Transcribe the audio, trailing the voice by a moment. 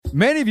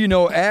Many of you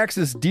know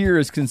Axis deer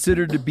is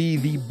considered to be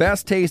the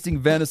best tasting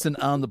venison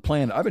on the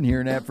planet. I've been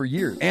hearing that for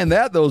years. And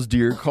that those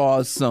deer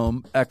cause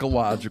some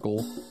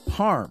ecological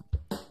harm.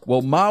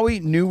 Well, Maui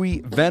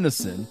Nui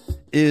Venison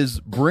is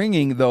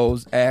bringing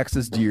those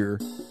Axis deer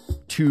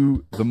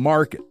to the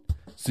market.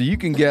 So you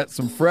can get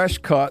some fresh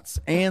cuts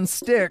and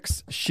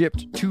sticks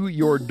shipped to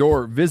your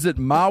door. Visit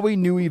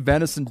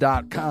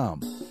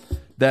MauiNuiVenison.com.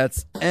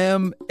 That's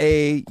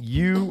MAUINUI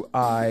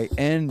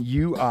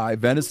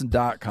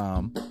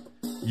venison.com.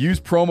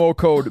 Use promo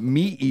code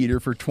MeatEater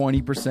for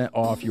 20%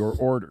 off your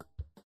order.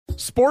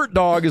 Sport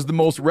Dog is the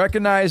most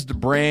recognized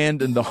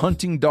brand in the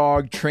hunting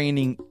dog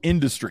training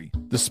industry.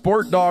 The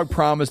Sport Dog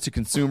promise to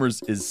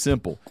consumers is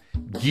simple.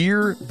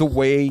 Gear the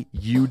way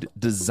you'd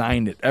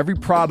design it. Every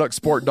product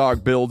Sport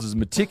Dog builds is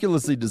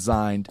meticulously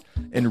designed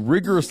and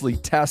rigorously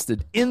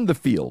tested in the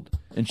field,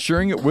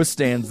 ensuring it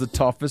withstands the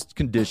toughest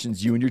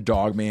conditions you and your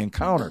dog may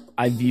encounter.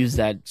 I've used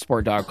that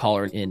Sport Dog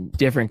collar in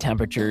different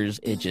temperatures.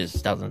 It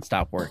just doesn't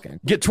stop working.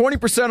 Get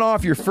 20%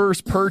 off your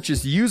first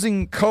purchase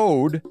using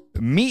code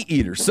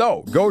MeatEater.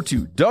 So go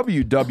to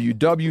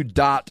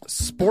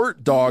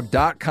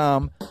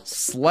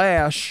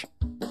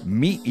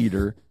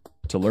www.sportdog.com/MeatEater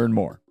to learn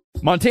more.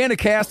 Montana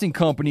Casting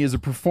Company is a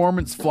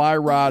performance fly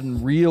rod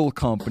and reel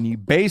company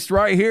based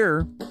right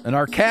here in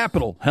our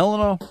capital,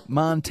 Helena,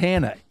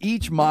 Montana.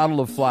 Each model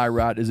of fly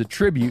rod is a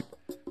tribute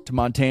to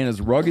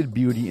Montana's rugged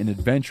beauty and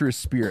adventurous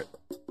spirit.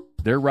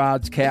 Their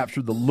rods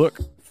capture the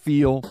look,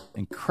 feel,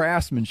 and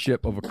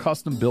craftsmanship of a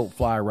custom-built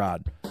fly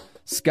rod.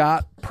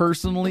 Scott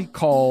personally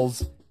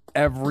calls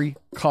every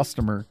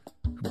customer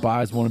who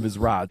buys one of his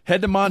rods.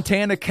 Head to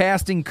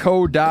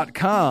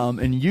MontanaCastingCo.com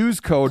and use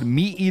code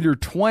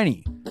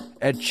MeatEater20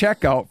 at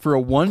checkout for a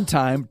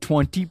one-time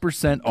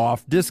 20%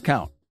 off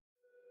discount.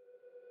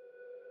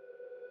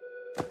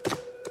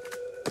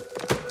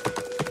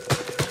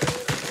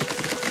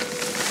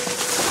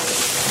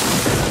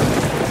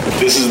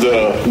 This is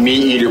the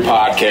Meat Eater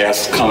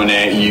podcast coming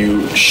at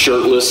you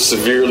shirtless,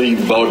 severely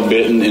bug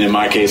bitten, and in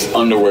my case,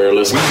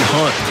 underwearless. We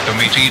hunt the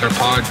Meat Eater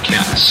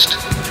podcast.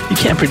 You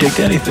can't predict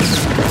anything.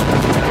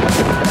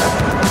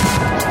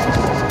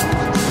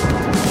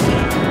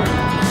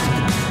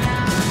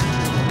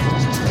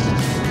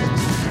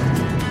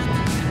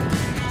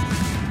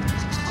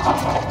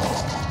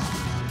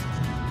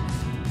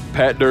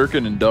 Pat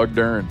Durkin and Doug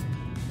Dern.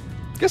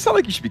 Guess sound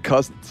like you should be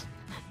cousins.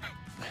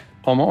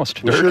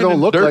 Almost. We sure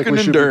don't look like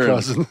we should be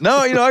cousins. No,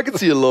 I can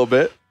see a little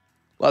bit.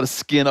 A lot of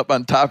skin up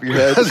on top of your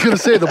head. I was going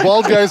to say, the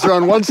bald guys are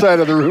on one side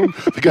of the room.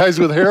 The guys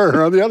with hair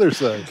are on the other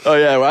side. Oh,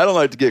 yeah. Well, I don't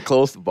like to get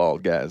close to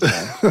bald guys.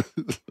 I'm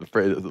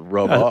afraid it'll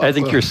rub off. I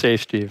think you're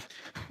safe, Steve.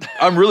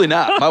 I'm really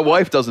not. My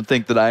wife doesn't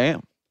think that I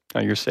am. Oh,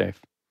 you're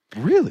safe.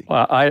 Really?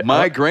 Well,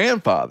 my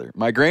grandfather,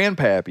 my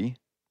grandpappy,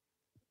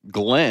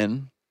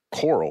 Glenn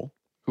Coral,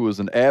 who was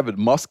an avid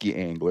muskie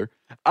angler.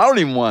 I don't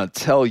even want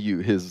to tell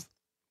you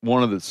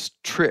one of the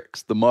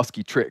tricks, the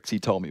muskie tricks he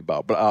told me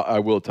about, but I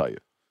will tell you.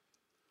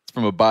 It's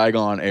from a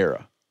bygone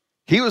era.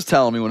 He was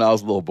telling me when I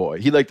was a little boy,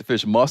 he liked to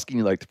fish muskie and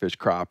he liked to fish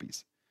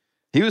crappies.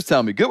 He was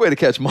telling me a good way to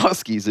catch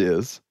muskies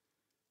is,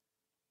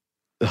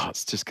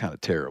 it's just kind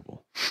of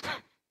terrible. I'm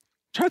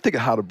trying to think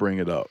of how to bring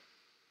it up.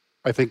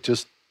 I think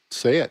just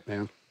say it,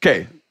 man.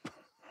 Okay.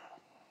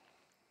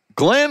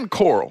 Glenn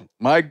Coral,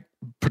 my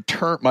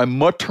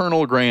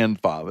maternal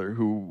grandfather,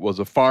 who was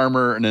a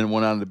farmer and then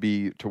went on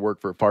to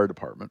work for a fire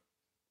department,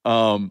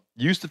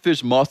 used to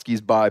fish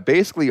muskies by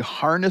basically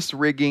harness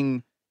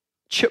rigging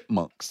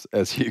chipmunks,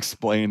 as he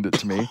explained it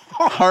to me.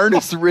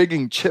 Harness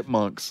rigging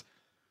chipmunks,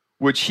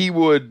 which he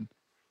would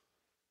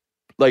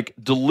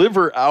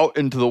deliver out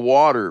into the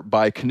water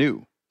by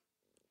canoe.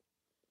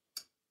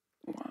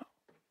 Wow.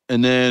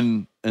 And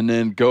then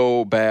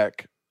go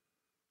back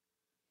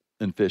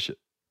and fish it.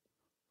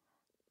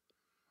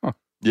 Huh.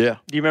 Yeah.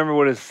 Do you remember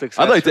what his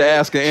success I'd like to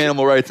ask an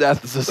animal rights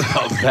ethicist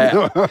about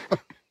that.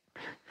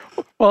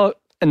 Well,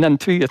 and then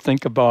too, you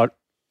think about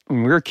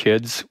when we were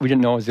kids, we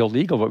didn't know it was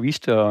illegal, but we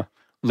used to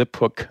lip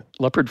hook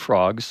leopard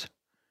frogs.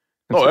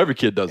 Oh, every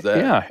kid does that.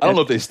 Yeah. I don't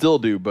know if they still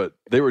do, but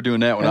they were doing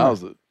that when I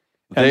was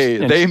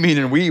they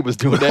meaning we was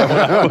doing that when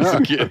I was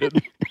a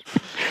kid.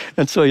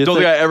 And so you don't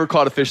think I ever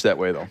caught a fish that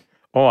way though.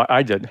 Oh,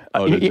 I did.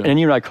 Oh, did you? And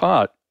even I'd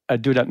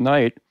do it at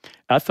night.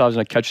 I thought I was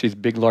going to catch these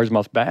big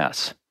largemouth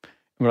bass.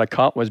 And what I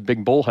caught was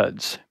big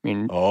bullheads. I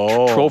mean,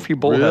 trophy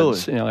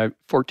bullheads. Really? Like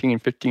 14,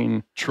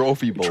 15.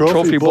 Trophy bullheads.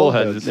 Trophy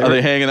bullheads. Are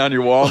they hanging on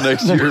your wall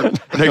next to your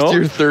to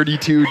your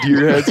 32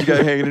 deer heads you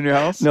got hanging in your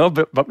house? No,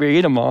 but we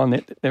ate them all,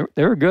 and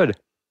they were good.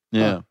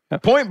 Yeah.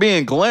 Point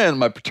being, Glenn,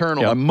 my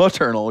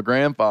maternal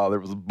grandfather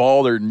was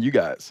balder than you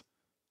guys.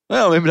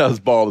 Well, maybe not as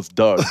bald as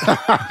Doug,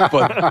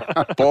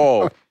 but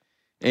bald.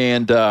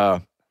 And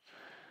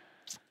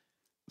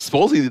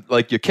supposedly,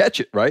 you catch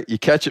it, right? You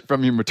catch it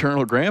from your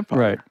maternal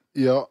grandfather. Right.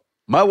 Yeah.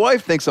 My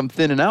wife thinks I'm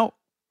thinning out.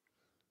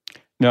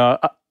 No.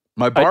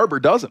 My barber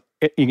doesn't.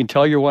 You can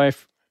tell your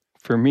wife,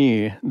 for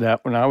me,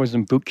 that when I was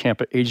in boot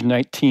camp at age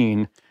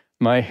 19,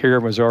 my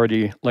hair was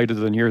already lighter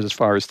than yours as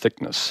far as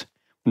thickness.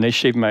 When they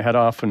shaved my head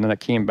off and then I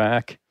came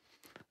back,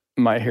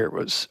 my hair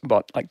was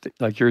about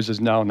like yours is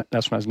now. And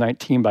that's when I was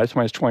 19. By the time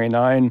I was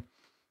 29,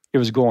 it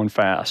was going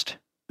fast.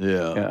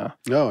 Yeah. Yeah.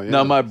 Oh, yeah.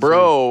 Now my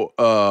bro,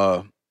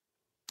 I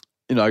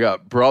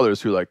got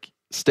brothers who like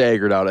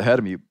staggered out ahead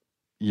of me,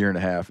 year and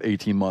a half,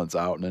 18 months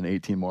out, and then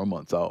 18 more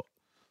months out.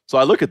 So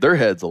I look at their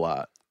heads a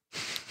lot.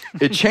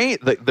 It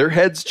changed. Like their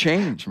heads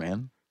change,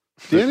 man.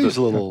 Danny's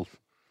a little.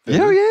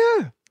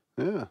 Yeah.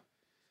 Yeah.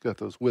 Got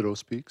those widow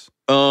speaks.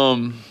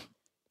 One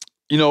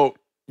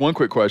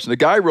quick question. The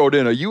guy wrote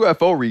in, a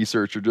UFO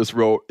researcher just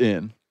wrote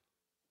in.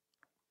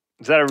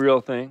 Is that a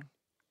real thing?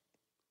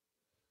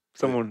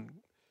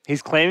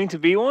 He's claiming to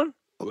be one?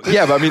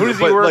 Yeah, but I mean, Who does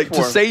he work to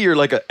for? say you're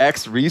like an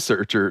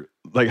ex-researcher,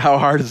 like how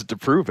hard is it to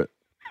prove it?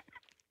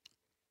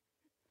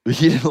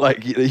 He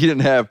didn't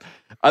have,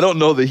 I don't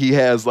know that he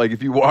has, like,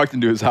 if you walked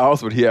into his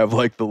house, would he have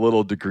like the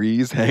little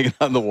degrees hanging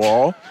on the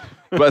wall?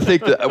 But I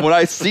think that when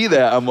I see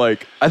that, I'm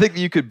like, I think that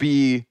you could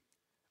be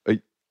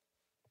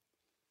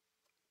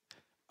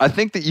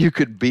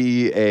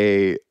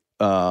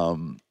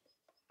I'm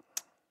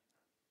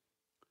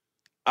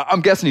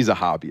guessing he's a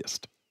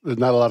hobbyist. There's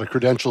not a lot of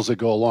credentials that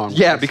go along with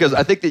Yeah, this. because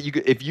I think that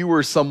if you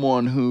were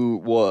someone who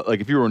was,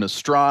 like, if you were an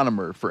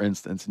astronomer, for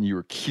instance, and you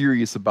were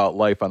curious about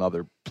life on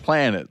other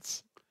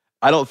planets,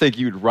 I don't think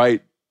you'd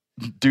write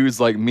dudes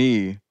like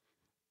me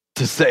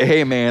to say,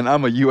 hey, man,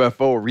 I'm a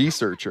UFO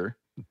researcher.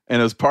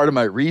 And as part of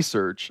my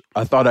research,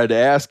 I thought I'd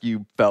ask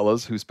you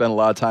fellas who spend a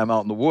lot of time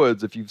out in the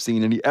woods if you've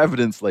seen any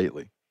evidence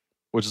lately,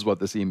 which is what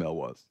this email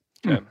was.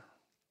 Okay.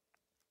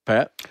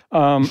 Pat?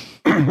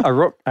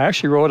 I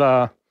actually wrote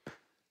a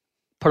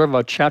part of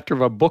a chapter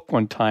of a book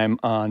one time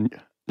on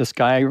this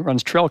guy who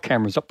runs trail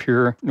cameras up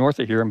here north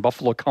of here in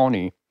Buffalo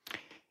County,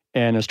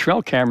 and his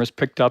trail cameras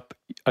picked up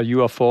a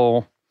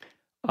UFO.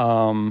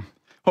 Can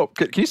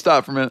you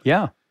stop for a minute?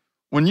 Yeah.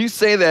 When you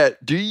say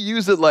that, do you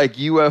use it like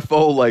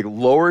UFO like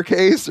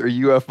lowercase or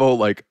UFO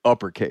like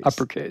uppercase?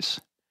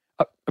 Uppercase.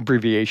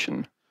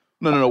 Abbreviation.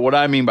 No. What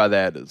I mean by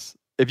that is,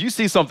 if you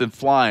see something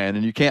flying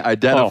and you can't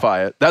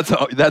identify it, that's a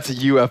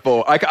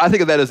UFO. I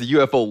think of that as a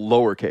UFO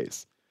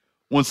lowercase.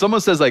 When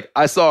someone says like,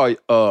 I saw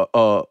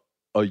a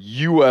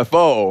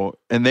UFO,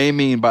 and they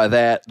mean by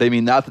that, they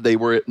mean not that they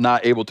were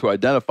not able to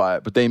identify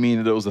it, but they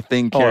mean that it was a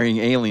thing carrying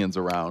aliens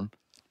around.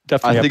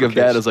 Definitely. I think of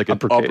that as like an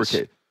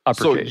uppercase.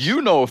 So Uppercase.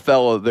 you know a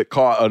fella that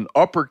caught an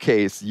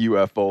uppercase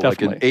UFO,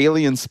 like an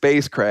alien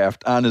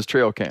spacecraft on his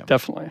trail cam.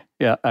 Definitely.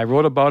 Yeah, I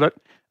wrote about it.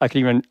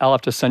 I'll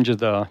have to send you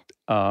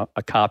a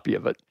copy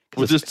of it.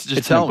 Well,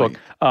 just tell me.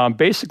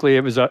 Basically,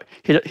 it was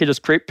he had this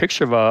great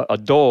picture of a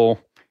doe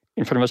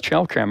in front of his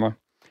trail camera.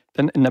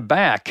 Then in the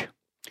back,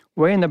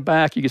 way in the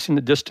back, you can see in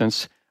the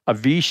distance a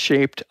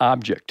V-shaped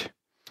object,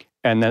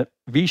 and that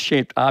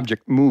V-shaped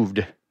object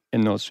moved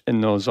in those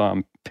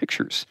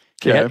pictures.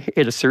 He had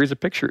a series of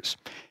pictures,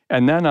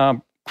 and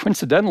then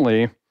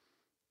coincidentally,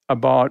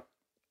 about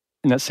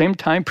in that same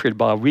time period,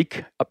 about a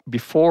week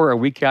before or a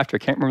week after, I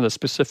can't remember the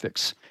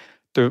specifics.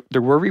 There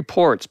were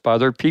reports by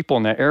other people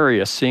in that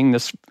area seeing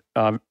this.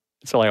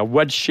 It's like a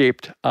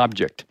wedge-shaped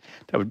object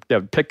that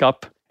would pick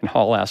up and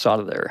haul ass out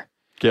of there.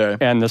 Okay.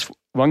 And this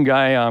one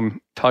guy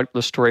talked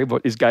the story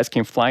about these guys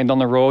came flying down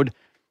the road,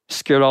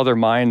 scared out of their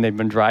mind. They'd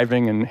been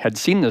driving and had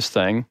seen this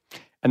thing.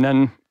 And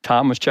then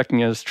Tom was checking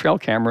his trail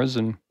cameras,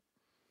 and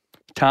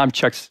Tom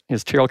checks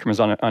his trail cameras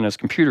on his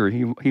computer.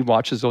 He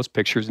watches those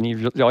pictures, and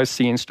he's always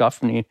seeing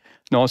stuff, and he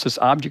noticed this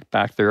object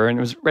back there. And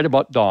it was right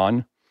about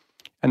dawn.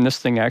 And this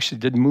thing actually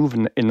did move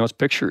in those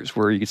pictures,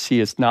 where you could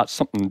see it's not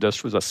something that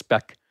just was a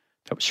speck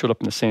that showed up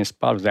in the same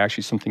spot. It was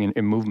actually something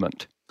in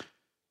movement.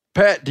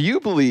 Pat, do you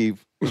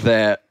believe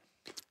that?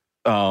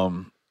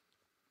 I'm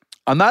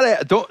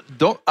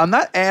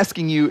not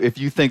asking you if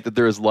you think that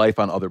there is life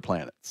on other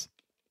planets.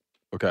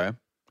 Okay.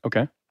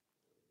 Okay.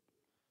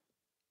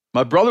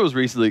 My brother was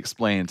recently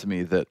explaining to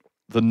me that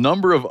the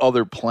number of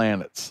other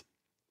planets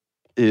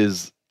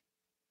imagine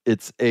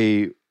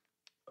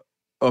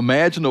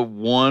a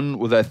one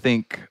with, I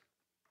think,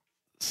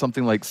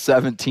 something like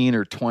 17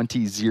 or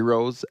 20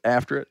 zeros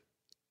after it.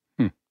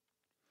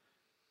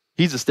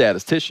 He's a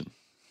statistician.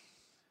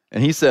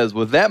 And he says,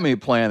 with that many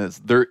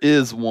planets, there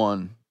is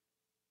one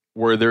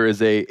where there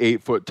is a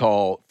 8-foot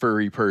tall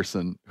furry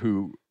person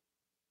who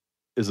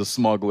is a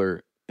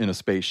smuggler in a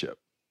spaceship.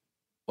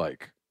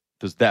 Like,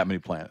 there's that many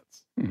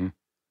planets. Mm-hmm.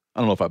 I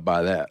don't know if I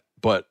buy that,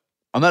 but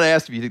I'm not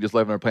asking if you think there's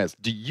life on other planets.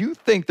 Do you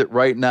think that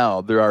right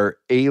now there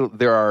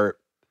are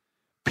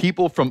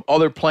people from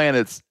other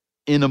planets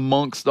in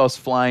amongst us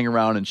flying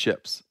around in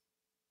ships?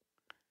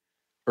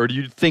 Or do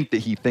you think that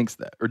he thinks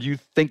that? Or do you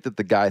think that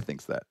the guy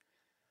thinks that?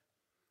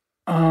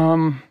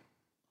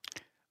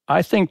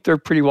 I think they're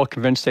pretty well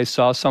convinced they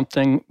saw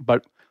something,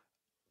 but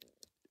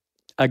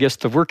I guess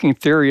the working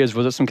theory was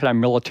it some kind of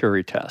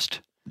military test?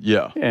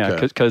 Yeah. Yeah,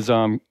 because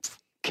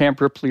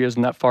Camp Ripley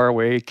isn't that far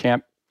away.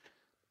 Camp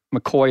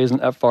McCoy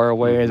isn't that far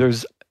away.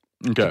 There's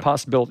a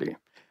possibility.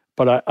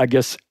 But I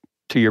guess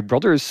to your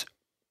brother's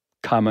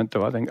comment,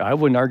 though, I think I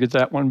wouldn't argue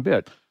that one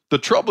bit. The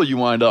trouble you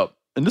wind up,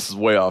 and this is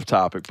way off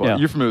topic, but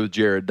you're familiar with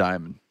Jared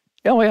Diamond.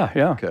 Oh,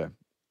 yeah. Okay.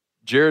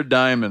 Jared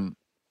Diamond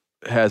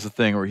has a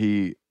thing where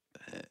he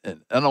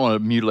and I don't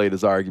want to mutilate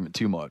his argument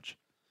too much,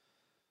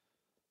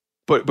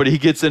 but he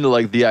gets into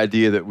like the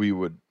idea that we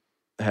would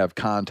have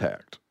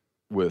contact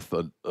with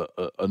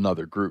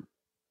another group.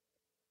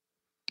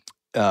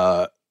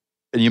 And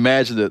you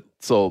imagine that,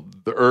 so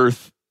the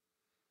Earth,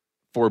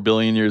 4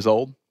 billion years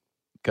old,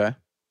 okay?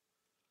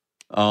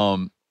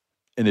 And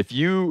if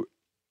you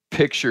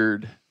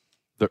pictured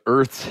the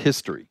Earth's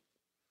history,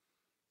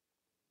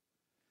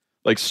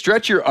 like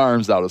stretch your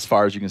arms out as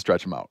far as you can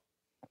stretch them out,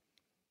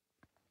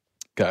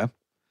 okay?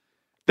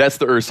 That's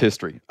the Earth's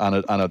history on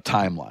a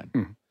timeline.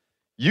 Mm.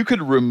 You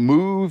could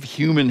remove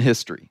human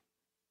history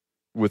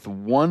with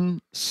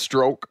one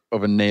stroke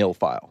of a nail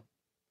file.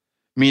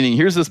 Meaning,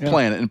 here's this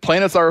planet, and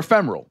planets are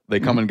ephemeral. They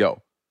come and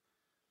go.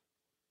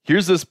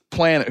 Here's this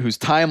planet whose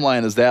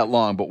timeline is that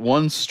long, but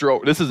one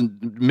stroke, this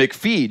isn't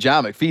McPhee,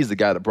 John McPhee's the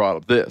guy that brought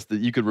up this,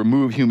 that you could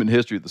remove human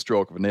history with the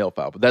stroke of a nail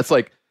file. But that's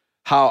like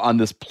how on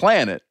this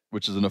planet,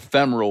 which is an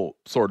ephemeral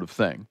sort of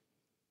thing,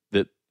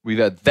 that we've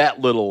had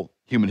that little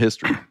human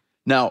history.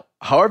 Now,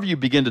 however you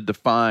begin to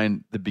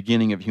define the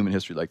beginning of human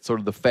history, like sort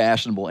of the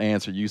fashionable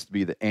answer used to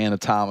be that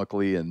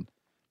anatomically and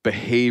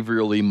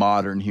behaviorally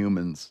modern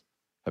humans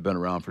have been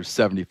around for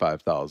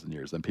 75,000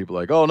 years. And people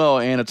are like, oh no,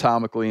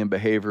 anatomically and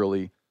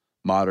behaviorally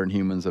modern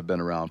humans have been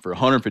around for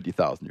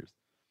 150,000 years.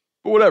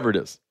 But whatever it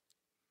is,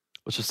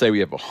 let's just say we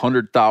have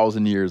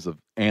 100,000 years of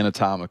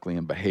anatomically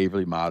and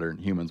behaviorally modern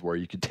humans where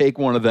you could take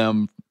one of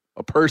them,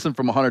 a person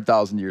from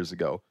 100,000 years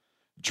ago,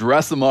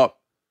 dress them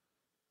up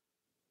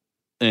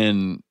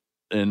in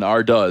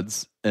our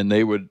duds, and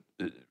they would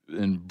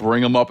and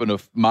bring them up in a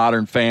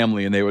modern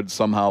family, and they would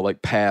somehow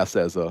like pass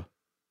as a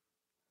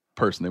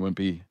person. They wouldn't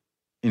be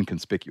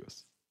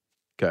inconspicuous.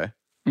 Okay.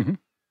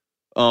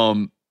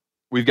 Mm-hmm.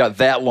 We've got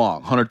that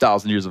long,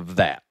 100,000 years of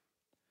that.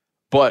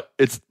 But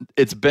it's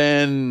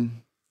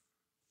been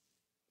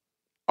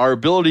our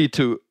ability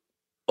to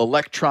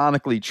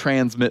electronically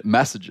transmit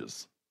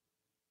messages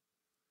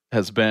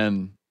has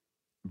been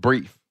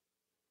brief.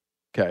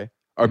 Okay.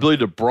 Our ability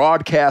to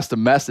broadcast a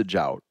message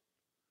out.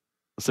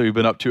 So we've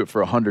been up to it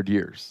for 100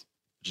 years,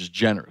 which is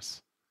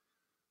generous.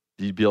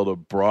 You'd be able to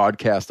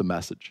broadcast a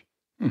message.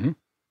 Mm-hmm.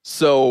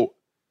 So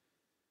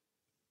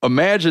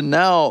imagine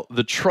now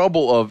the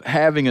trouble of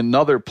having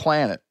another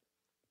planet's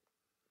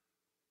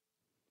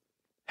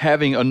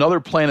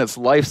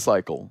life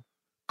cycle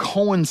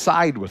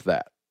coincide with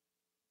that.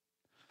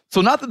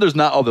 So not that there's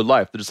not other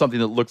life, there's something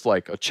that looks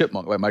like a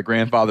chipmunk, like my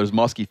grandfather's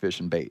musky fish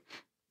and bait.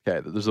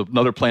 Okay, there's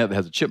another planet that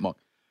has a chipmunk.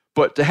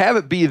 But to have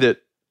it be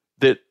that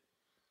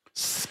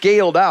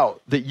scaled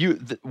out,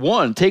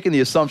 one, taking the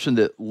assumption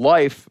that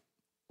life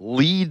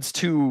leads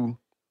to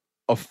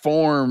a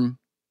form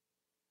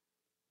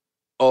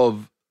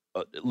of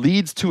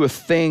leads to a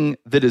thing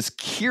that is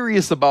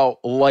curious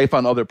about life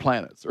on other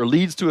planets, or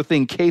leads to a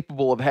thing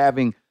capable of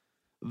having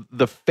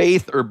the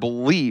faith or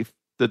belief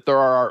that there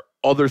are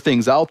other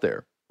things out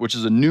there, which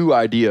is a new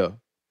idea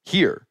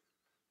here,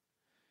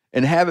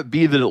 and have it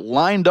be that it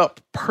lined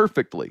up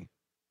perfectly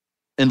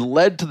and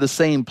led to the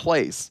same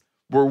place,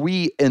 where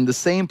we in the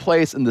same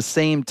place in the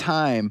same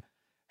time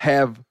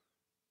have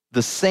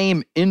the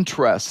same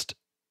interest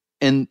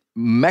and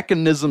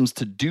mechanisms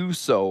to do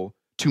so,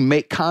 to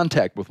make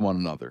contact with one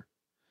another.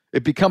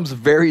 It becomes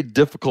very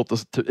difficult to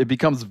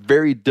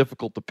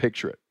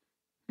picture it.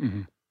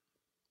 Mm-hmm.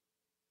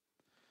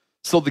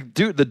 So the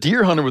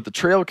deer hunter with the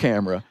trail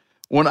camera,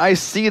 when I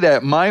see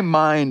that, my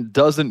mind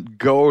doesn't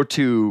go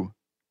to,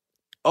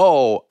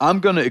 oh,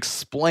 I'm going to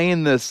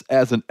explain this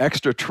as an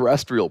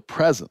extraterrestrial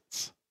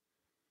presence.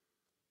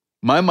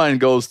 My mind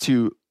goes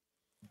to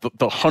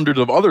the hundreds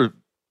of other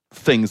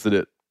things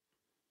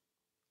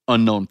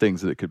unknown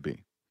things that it could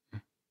be.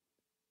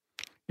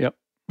 Yep.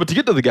 But to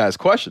get to the guy's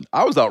question,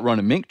 I was out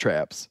running mink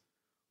traps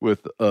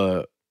with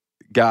a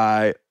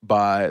guy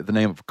by the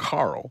name of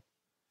Carl,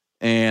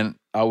 and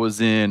I was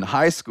in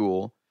high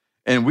school,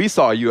 and we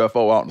saw a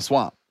UFO out in the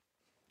swamp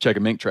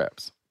checking mink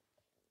traps.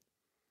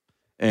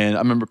 And I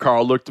remember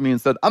Carl looked at me and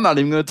said, I'm not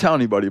even going to tell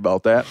anybody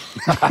about that.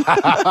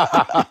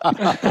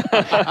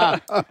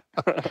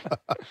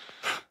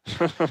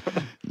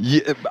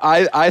 Yeah,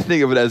 I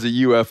think of it as a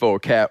UFO,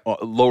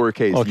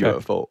 lowercase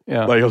UFO.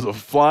 Yeah. Like it was a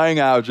flying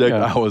object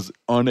Yeah. I was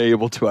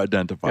unable to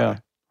identify. Yeah.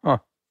 Huh.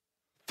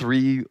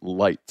 3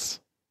 lights.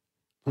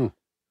 With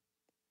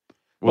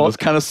Well- this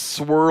kind of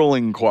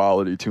swirling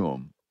quality to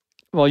them.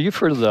 Well, you've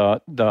heard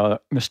of the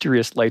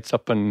mysterious lights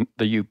up in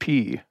the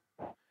UP,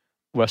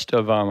 west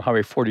of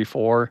Highway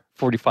 44,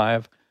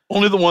 45.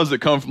 Only the ones that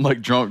come from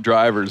like drunk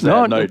drivers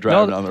at night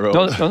driving down the road.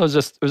 No, there's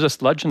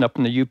this legend up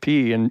in the UP,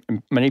 and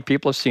many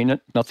people have seen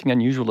it. Nothing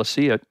unusual to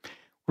see it.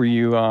 Where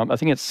you, I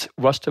think it's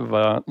west of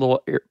a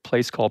little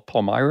place called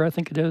Palmyra, I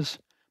think it is.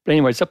 But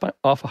anyway, it's up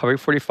off of Highway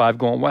 45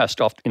 going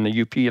west, off in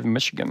the UP of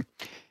Michigan.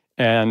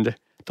 And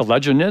the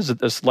legend is that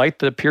this light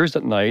that appears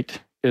at night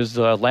is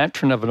the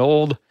lantern of an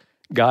old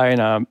guy in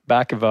a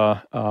back of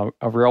a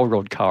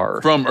railroad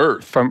car From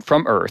Earth. from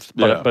Earth,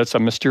 but it's a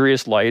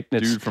mysterious light.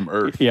 And it's, Dude from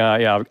Earth.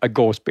 Yeah, a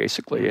ghost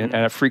basically, and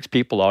it freaks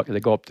people out. They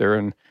go up there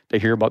and they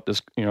hear about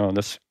this,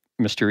 this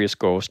mysterious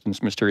ghost and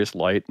this mysterious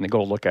light, and they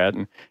go look at it,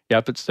 and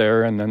yep, it's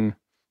there, and then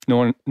no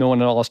one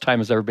in all this time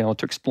has ever been able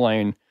to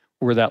explain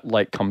where that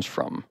light comes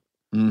from.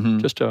 Mm-hmm.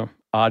 Just a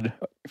odd,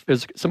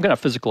 some kind of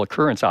physical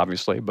occurrence,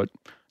 obviously, but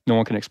no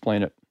one can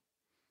explain it.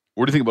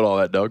 What do you think about all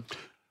that, Doug?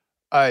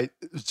 I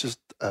was just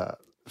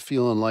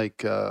feeling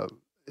like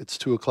it's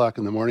 2:00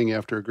 in the morning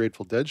after a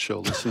Grateful Dead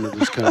show. Listen to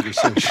this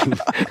conversation.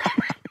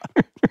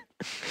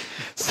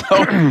 So,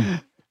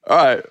 all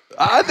right.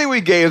 I think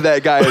we gave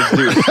that guy his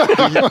due,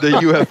 the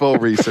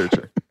UFO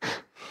researcher.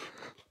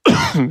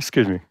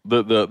 Excuse me.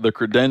 The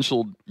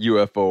credentialed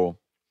UFO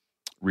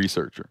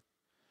researcher.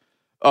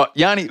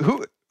 Yanni,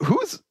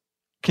 who's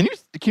can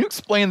you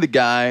explain the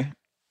guy?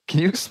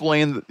 Can you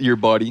explain your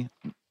buddy?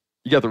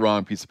 You got the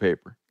wrong piece of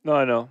paper. No,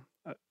 I know.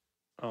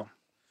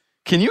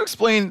 Can you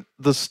explain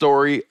the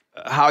story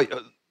how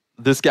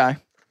this guy?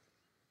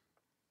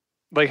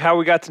 Like how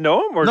we got to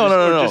know him, or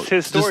No. just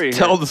his story? Just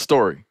tell the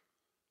story.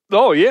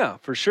 Oh yeah,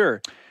 for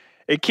sure.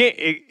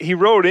 He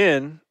wrote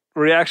in,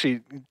 or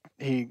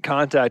he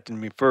contacted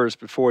me first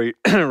before he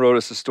wrote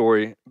us a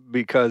story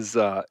because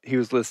he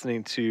was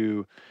listening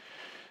to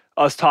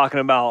us talking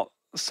about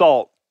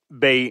salt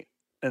bait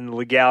and the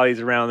legalities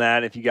around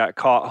that. If you got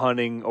caught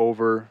hunting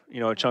over,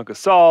 a chunk of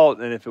salt,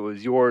 and if it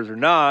was yours or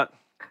not,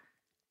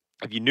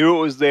 if you knew it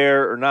was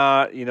there or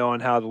not,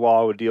 and how the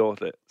law would deal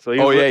with it. So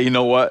you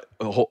know what?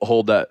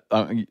 Hold that.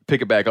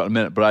 Pick it back out in a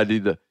minute. But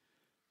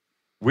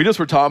we just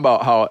were talking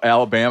about how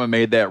Alabama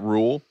made that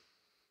rule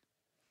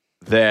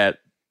that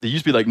there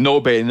used to be like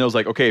no bait, and it was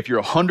like, okay, if you're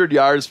 100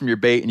 yards from your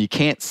bait and you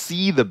can't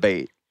see the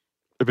bait,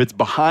 if it's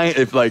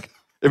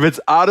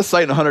out of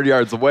sight and 100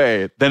 yards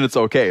away, then it's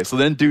okay. So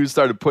then dudes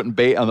started putting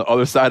bait on the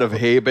other side of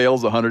hay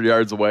bales 100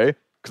 yards away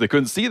because they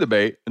couldn't see the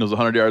bait and it was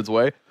 100 yards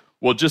away.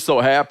 Well, it just so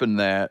happened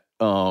that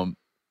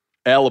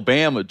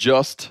Alabama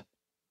just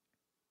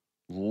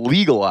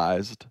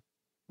legalized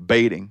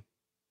baiting.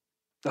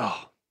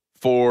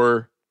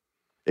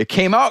 It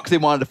came out because they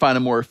wanted to find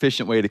a more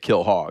efficient way to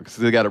kill hogs.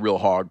 They got a real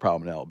hog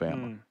problem in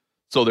Alabama.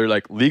 So they're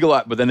like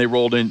legalized, but then they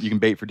rolled in, you can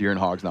bait for deer and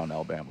hogs now in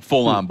Alabama.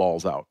 Full on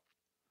balls out.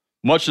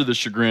 Much to the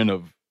chagrin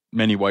of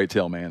many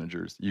whitetail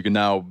managers. You can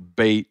now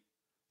bait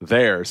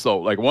there. So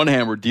like one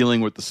hand, we're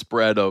dealing with the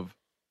spread of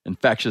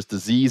infectious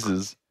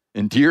diseases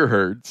in deer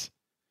herds.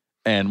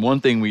 And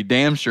one thing we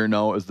damn sure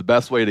know is the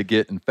best way to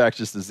get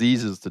infectious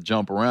diseases to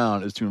jump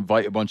around is to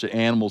invite a bunch of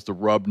animals to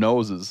rub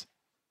noses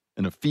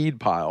in a feed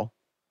pile.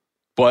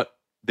 But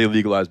they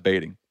legalized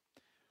baiting.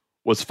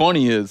 What's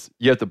funny is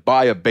you have to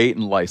buy a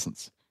baiting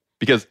license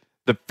because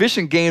the Fish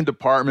and Game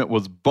Department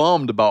was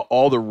bummed about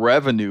all the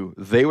revenue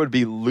they would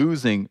be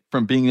losing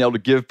from being able to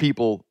give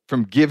people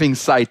from giving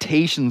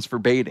citations for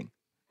baiting.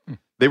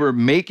 They were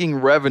making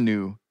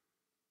revenue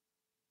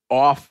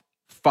off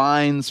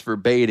fines for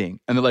baiting.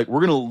 And they're like,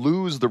 we're going to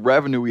lose the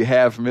revenue we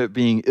have from it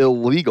being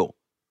illegal.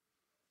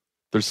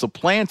 They're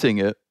supplanting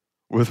it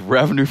with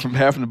revenue from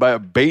having to buy a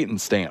baiting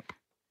stamp.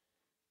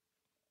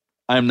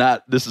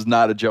 This is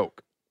not a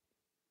joke.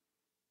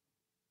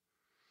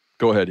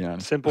 Go ahead, Jan.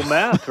 Simple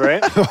math,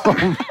 right?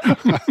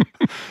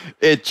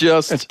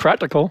 It's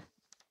practical.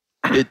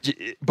 I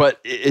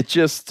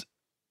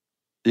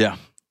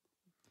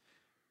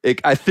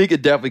think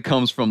it definitely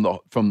comes from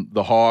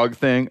the hog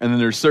thing. And then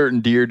there's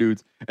certain deer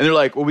dudes, and they're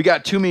like, well, we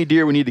got too many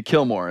deer, we need to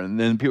kill more. And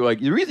then people are like,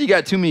 the reason you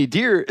got too many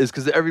deer is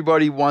because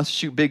everybody wants to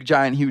shoot big,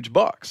 giant, huge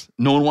bucks.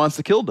 No one wants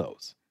to kill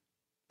those.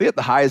 They have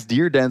the highest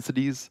deer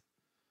densities.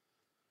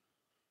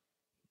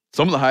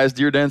 Some of the highest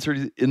deer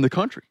densities in the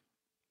country.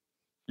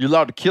 You're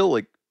allowed to kill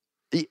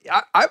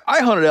I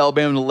hunted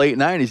Alabama in the late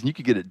 90s, and you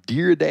could get a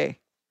deer a day.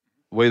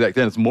 Way back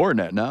then, it's more than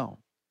that now.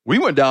 We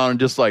went down and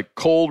just like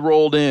cold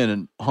rolled in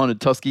and hunted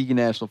Tuskegee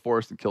National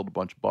Forest and killed a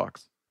bunch of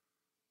bucks.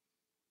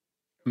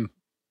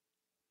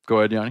 Go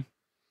ahead, Yanni.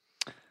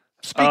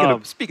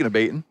 Speaking of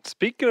baiting.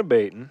 Speaking of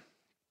baiting.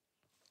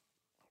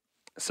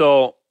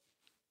 So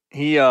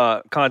he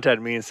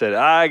contacted me and said,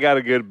 I got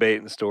a good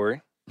baiting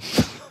story.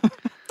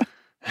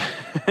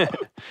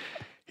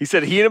 He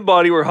said he and a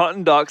buddy were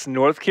hunting ducks in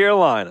North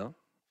Carolina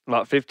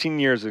about 15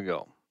 years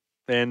ago.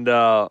 And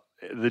all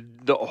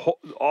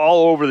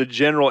over the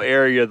general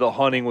area, the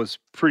hunting was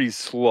pretty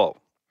slow.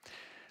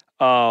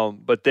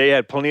 But they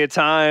had plenty of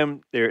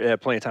time. They had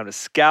plenty of time to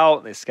scout.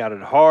 And they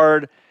scouted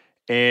hard.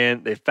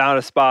 And they found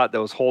a spot that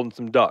was holding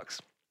some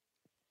ducks.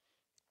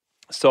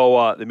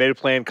 So they made a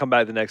plan, come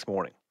back the next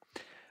morning.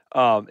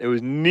 It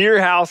was near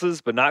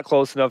houses, but not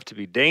close enough to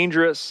be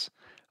dangerous.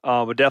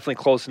 But definitely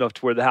close enough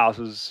to where the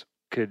houses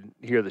could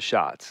hear the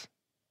shots.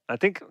 I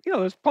think,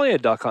 there's plenty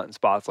of duck hunting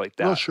spots like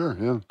that. Oh, sure,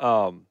 yeah.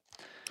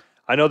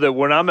 I know that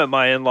when I'm at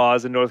my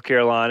in-laws in North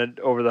Carolina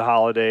over the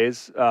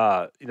holidays,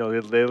 they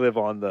live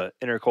on the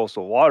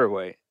Intercoastal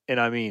Waterway. And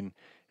I mean,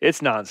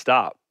 it's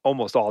nonstop,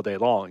 almost all day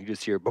long. You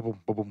just hear boom,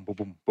 boom, boom, boom,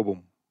 boom,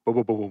 boom,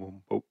 boom, boom,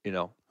 boom,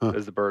 boom, boom,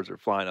 as the birds are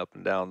flying up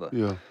and down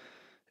the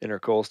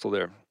Intercoastal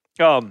there.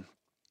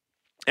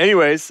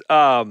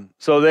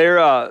 So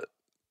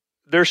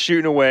they're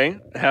shooting away,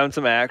 having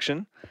some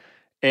action.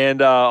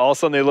 And all of a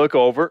sudden they look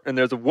over, and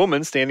there's a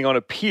woman standing on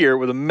a pier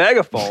with a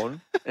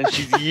megaphone, and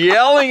she's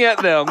yelling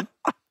at them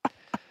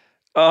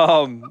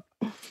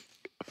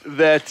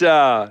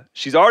that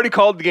she's already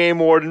called the game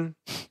warden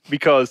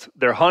because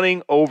they're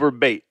hunting over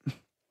bait.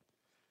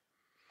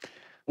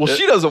 Well,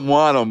 she doesn't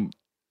want them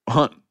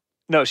hunting.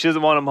 No, she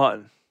doesn't want them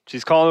hunting.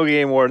 She's calling the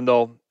game warden,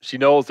 though. She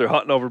knows they're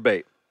hunting over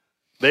bait.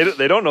 They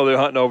don't know they're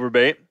hunting over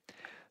bait.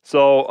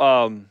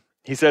 So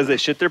he says they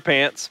shit their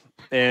pants,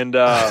 and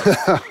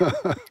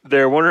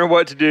they're wondering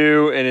what to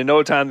do. And in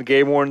no time, the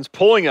game warden's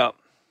pulling up.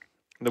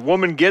 The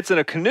woman gets in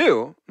a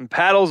canoe and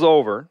paddles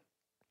over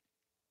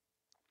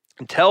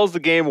and tells the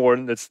game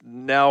warden that's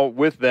now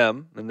with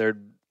them and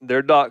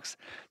their ducks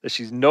that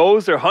she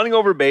knows they're hunting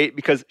over bait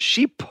because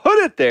she put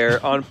it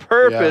there on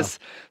purpose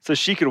so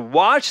she could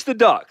watch the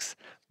ducks,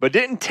 but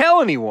didn't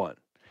tell anyone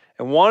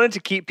and wanted to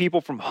keep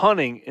people from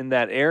hunting in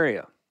that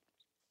area.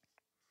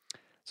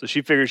 So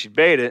she figured she'd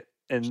bait it,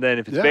 and then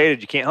if it's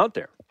baited, you can't hunt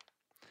there.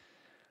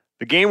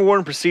 The game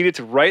warden proceeded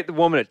to write the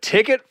woman a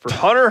ticket for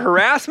hunter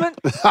harassment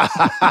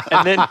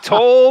and then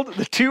told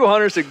the two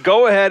hunters to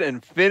go ahead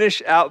and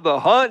finish out the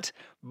hunt,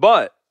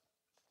 but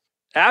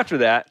after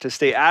that, to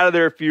stay out of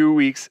there a few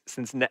weeks,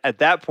 since at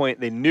that point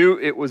they knew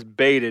it was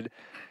baited,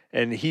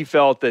 and he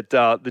felt that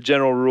the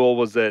general rule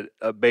was that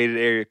a baited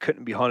area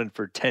couldn't be hunted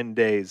for 10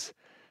 days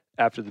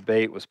after the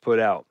bait was put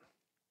out.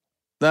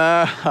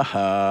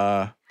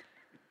 I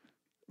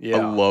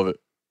love it.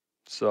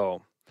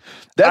 So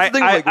that's the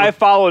thing. I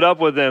followed up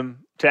with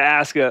them to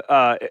ask,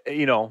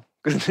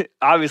 because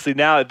obviously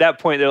now at that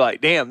point they're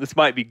like, damn, this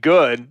might be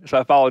good. So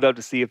I followed up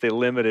to see if they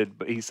limited,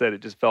 but he said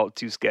it just felt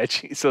too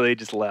sketchy, so they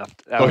just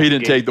left. He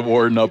didn't take the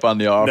warden up on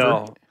the offer?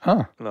 No.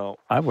 Huh. No.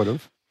 I would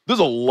have. There's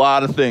a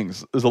lot of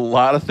things. There's a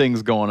lot of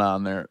things going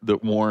on there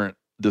that warrant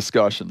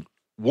discussion.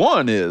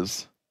 One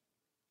is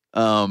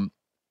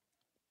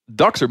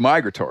ducks are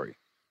migratory.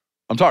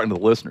 I'm talking to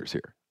the listeners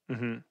here.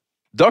 Mm-hmm.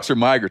 Ducks are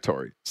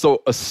migratory.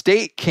 So a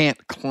state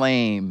can't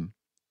claim,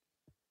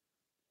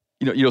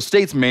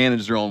 states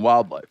manage their own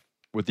wildlife,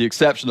 with the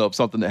exception of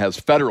something that has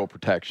federal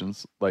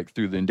protections, like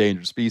through the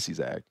Endangered Species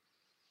Act,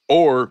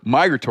 or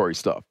migratory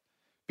stuff.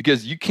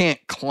 Because you can't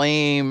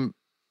claim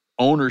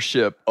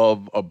ownership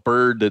of a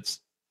bird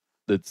that's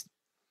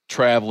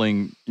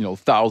traveling,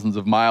 thousands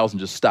of miles and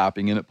just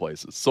stopping in at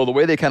places. So the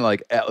way they kind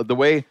of the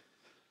way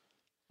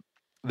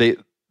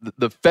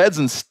the feds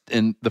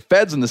and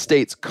the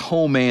states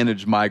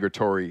co-manage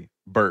migratory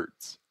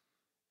birds.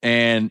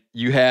 And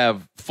you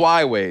have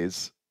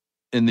flyways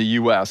in the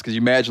U.S. because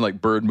you imagine like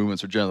bird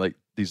movements are generally like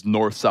these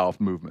north-south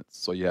movements.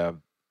 So you have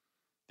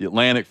the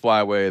Atlantic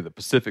flyway, the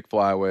Pacific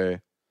flyway.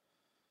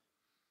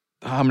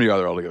 How many are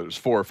there altogether? There's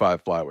 4 or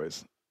 5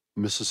 flyways.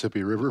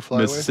 Mississippi River flyway.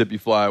 Mississippi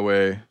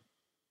flyway.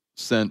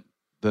 Then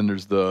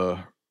there's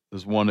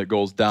one that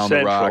goes down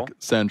the rock,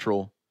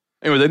 Central.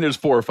 Anyway, then there's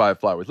 4 or 5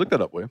 flyways. Look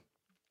that up, will you?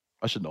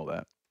 I should know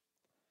that.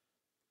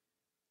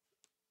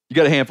 You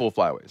got a handful of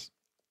flyways.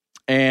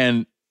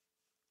 And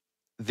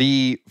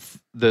the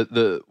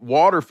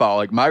waterfowl,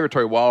 like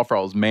migratory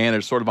waterfowl, is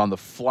managed sort of on the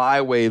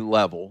flyway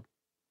level.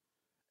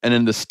 And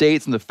then the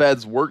states and the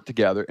feds work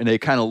together, and they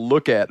kind of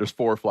look at, there's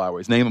 4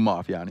 flyways. Name them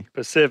off, Yanni.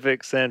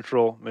 Pacific,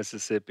 Central,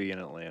 Mississippi,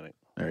 and Atlantic.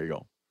 There you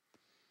go.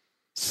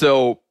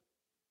 So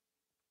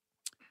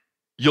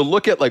you'll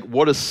look at like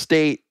what a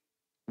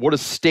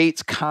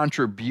state's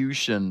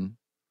contribution,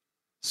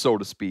 so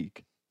to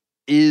speak,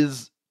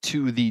 is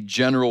to the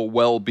general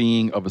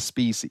well-being of a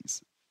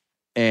species.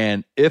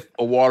 And if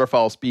a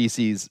waterfowl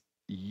species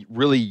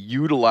really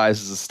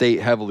utilizes a state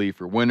heavily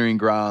for wintering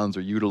grounds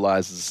or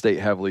utilizes a state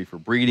heavily for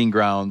breeding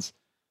grounds,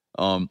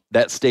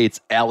 that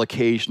state's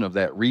allocation of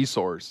that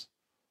resource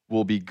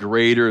will be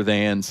greater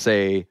than,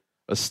 say,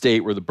 a state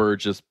where the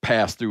birds just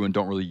pass through and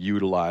don't really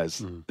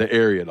utilize the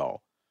area at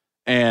all.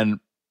 And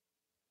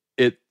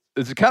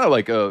it's kind of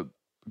like a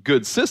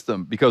good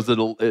system because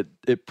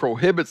it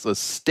prohibits a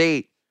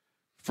state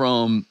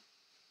from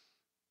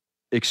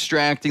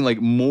extracting like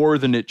more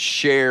than its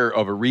share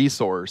of a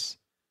resource,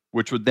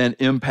 which would then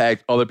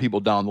impact other people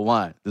down the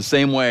line. The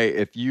same way,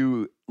 if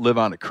you live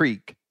on a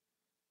creek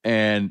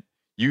and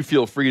you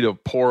feel free to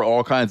pour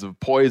all kinds of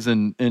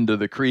poison into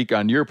the creek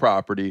on your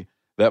property,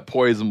 that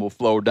poison will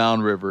flow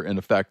downriver and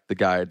affect the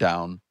guy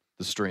down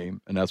the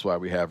stream. And that's why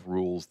we have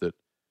rules that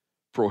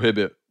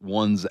prohibit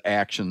one's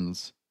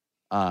actions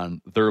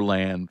on their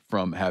land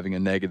from having a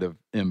negative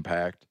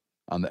impact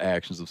on the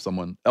actions of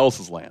someone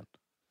else's land.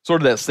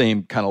 Sort of that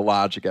same kind of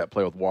logic at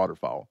play with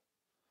waterfowl.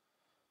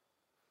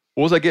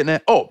 What was I getting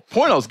at? Oh,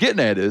 point I was getting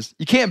at is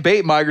you can't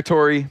bait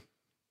migratory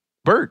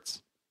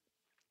birds.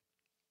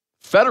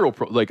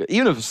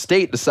 Even if a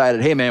state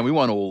decided, hey man, we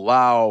want to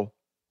allow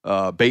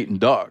baiting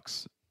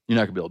ducks, you're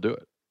not gonna be able to do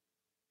it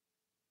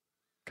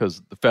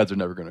because the feds are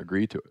never going to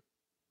agree to it.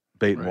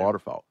 Baiting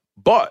waterfowl,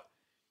 but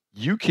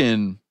you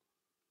can.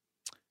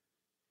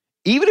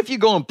 Even if you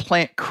go and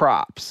plant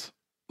crops,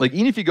 like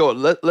even if you go,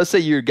 let's say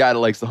you're a guy that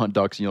likes to hunt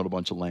ducks and you own a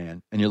bunch of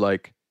land, and you're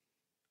like,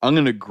 I'm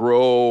going to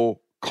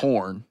grow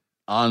corn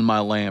on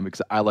my land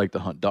because I like to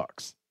hunt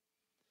ducks.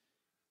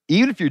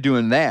 even if you're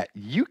doing that,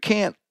 you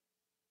can't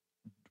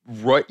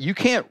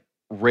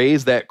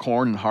raise that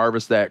corn and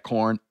harvest that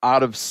corn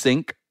out of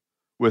sync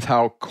with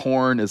how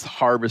corn is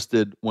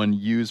harvested when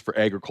used for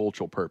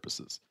agricultural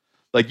purposes.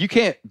 Like you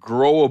can't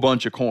grow a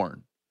bunch of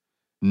corn,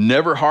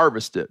 never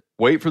harvest it,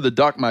 wait for the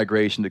duck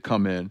migration to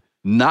come in,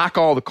 knock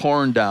all the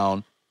corn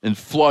down and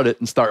flood it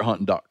and start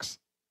hunting ducks.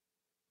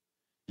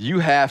 You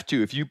have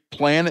to, if you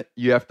plant it,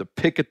 you have to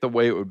pick it the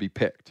way it would be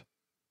picked.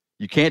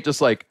 You can't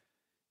just like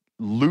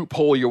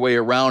loophole your way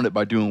around it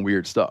by doing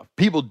weird stuff.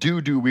 People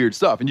do weird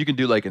stuff, and you can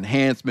do like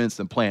enhancements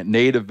and plant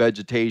native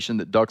vegetation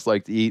that ducks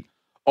like to eat,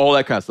 all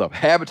that kind of stuff.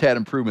 Habitat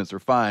improvements are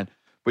fine,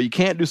 but you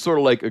can't do sort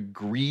of like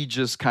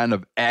egregious kind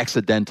of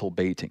accidental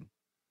baiting.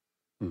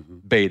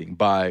 Baiting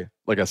by,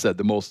 like I said,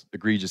 the most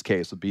egregious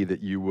case would be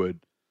that you would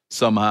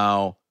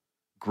somehow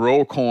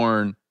grow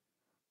corn,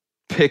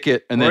 pick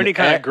it, and or then any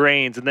kind of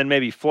grains, and then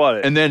maybe flood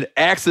it. and then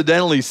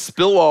accidentally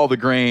spill all the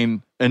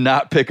grain and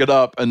not pick it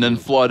up and then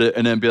flood it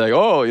and then be like,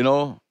 oh, you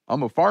know,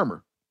 I'm a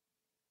farmer.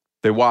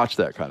 They watch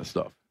that kind of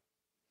stuff.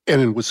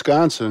 And in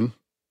Wisconsin,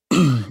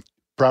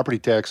 property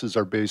taxes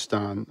are based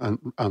on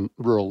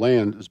rural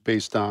land is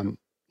based on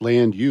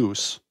land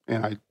use.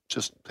 And I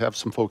just have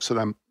some folks that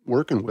I'm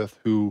working with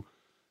who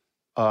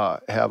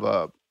have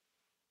a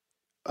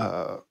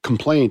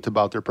complaint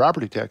about their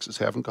property taxes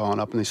haven't gone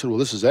up. And they said, well,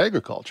 this is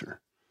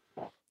agriculture.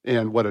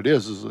 And what it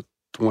is a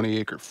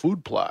 20-acre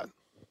food plot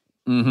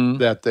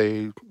that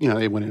they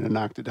went in and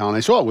knocked it down. I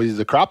said, well,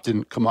 the crop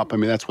didn't come up. I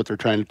mean, that's what they're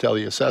trying to tell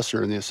the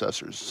assessor. And the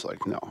assessor's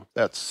like, no,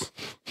 that's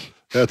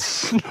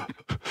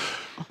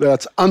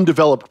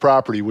undeveloped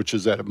property, which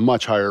is at a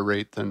much higher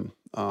rate than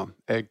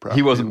ag property.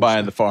 He wasn't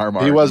buying the farm.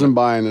 He wasn't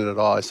buying it at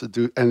all. I said,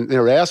 dude, and they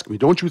were asking me,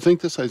 don't you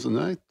think this? I said,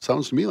 no, it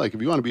sounds to me like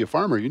if you want to be a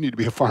farmer, you need to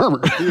be a farmer.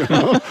 You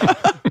know?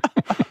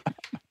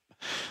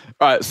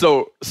 All right,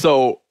 so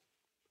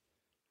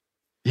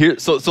here,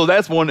 so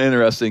that's one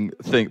interesting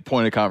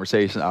point of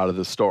conversation out of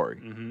this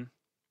story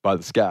by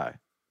this guy.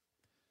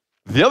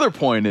 The other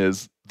point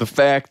is the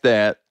fact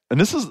that,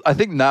 and this is, I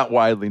think, not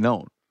widely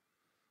known,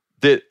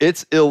 that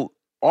it's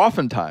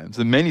oftentimes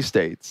in many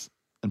states,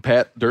 and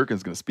Pat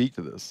Durkin's going to speak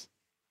to this,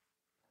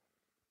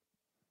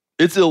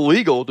 it's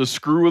illegal to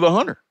screw with a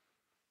hunter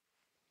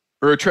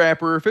or a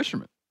trapper or a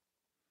fisherman.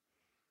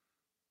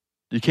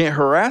 You can't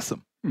harass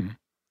him.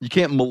 You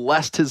can't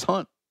molest his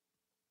hunt.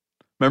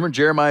 Remember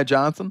Jeremiah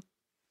Johnson?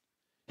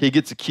 He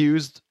gets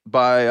accused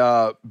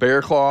by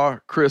Bear Claw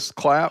Chris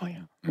Clapp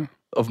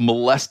of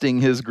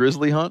molesting his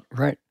grizzly hunt.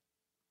 Right.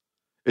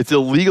 It's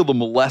illegal to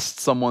molest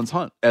someone's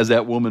hunt, as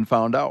that woman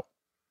found out.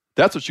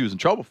 That's what she was in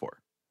trouble for.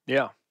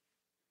 Yeah.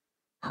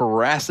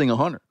 Harassing a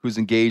hunter who's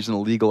engaged in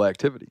illegal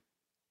activity.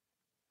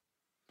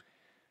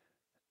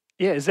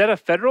 Yeah, is that a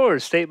federal or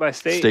state by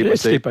state? State by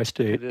It's state. state by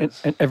state.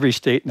 And every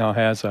state now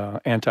has an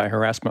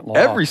anti-harassment law.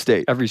 Every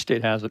state. Every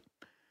state has it.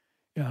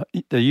 Yeah,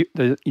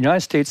 the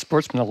United States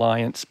Sportsman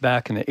Alliance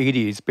back in the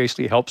 80s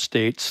basically helped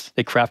states.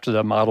 They crafted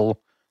a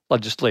model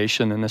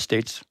legislation in the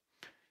states.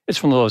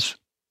 It's one of those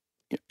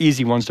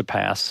easy ones to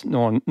pass.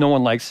 No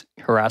one likes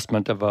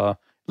harassment of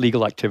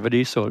legal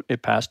activity, so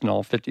it passed in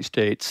all 50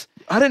 states.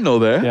 I didn't know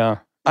that. Yeah.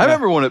 I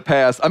remember when it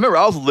passed. I remember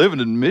I was living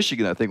in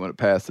Michigan, I think, when it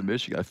passed in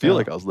Michigan. I feel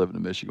like I was living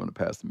in Michigan when it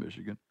passed in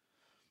Michigan.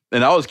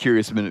 And I was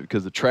curious a minute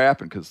because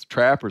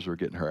trappers were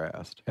getting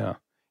harassed. Yeah.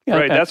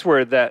 Right, that's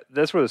where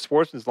the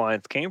Sportsman's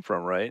Alliance came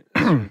from, right?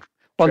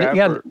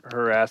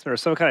 Harassment or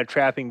some kind of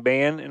trapping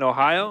ban in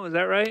Ohio. Is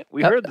that right?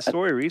 We heard the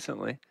story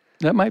recently.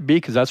 That might be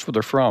because that's where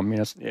they're from.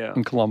 It's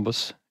in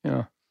Columbus.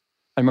 Yeah,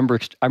 I remember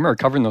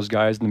covering those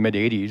guys in the mid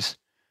 '80s.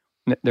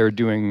 They were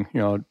doing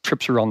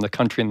trips around the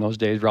country in those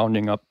days,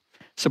 rounding up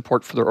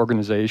support for their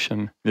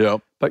organization. Yeah,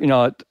 but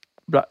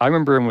I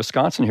remember in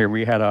Wisconsin here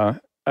we had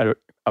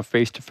a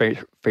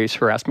face-to-face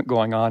harassment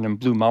going on in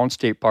Blue Mountain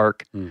State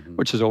Park,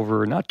 which is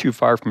over not too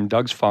far from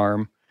Doug's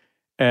farm.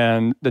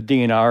 And the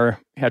DNR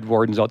had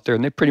wardens out there,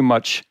 and they pretty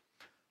much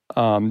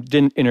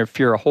didn't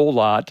interfere a whole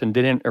lot and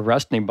didn't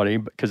arrest anybody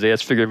because they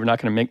just figured we're not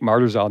going to make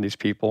martyrs out of these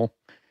people.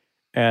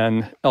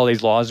 And all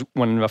these laws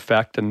went into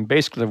effect, and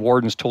basically the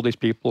wardens told these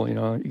people,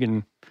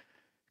 you've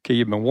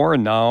been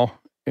warned now,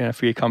 and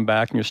if you come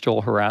back and you're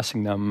still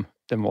harassing them,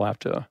 then we'll have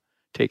to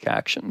take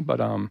action. But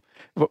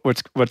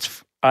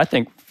what's I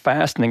think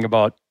fascinating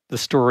about the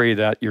story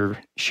that you're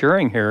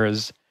sharing here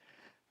is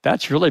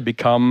that's really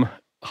become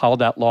how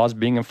that law is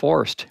being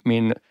enforced. I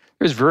mean,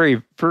 there's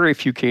very, very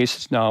few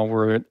cases now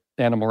where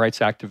animal rights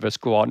activists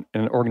go out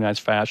in an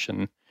organized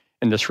fashion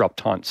and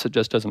disrupt hunts. It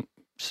just doesn't,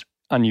 it's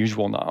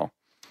unusual now.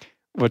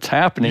 What's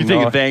happening? You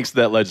think thanks to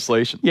that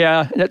legislation?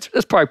 Yeah, that's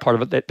probably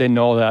part of it. They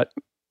know that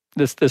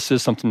this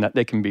is something that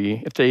they can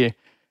be. If they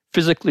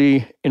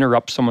physically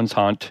interrupt someone's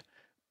hunt,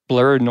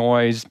 blare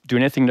noise, do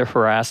anything to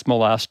harass,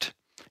 molest,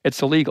 it's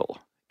illegal,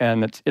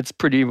 and it's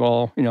pretty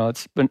well,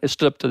 it's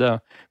stood up to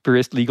the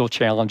various legal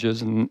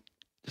challenges, and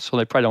so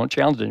they probably don't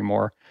challenge it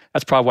anymore.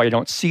 That's probably why you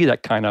don't see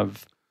that kind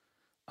of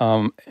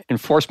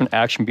enforcement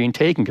action being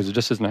taken, because it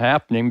just isn't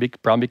happening,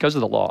 probably because of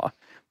the law.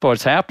 But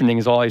what's happening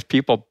is all these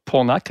people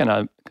pulling that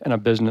kind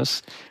of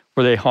business.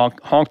 where they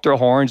honk their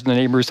horns and the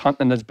neighbor's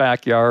hunting in his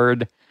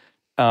backyard.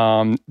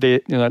 They,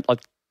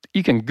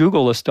 you can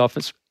Google this stuff.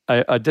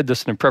 I did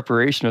this in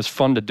preparation. It's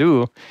fun to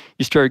do.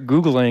 You start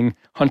Googling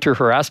hunter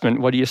harassment.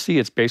 What do you see?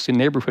 It's basically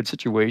neighborhood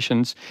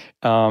situations.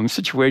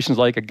 Situations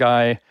like a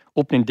guy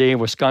opening day of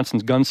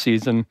Wisconsin's gun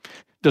season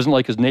doesn't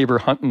like his neighbor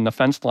hunting the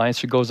fence line,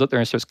 so he goes out there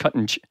and starts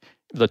cutting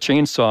the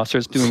chainsaw,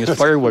 starts doing his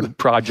firewood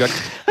project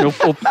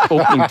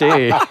opening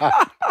day.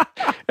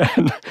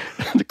 And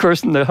of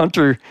course, the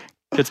hunter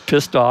gets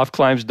pissed off,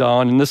 climbs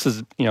down, and this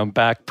is,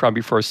 back probably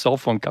before cell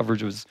phone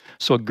coverage was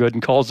so good,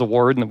 and calls the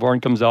ward, and the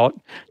ward comes out,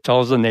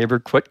 tells the neighbor,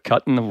 quit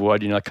cutting the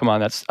wood. Come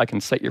on, I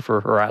can set you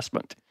for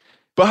harassment.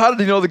 But how did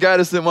he know the guy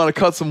just didn't want to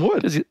cut some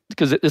wood?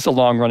 Because it's a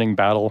long-running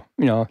battle,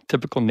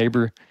 typical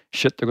neighbor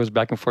shit that goes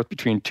back and forth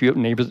between two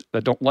neighbors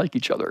that don't like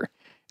each other.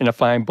 And a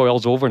fine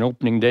boils over an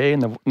opening day,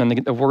 and then they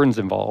get the wardens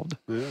involved.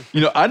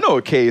 Yeah. I know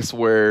a case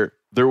where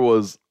there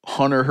was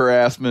hunter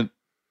harassment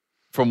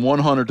from one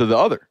hunter to the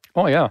other.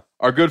 Oh, yeah.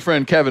 Our good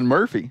friend Kevin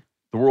Murphy,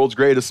 the world's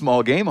greatest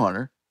small game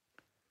hunter,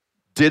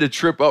 did a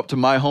trip up to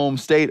my home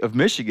state of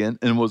Michigan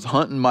and was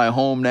hunting my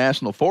home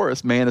national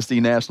forest, Manistee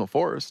National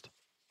Forest,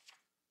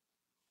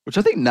 which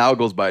I think now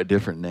goes by a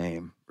different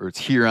name, or it's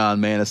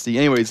Huron Manistee.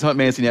 Anyway, he's hunting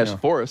Manistee National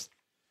Forest,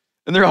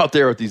 and they're out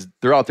there with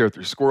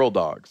their squirrel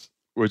dogs,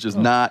 which is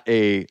not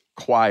a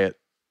quiet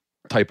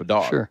type of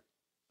dog. Sure.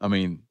 I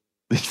mean,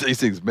 these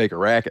things make a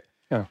racket.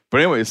 Yeah.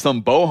 But anyway,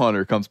 some bow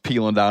hunter comes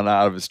peeling down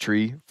out of his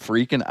tree,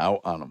 freaking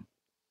out on him.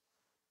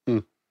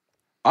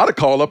 I'd have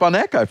called up on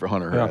that guy for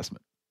hunter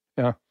harassment.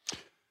 Yeah.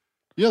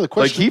 Yeah, the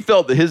question... Like, he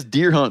felt that his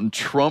deer hunting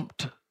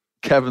trumped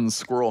Kevin's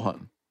squirrel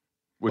hunting,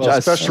 which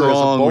I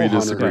strongly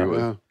disagree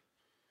with.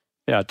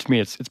 Yeah, to me,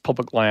 it's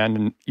public land,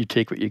 and you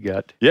take what you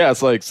get. Yeah,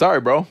 it's like,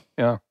 sorry, bro.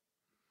 Yeah.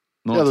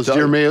 Those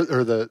deer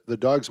the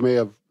dogs may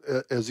have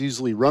as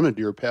easily run a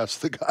deer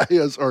past the guy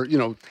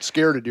or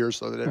scared a deer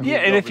so that it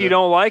and if you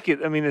don't like it,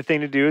 I mean, the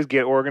thing to do is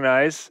get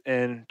organized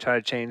and try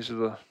to change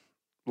the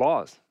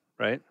laws,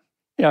 right?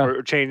 Yeah,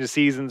 or change the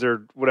seasons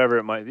or whatever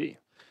it might be.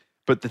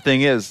 But the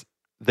thing is,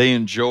 they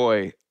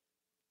enjoy,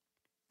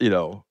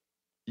 you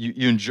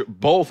enjoy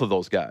both of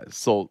those guys.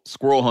 So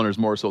squirrel hunters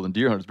more so than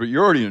deer hunters, but you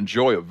already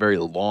enjoy a very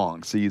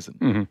long season.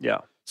 Mm-hmm. Yeah.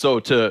 So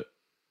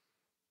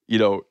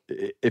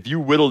if you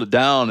whittled it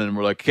down and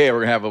we're like, okay,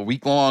 we're gonna have a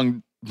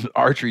week-long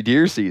archery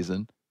deer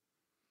season,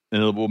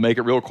 and we'll make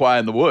it real quiet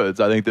in the woods,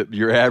 I think that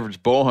your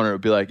average bow hunter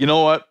would be like, you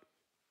know what?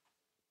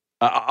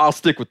 I'll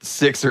stick with the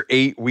 6 or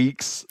 8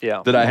 weeks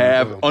that I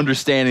have,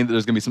 understanding that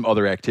there's going to be some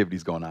other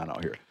activities going on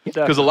out here.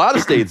 Because a lot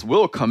of states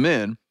will come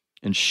in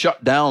and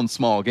shut down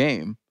small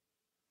game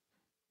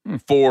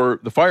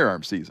for the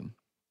firearm season.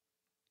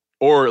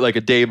 Or like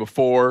a day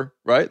before,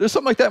 right? There's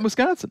something like that in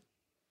Wisconsin.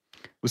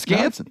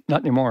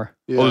 Not anymore.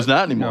 Yeah. Oh, there's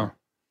not anymore.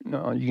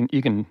 No,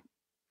 you can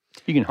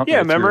hunt. Yeah,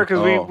 remember,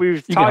 because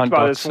we've talked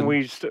about this when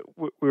we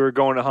were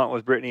going to hunt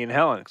with Brittany and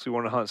Helen, because we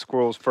wanted to hunt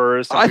squirrels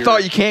first. I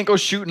thought you can't go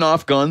shooting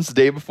off guns the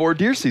day before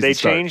deer season They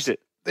starts. changed it.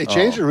 They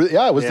changed it.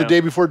 Yeah, it was the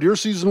day before deer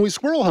season. We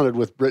squirrel hunted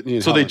with Brittany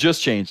and So Helen. they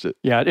just changed it.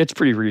 Yeah, it's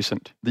pretty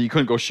recent. That you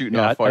couldn't go shooting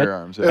off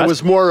firearms. It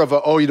was more of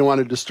you don't want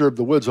to disturb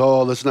the woods.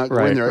 Oh, let's not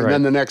go in there. And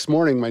then the next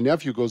morning, my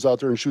nephew goes out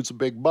there and shoots a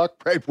big buck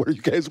right where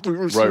we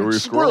were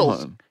squirrel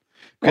hunting.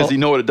 Because you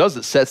know what it does?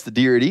 It sets the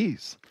deer at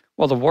ease.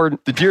 Well,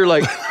 the deer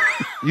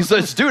he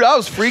says, dude, I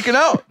was freaking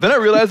out. Then I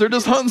realized they're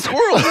just hunting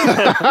squirrels.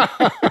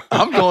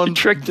 I'm going,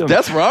 tricked them.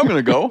 That's where I'm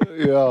going to go.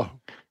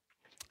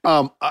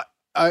 Yeah.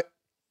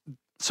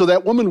 So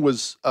that woman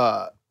was...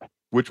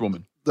 Which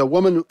woman? The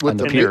woman with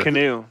the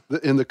canoe.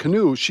 In the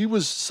canoe. She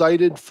was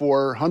cited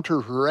for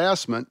hunter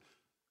harassment.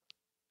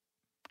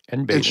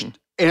 And baiting.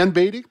 And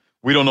baiting?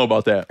 We don't know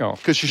about that.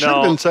 Because she should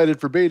have been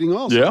cited for baiting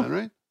also,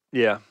 right?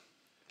 Yeah.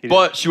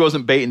 But she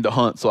wasn't baiting to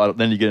hunt, so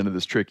then you get into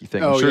this tricky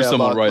thing. I'm sure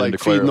someone writing like to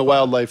feeding clarify. the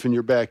wildlife in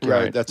your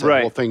backyard. Right. That's a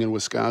whole thing in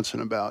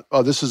Wisconsin about,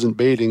 this isn't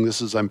baiting, this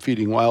is I'm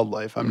feeding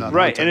wildlife. I'm not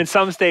hunting. And in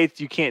some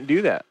states, you can't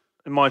do that.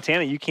 In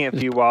Montana, you can't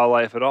feed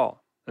wildlife at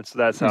all. And so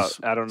that's how,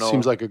 I don't know.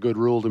 Seems like a good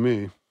rule to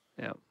me.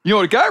 Yeah. You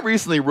know, a guy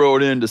recently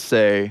wrote in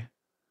to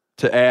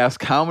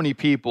ask how many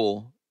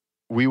people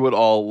we would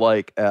all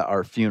like at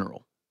our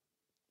funeral.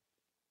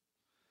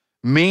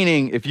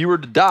 Meaning, if you were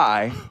to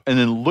die and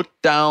then look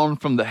down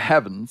from the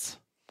heavens,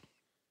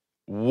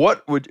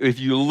 if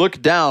you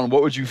look down,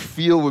 what would you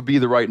feel would be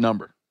the right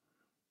number?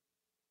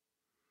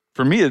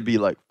 For me, it'd be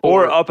like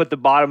 4. Or up at the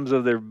bottoms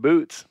of their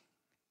boots,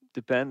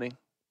 depending.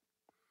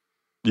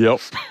 Yep.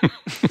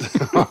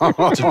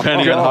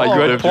 Depending on how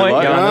you lived your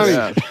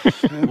life.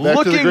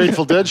 Back to the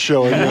Grateful Dead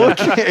show.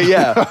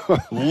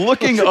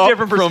 Looking it's up a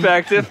different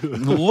perspective.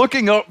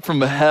 Looking up from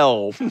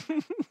hell,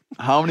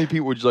 how many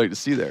people would you like to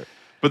see there?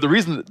 But the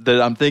reason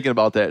that I'm thinking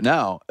about that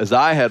now is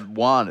I had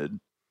wanted,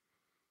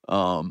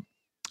 I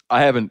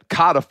haven't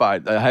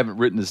codified, I haven't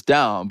written this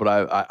down,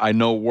 but I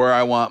know where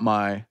I want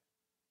my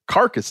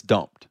carcass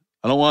dumped.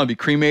 I don't want to be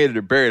cremated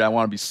or buried. I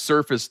want to be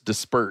surface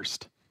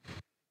dispersed.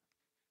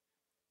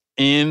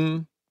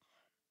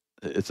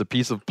 It's a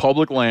piece of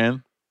public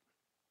land.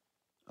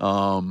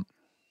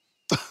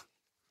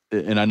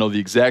 and I know the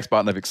exact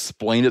spot, and I've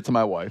explained it to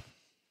my wife.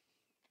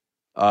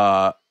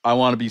 I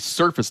want to be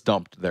surface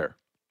dumped there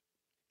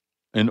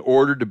in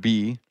order to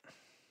be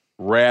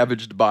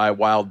ravaged by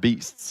wild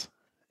beasts.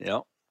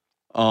 Yeah.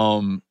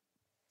 And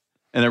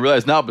I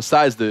realize now,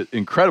 besides the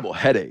incredible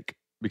headache,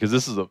 because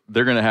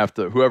they're going to have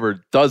to,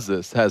 whoever does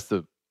this has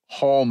to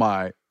haul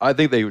I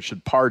think they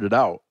should part it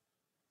out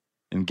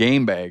and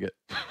game bag it,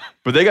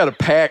 but they got to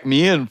pack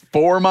me in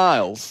 4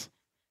 miles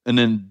and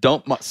then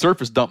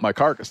surface dump my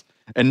carcass.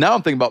 And now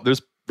I'm thinking about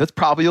that's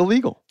probably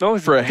illegal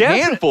for a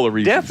handful of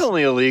reasons.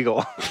 Definitely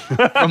illegal.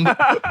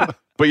 But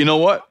you know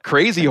what?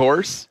 Crazy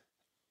Horse.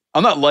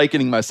 I'm not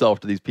likening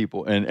myself to these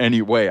people in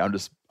any way. I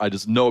just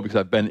know because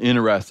I've been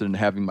interested in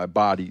having my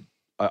body.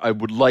 I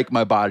would like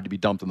my body to be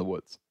dumped in the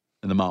woods,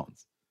 in the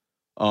mountains.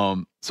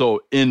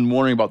 So in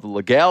wondering about the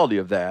legality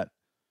of that,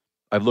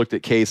 I've looked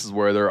at cases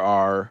where there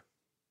are,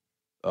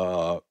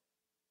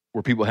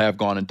 where people have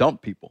gone and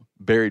dumped people,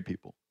 buried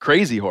people.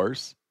 Crazy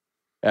Horse,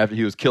 after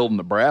he was killed in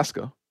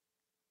Nebraska,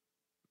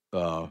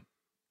 by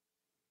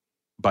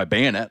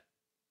bayonet,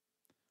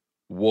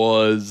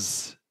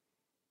 they've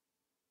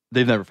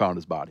never found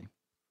his body.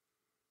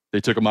 They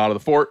took him out of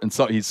the fort, and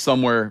he's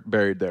somewhere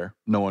buried there.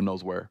 No one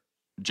knows where.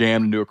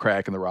 Jammed into a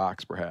crack in the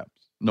rocks, perhaps.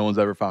 No one's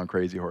ever found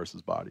Crazy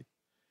Horse's body.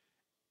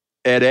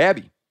 Ed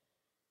Abbey,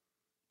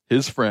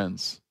 his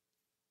friends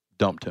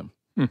dumped him.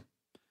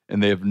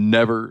 And they have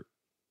never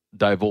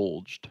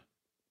divulged.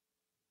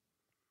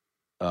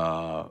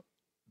 I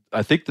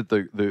think that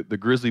the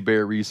grizzly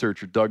bear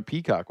researcher Doug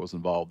Peacock was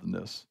involved in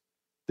this.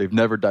 They've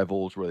never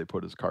divulged where they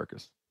put his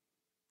carcass.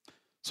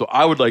 So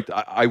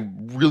I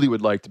really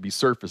would like to be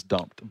surface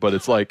dumped, but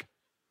it's like,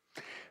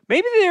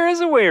 maybe there is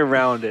a way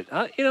around it.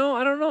 I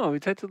don't know.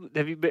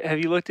 Have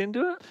you looked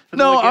into it?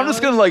 No, I'm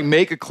just gonna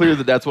make it clear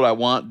that that's what I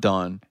want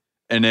done,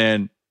 and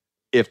then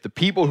if the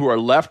people who are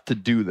left to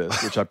do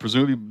this, which I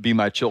presumably be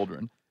my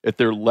children, if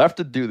they're left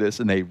to do this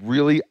and they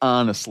really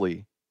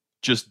honestly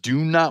just do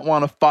not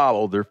want to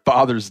follow their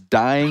father's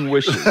dying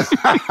wishes,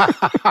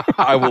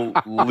 I will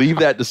leave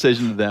that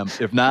decision to them.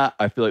 If not,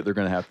 I feel like they're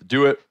going to have to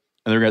do it,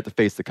 and they're going to have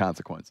to face the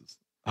consequences,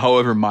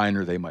 however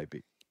minor they might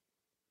be.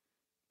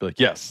 Be like,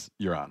 yes,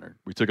 Your Honor,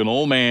 we took an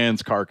old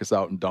man's carcass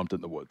out and dumped it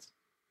in the woods.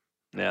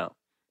 Yeah.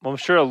 Well, I'm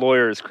sure a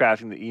lawyer is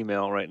crafting the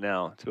email right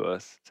now to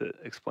us to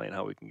explain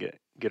how we can get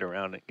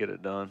around it, get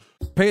it done.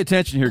 Pay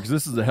attention here, because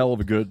this is a hell of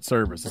a good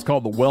service. It's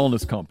called the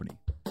Wellness Company.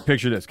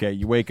 Picture this, okay?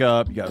 You wake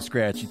up, you got a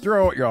scratchy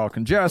throat, you're all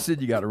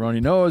congested, you got a runny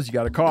nose, you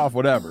got a cough,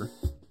 whatever.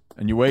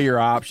 And you weigh your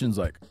options,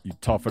 like you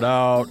tough it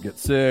out, get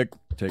sick,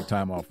 take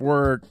time off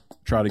work,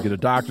 try to get a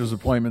doctor's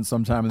appointment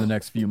sometime in the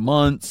next few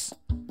months,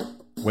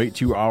 wait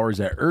 2 hours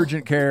at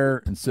urgent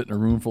care and sit in a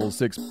room full of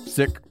sick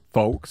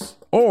folks,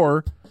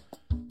 or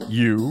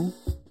you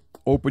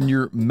open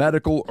your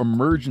medical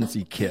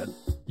emergency kit.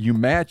 You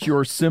match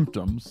your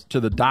symptoms to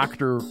the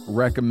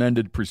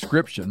doctor-recommended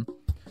prescription,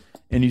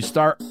 and you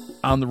start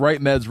on the right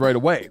meds right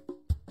away.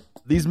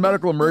 These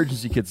medical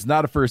emergency kits is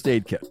not a first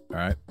aid kit, all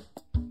right?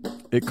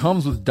 It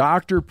comes with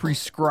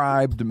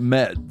doctor-prescribed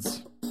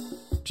meds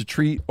to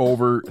treat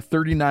over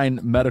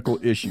 39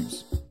 medical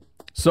issues.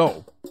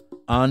 So,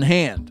 on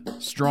hand,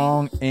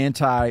 strong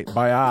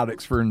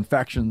antibiotics for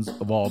infections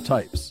of all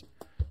types.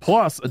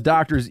 Plus, a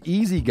doctor's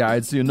easy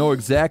guide so you know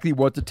exactly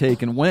what to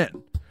take and when.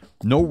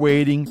 No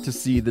waiting to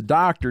see the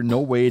doctor, no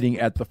waiting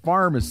at the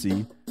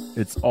pharmacy.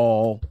 It's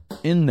all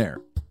in there.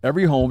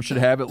 Every home should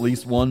have at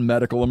least one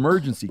medical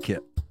emergency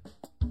kit.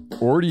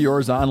 Order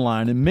yours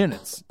online in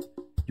minutes.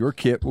 Your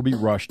kit will be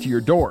rushed to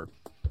your door.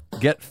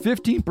 Get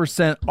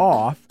 15%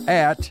 off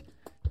at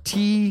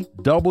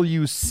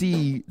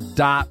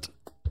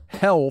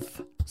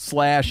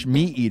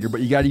twc.health/meateater,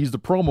 but you got to use the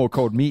promo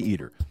code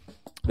meateater.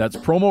 That's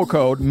promo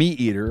code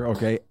meateater,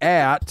 okay,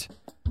 at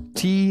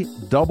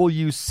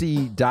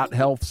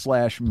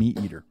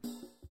twc.health/meateater.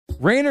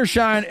 Rain or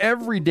shine,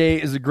 every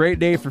day is a great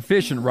day for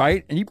fishing,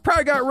 right? And you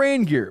probably got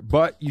rain gear,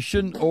 but you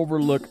shouldn't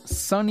overlook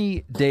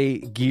sunny day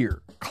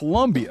gear.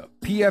 Columbia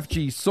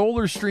PFG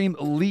Solar Stream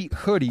Elite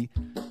Hoodie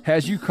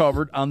has you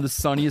covered on the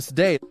sunniest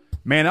day.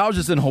 Man, I was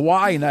just in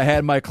Hawaii and I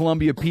had my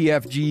Columbia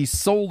PFG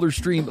Solar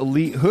Stream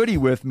Elite Hoodie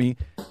with me.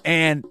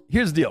 And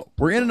here's the deal.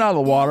 We're in and out of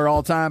the water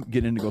all the time,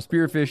 getting in to go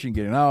spearfishing,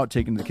 getting out,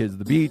 taking the kids to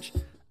the beach.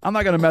 I'm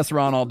not going to mess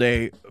around all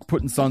day,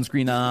 putting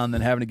sunscreen on,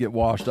 then having to get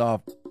washed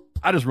off.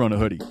 I just run a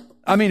hoodie.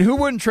 I mean, who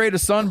wouldn't trade a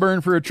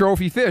sunburn for a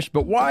trophy fish?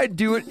 But why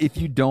do it if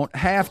you don't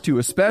have to,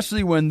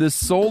 especially when this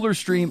Solar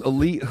Stream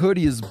Elite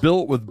Hoodie is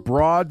built with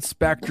broad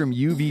spectrum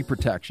UV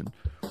protection.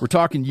 We're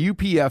talking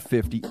UPF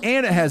 50,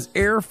 and it has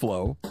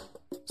airflow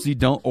so you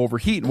don't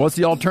overheat. And what's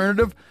the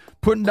alternative?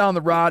 Putting down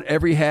the rod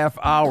every half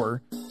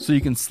hour so you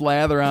can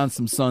slather on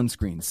some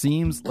sunscreen.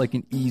 Seems like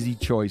an easy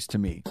choice to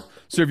me.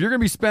 So if you're going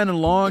to be spending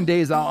long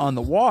days out on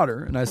the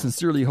water, and I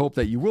sincerely hope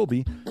that you will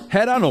be,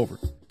 head on over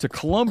to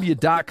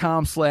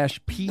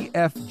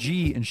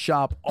Columbia.com/PFG and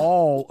shop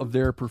all of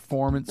their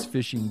performance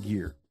fishing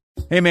gear.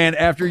 Hey man,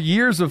 after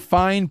years of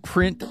fine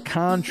print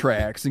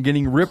contracts and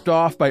getting ripped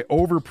off by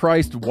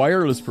overpriced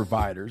wireless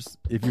providers,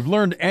 if you've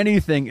learned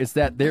anything, it's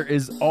that there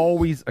is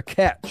always a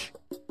catch.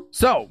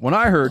 So, when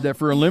I heard that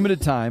for a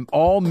limited time,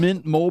 all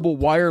Mint Mobile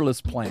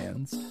wireless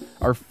plans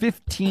are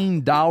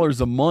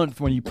 $15 a month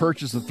when you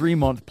purchase a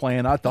 3-month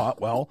plan, I thought,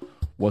 well,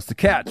 what's the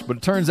catch? But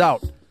it turns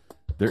out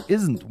there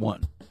isn't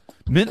one.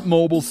 Mint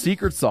Mobile's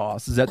secret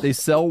sauce is that they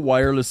sell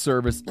wireless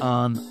service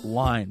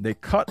online. They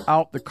cut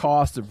out the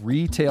cost of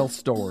retail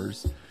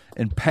stores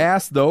and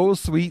pass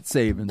those sweet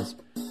savings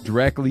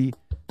directly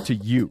to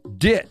you.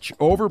 Ditch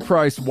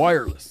overpriced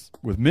wireless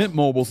with Mint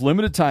Mobile's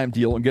limited time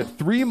deal and get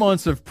 3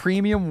 months of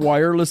premium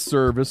wireless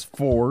service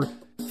for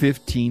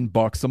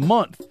 $15 a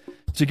month.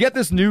 To get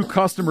this new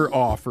customer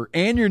offer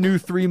and your new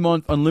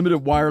 3-month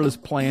unlimited wireless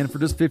plan for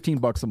just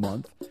 $15 a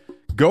month,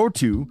 go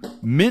to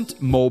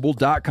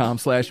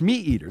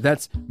mintmobile.com/meateater.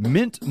 That's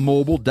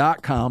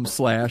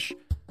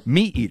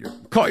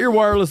mintmobile.com/meateater. Cut your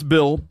wireless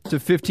bill to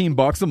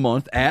 $15 a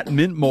month at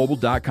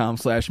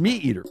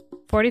mintmobile.com/meateater.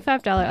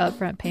 $45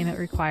 upfront payment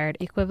required,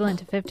 equivalent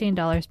to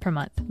 $15 per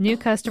month. New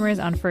customers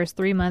on first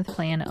 3-month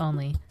plan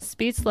only.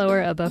 Speed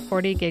slower above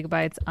 40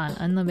 gigabytes on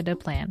unlimited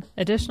plan.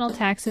 Additional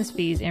taxes,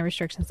 fees, and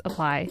restrictions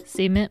apply.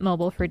 See Mint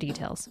Mobile for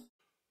details.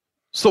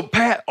 So,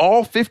 Pat,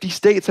 all 50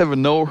 states have a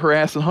no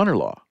harass and hunter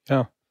law.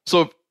 Yeah.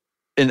 So,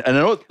 and I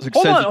know it's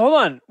Hold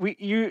on.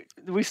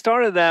 We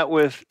started that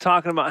with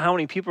talking about how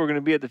many people are going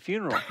to be at the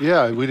funeral.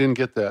 Yeah, we didn't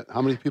get that.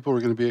 How many people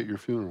are going to be at your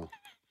funeral?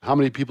 How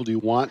many people do you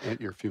want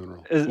at your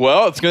funeral?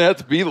 Well, it's going to have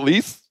to be at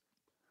least.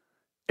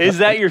 Is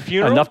that your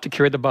funeral? Enough to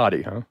carry the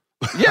body, huh?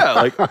 Yeah,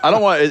 like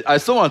I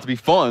still want it to be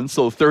fun.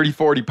 So 30,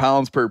 40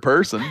 pounds per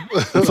person.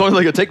 It's only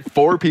like it take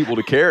 4 people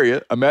to carry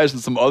it. Imagine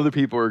some other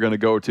people are going to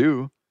go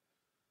too.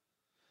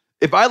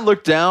 If I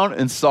looked down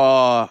and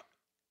saw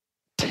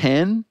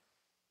 10,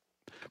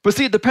 but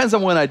see, it depends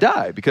on when I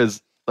die,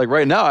 because like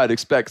right now I'd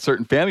expect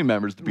certain family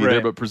members to be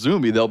there, but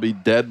presumably they'll be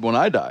dead when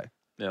I die.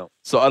 Yeah.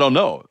 So I don't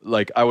know.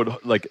 Like I would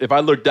like if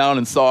I looked down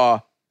and saw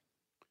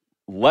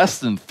less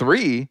than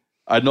 3,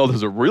 I'd know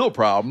there's a real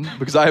problem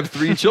because I have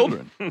 3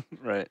 children.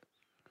 Right.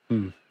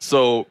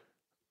 So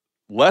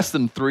less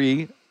than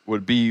 3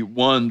 would be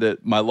one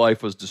that my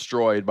life was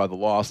destroyed by the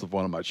loss of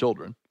one of my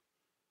children.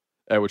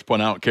 At which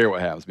point I don't care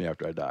what happens to me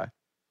after I die.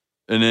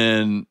 And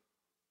then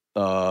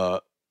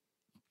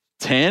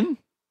 10,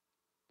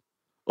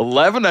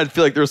 11, I'd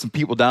feel like there's some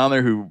people down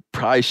there who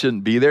probably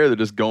shouldn't be there. They're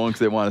just going because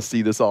they want to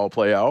see this all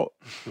play out.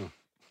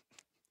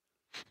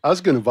 I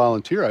was going to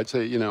volunteer. I'd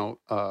say,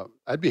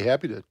 I'd be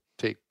happy to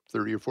take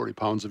 30 or 40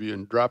 pounds of you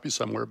and drop you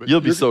somewhere. But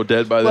you'll be so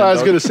dead by then. Well, I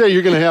was going to say,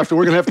 we're going to have to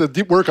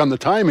work on the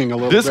timing a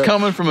little bit. This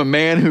coming from a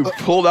man who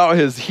pulled out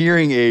his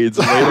hearing aids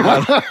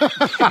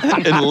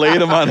and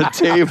laid them on a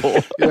table.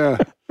 Yeah.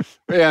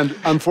 And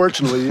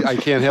unfortunately, I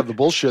can't have the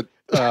bullshit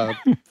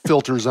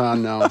filters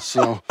on now.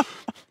 So.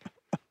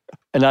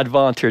 And I'd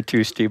volunteer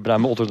too, Steve, but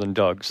I'm older than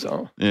Doug,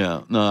 so.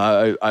 Yeah.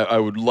 No, I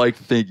would like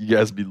to think you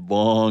guys would be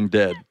long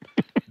dead.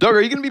 Doug,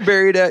 are you going to be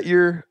buried at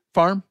your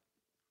farm?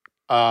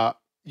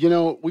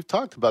 We've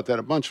talked about that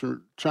a bunch.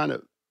 We're trying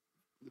to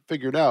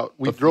figure it out.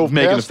 We drove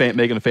making past,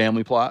 a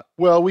family plot.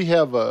 Well, we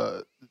have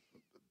a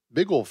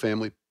big old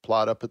family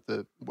plot up at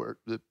where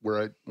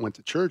I went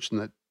to church,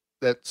 and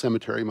that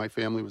cemetery, my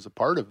family was a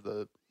part of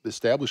the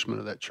establishment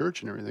of that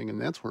church and everything, and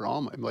that's where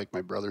all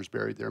my brother's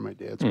buried there, my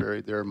dad's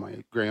buried there,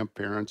 my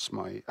grandparents,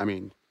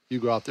 you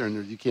go out there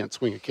and you can't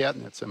swing a cat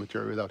in that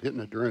cemetery without hitting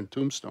a Duran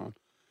tombstone.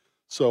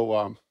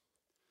 So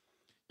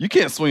you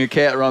can't swing a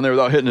cat around there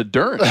without hitting a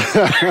Duran.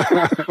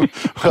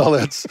 Well,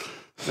 that's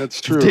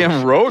true. The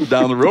damn road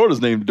down the road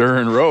is named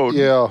Duran Road.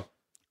 Yeah.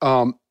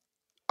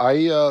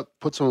 I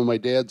put some of my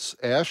dad's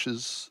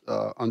ashes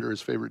under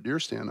his favorite deer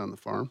stand on the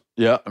farm.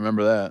 Yeah, I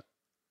remember that.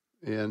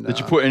 And did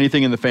you put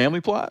anything in the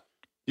family plot?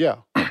 Yeah.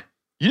 You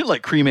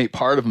didn't cremate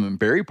part of them and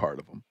bury part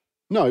of them.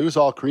 No, it was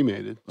all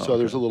cremated. Oh, so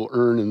there's a little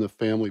urn in the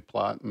family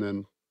plot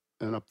and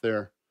up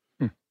there.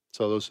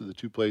 So those are the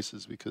 2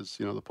 places because,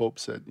 the Pope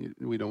said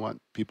we don't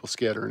want people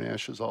scattering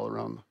ashes all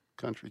around the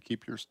country.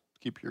 Keep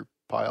your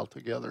pile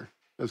together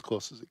as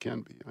close as it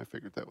can be. And I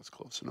figured that was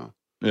close enough.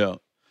 Yeah.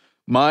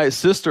 My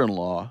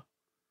sister-in-law,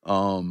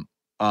 on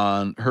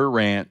her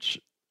ranch,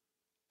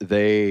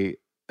 they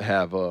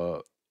have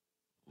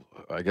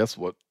I guess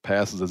what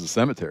passes as a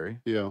cemetery.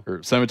 Yeah.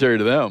 Or cemetery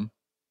to them.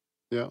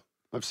 Yeah.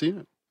 I've seen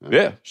it.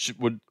 Yeah.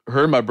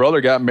 Her and my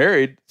brother got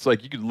married. It's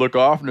like you could look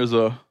off and there's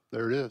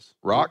there it is.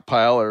 Rock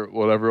pile or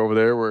whatever over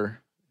there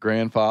where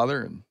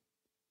grandfather and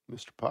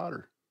Mr.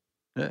 Potter.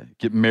 Yeah.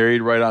 Get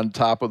married right on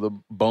top of the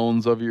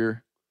bones of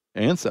your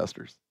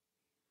ancestors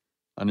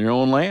on your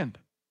own land.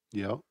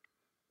 Yeah.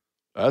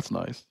 That's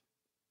nice.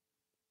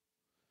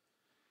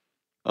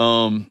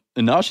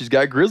 And now she's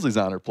got grizzlies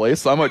on her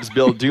place, so I might just be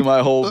able to do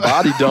my whole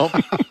body dump.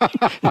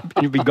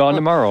 You'll be gone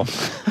tomorrow.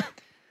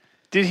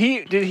 Did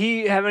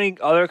he have any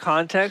other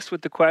context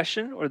with the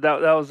question, or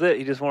that was it?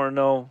 He just wanted to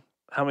know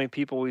how many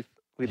people we'd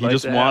like to have? He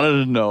just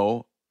wanted to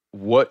know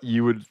what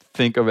you would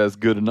think of as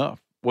good enough.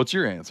 What's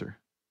your answer?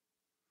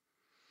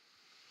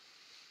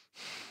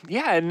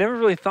 Yeah, I never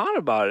really thought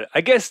about it.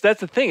 I guess that's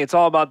the thing. It's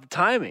all about the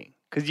timing.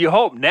 Because you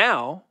hope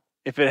now,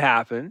 if it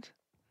happened,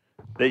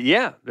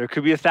 that, there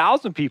could be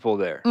 1,000 people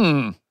there.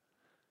 Mm.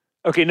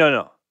 Okay,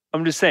 no.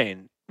 I'm just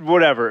saying,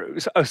 whatever,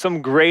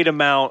 some great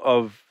amount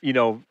of,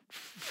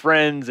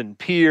 friends and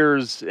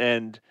peers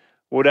and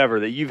whatever,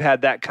 that you've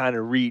had that kind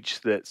of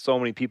reach that so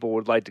many people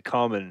would like to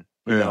come and,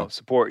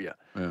 support you.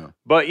 Yeah.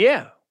 But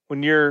yeah,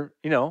 when you're,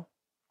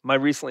 my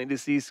recently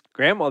deceased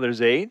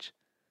grandmother's age,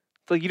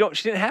 it's like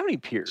she didn't have any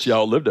peers. She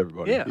outlived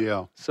everybody. Yeah.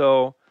 Yeah.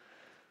 So,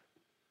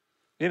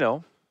 we had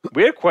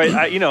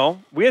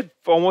we had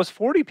almost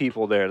 40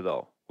 people there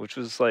though, which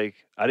was like,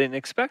 I didn't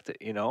expect it,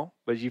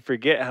 but you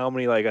forget how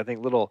many, like, I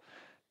think little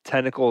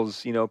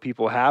tentacles,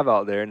 people have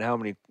out there and how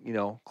many,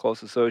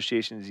 close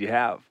associations you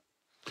have.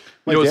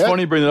 It's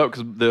funny you bring that up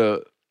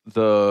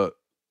because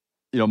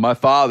my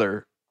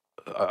father,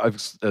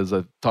 as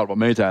I've talked about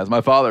many times,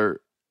 my father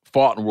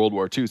fought in World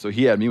War II, so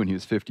he had me when he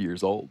was 50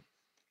 years old.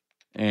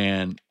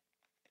 And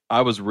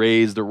I was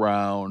raised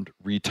around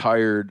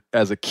retired.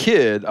 As a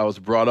kid, I was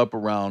brought up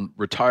around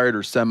retired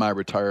or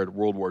semi-retired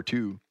World War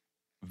II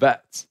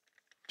vets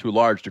to a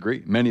large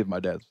degree. Many of my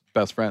dad's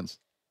best friends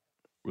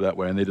were that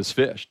way, and they just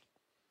fished.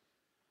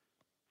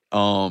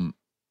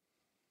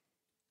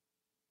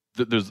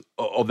 There's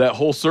of that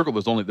whole circle,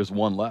 there's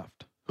one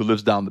left who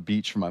lives down the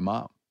beach from my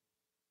mom.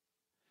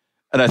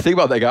 And I think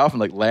about that guy often,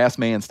 like last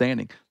man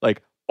standing.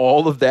 Like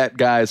all of that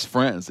guy's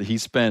friends that he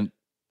spent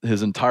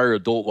his entire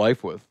adult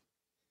life with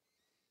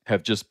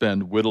have just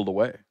been whittled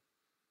away.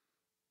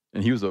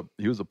 And he was a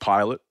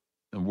pilot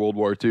in World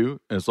War II.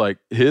 And it's like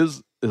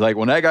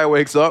when that guy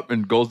wakes up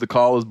and goes to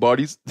call his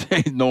buddies,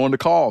 there's no one to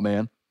call,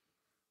 man.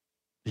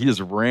 He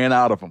just ran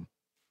out of them,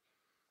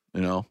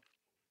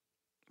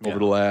 over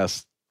the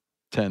last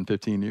 10,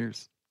 15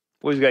 years.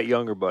 Well, he's got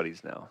younger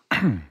buddies now.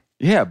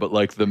 Yeah, but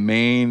like the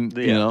main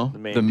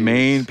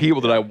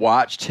people that I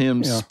watched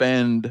him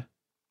spend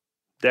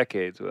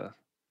decades with,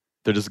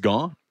 they're just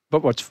gone.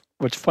 But what's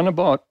fun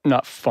about,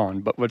 not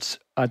fun, but what's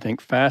I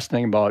think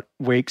fascinating about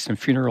wakes and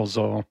funerals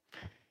though,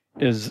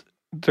 is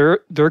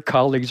their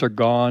colleagues are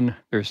gone.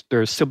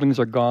 Their siblings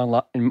are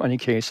gone. In many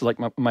cases, like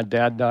my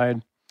dad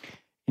died,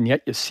 and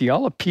yet you see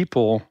all the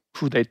people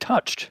who they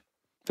touched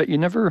that you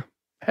never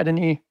had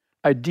any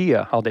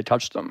idea how they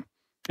touched them.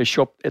 They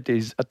show up at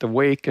the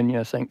wake, and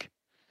you think,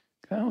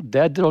 "Oh,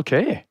 Dad did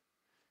okay."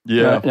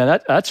 Yeah,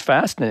 and that's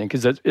fascinating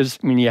because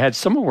you had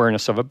some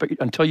awareness of it, but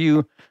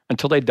until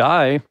they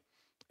die,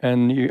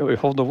 and you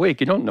hold the wake,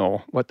 you don't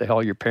know what the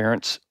hell your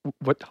parents,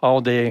 how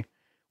they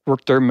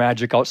worked their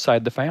magic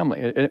outside the family.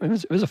 It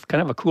was a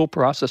kind of a cool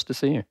process to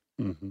see.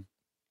 Mm-hmm.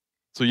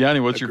 So Yanni,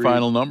 what's your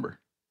final number?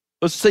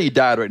 Let's say you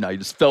died right now. You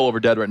just fell over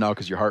dead right now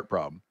because your heart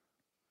problem.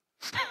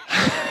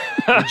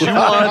 Would you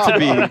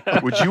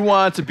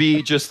want it to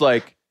be just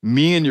like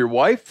me and your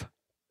wife,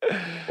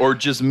 or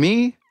just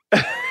me,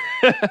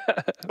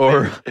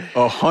 or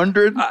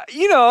 100?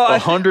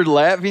 100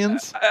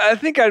 Latvians? I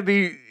think I'd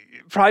be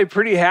probably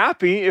pretty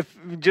happy if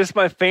just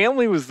my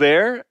family was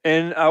there,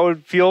 and I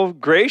would feel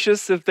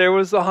gracious if there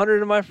was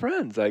 100 of my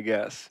friends, I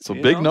guess. So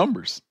big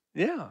numbers.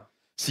 Yeah.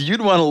 So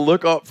you'd want to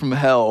look up from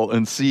hell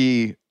and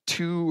see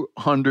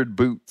 200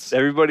 boots.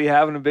 Everybody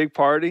having a big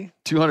party.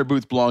 200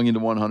 boots belonging to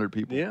 100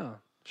 people. Yeah,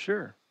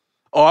 sure.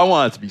 Oh, I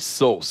want it to be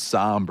so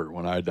somber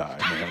when I die,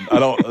 man. I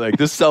don't like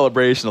this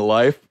celebration of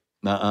life.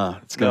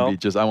 It's going to be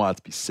just, I want it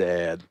to be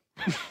sad.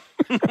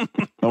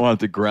 I want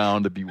the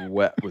ground to be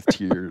wet with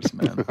tears,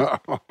 man.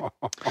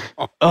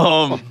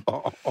 Well,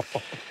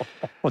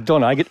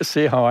 don't I get to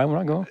say how I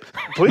want to go?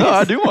 Please. No,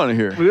 I do want to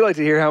hear. We'd like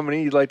to hear how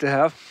many you'd like to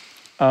have.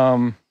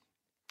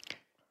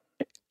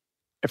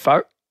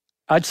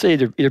 I'd say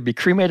either be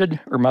cremated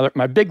or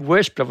my big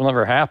wish, but it will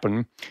never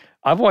happen.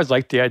 I've always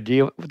liked the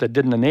idea of what they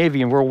did in the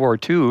Navy in World War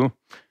II.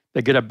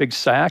 They get a big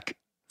sack,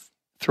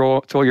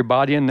 throw your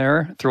body in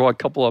there, throw a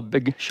couple of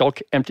big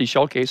empty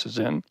shell cases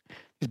in,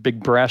 these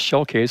big brass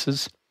shell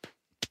cases.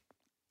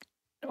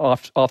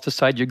 Off the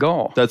side you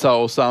go. That's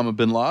how Osama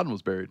bin Laden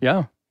was buried.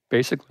 Yeah,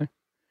 basically.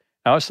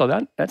 I always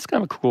thought that's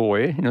kind of a cool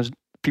way.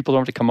 People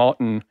don't have to come out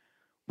and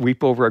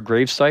weep over a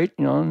gravesite.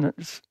 And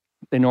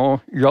they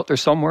know you're out there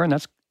somewhere, and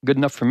that's good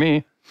enough for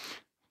me.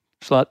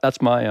 So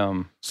that's my.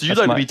 So you'd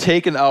like to be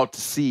taken out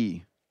to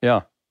sea.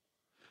 Yeah.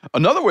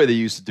 Another way they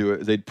used to do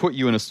it is they'd put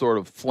you in a sort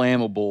of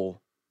flammable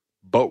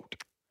boat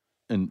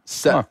and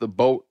set the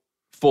boat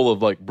full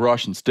of like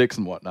brush and sticks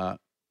and whatnot.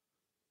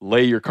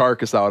 Lay your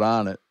carcass out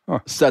on it.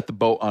 Set the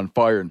boat on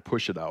fire and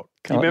push it out.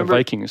 Kind of like the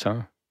Vikings,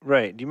 huh?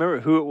 Right. Do you remember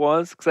who it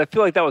was? Because I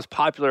feel like that was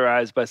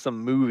popularized by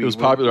some movie. It was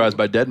popularized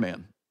by Dead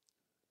Man.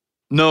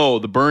 No,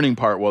 the burning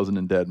part wasn't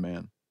in Dead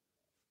Man.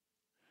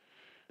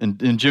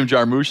 In Jim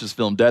Jarmusch's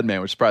film Dead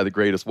Man, which is probably the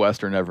greatest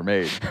Western ever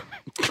made.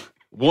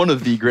 One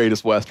of the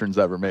greatest Westerns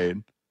ever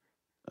made.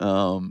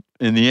 In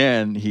the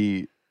end,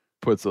 he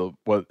puts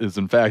what is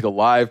in fact a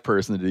live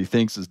person that he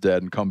thinks is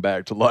dead and come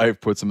back to life,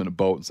 puts him in a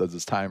boat and says,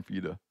 it's time for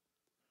you to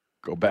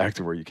go back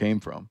to where you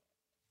came from.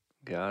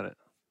 Got it.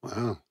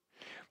 Wow.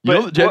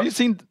 Have you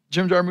seen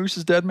Jim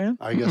Jarmusch's Dead Man?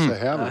 I guess I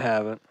haven't. I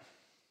haven't.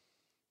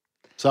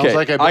 Sounds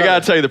like I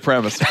got to tell you the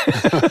premise.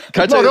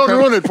 Don't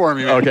ruin it for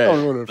me, man. Okay.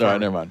 Don't ruin it for All right,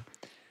 me. never mind.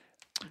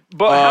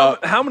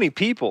 But how many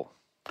people,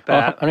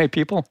 Pat? How many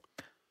people?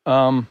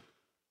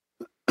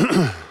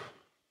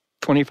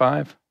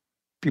 25.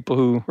 people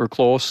who were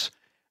close.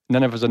 And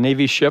then if it was a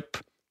Navy ship,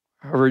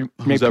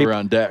 Who's ever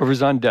on deck.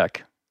 whoever's on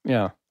deck.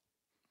 Yeah.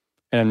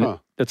 And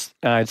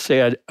and I'd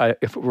say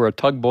if it were a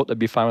tugboat, that'd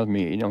be fine with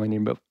me. You only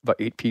need about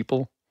 8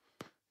 people.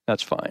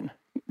 That's fine.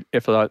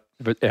 If it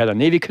had a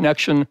Navy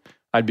connection,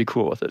 I'd be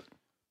cool with it.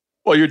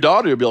 Well, your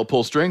daughter would be able to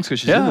pull strings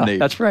because she's in the Navy.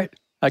 That's right.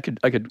 I could,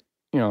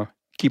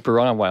 keep her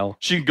on a while.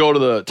 She could go to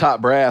the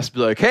top brass, be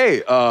like,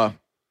 "Hey,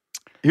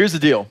 here's the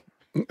deal.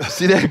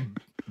 See that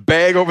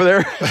bag over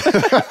there?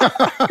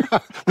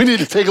 We need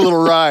to take a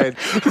little ride.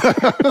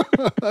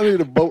 I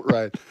need a boat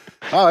ride."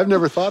 Oh, I've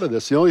never thought of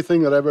this. The only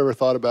thing that I've ever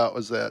thought about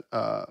was that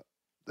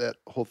that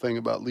whole thing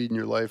about leading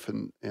your life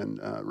and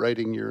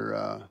writing your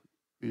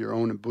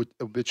own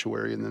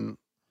obituary and then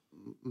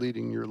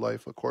leading your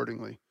life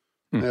accordingly.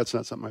 That's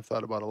not something I've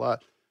thought about a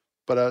lot.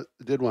 But I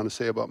did want to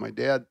say about my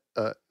dad,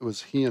 it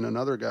was he and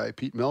another guy,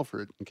 Pete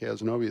Melford in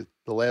Casanova,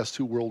 the last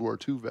 2 World War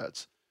II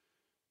vets.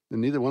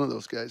 And neither one of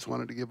those guys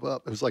wanted to give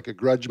up. It was like a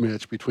grudge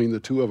match between the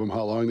 2 of them,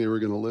 how long they were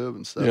going to live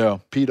and stuff. Yeah.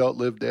 Pete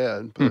outlived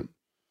Dad. But,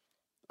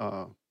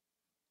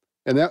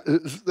 and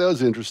that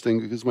was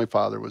interesting because my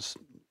father was,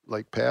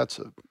 like Pat's,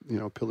 a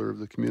pillar of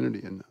the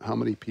community, and how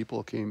many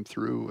people came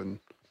through. And,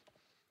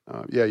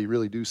 you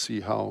really do see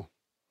how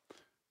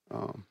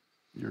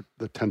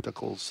the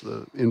tentacles,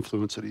 the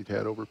influence that he'd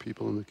had over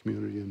people in the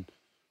community. And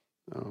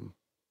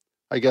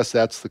I guess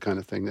that's the kind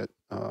of thing that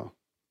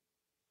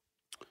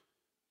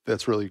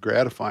that's really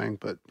gratifying.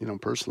 But,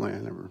 personally, I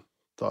never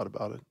thought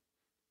about it.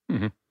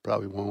 Mm-hmm.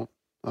 Probably won't.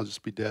 I'll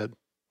just be dead.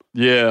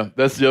 Yeah,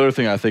 that's the other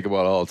thing I think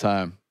about all the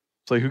time.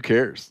 It's like, who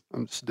cares?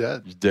 I'm just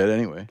dead. Just dead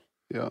anyway.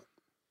 Yeah.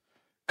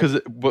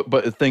 But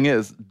the thing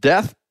is,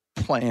 death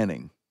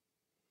planning.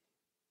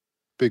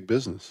 Big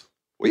business.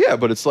 Well, yeah,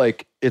 but it's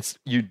like,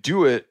 you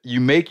do it, you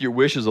make your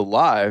wishes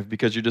alive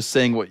because you're just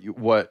saying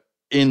what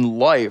in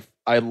life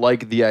I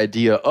like the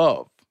idea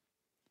of.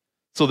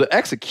 So the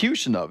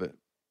execution of it,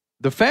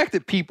 the fact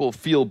that people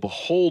feel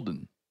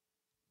beholden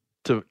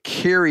to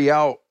carry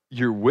out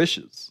your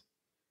wishes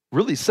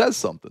really says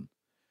something,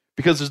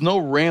 because there's no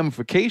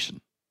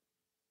ramification.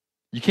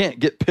 You can't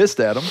get pissed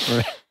at them.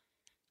 Right.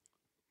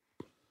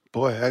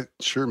 Boy, my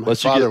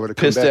Unless father you would have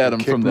get pissed come back at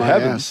and him from kicked the my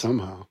heavens ass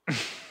somehow.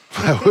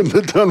 I wouldn't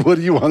have done what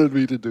he wanted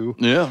me to do.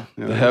 Yeah,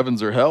 Yeah. the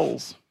heavens or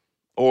hells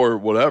or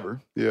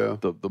whatever. Yeah.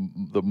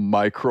 The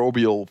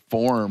microbial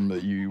form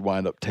that you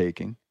wind up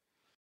taking.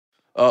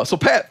 So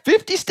Pat,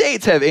 50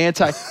 states have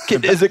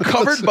is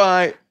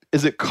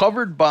it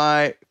covered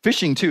by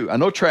fishing too? I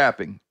know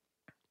trapping.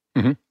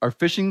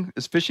 Mm-hmm.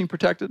 Is fishing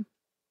protected?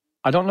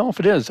 I don't know if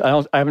it is.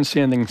 I haven't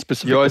seen anything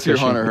specific. You always hear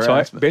fishing. hunter So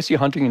harassment. basically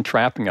hunting and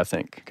trapping, I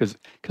think, because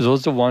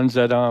those are the ones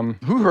that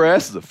Who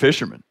harasses a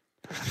fisherman?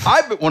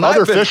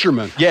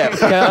 Fishermen.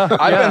 Yeah,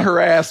 I've been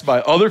harassed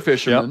by other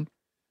fishermen, Yep.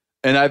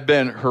 and I've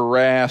been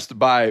harassed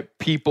by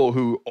people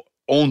who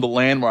own the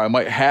land where I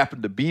might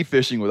happen to be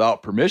fishing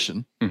without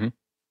permission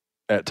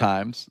at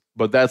times.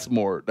 But that's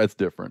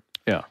different.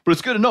 Yeah. But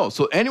it's good to know.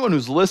 So anyone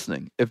who's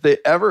listening, if they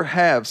ever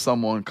have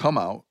someone come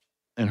out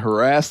and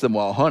harass them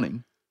while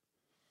hunting,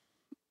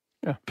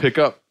 pick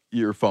up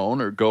your phone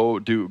or go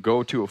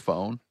to a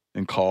phone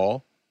and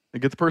call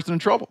and get the person in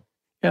trouble.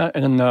 Yeah,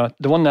 and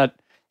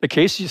the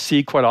case you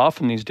see quite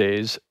often these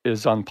days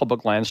is on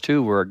public lands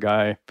too, where a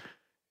guy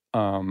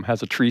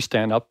has a tree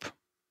stand up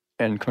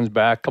and comes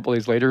back a couple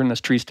days later, and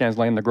this tree stand's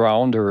laying on the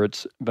ground or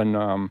it's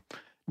been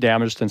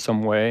damaged in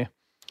some way,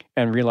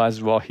 and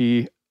realizes, well,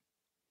 he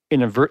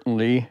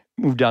inadvertently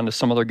moved onto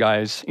some other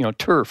guy's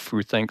turf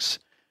who thinks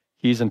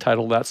he's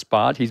entitled to that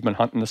spot. He's been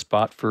hunting the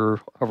spot for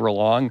however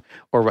long.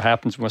 Or what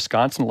happens in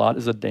Wisconsin a lot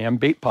is the damn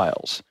bait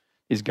piles.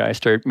 These guys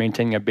start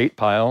maintaining a bait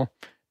pile.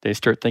 They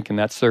start thinking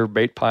that's their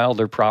bait pile,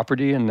 their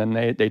property, and then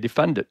they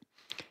defend it.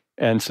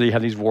 And so you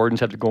have these wardens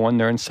have to go in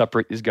there and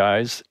separate these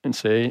guys and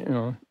say,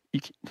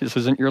 this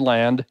isn't your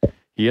land.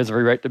 He has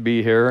every right to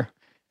be here.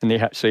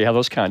 And so you have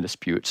those kind of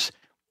disputes.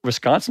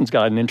 Wisconsin's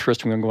got an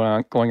interesting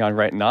one going on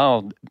right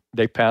now.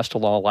 They passed a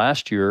law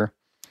last year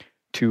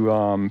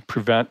to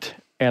prevent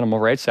animal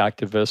rights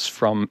activists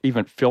from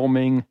even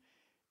filming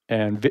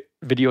and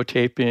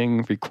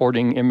videotaping,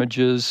 recording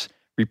images.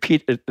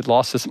 The law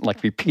isn't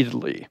like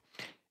repeatedly.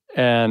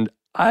 And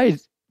I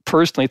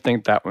personally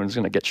think that one's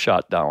going to get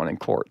shot down in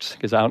courts,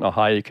 because I don't know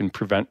how you can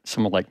prevent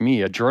someone like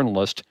me, a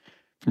journalist,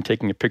 from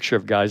taking a picture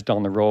of guys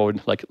down the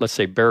road, like let's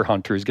say bear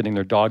hunters getting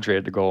their dogs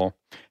ready to go. And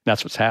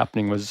that's what's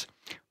happening.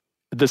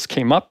 This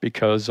came up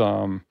because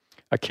a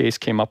case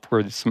came up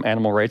where some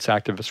animal rights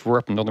activists were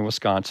up in northern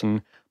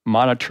Wisconsin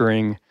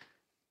monitoring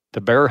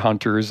the bear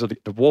hunters,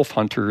 the wolf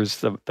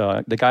hunters,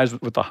 the guys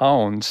with the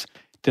hounds.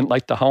 Didn't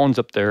like the hounds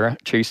up there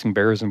chasing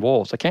bears and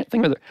wolves. I can't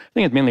think of it. I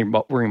think it's mainly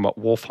worrying about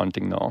wolf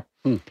hunting though.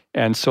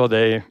 And so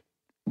they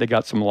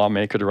got some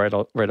lawmaker to write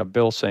a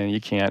bill saying you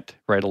can't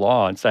write a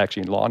law. It's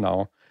actually law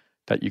now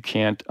that you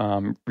can't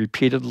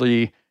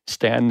repeatedly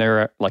stand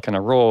there like on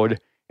a road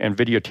and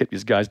videotape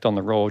these guys down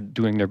the road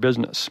doing their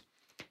business.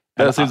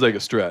 That seems like a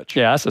stretch.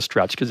 Yeah, that's a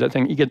stretch because I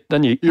think you're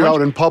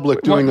out in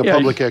public doing a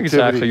public activity.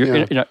 Exactly.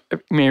 Yeah. I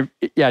mean,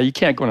 you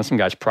can't go into some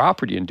guy's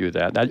property and do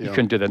that. You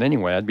couldn't do that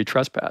anyway. That'd be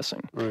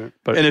trespassing. Right.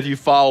 But And if you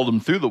followed them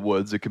through the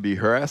woods, it could be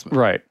harassment.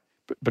 right.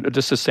 But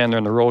just to stand there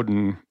on the road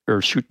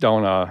or shoot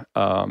down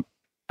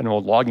an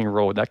old logging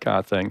road, that kind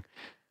of thing,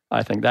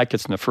 I think that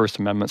gets in the First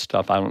Amendment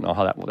stuff. I don't know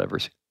how that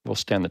will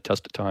stand the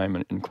test of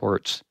time in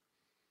courts.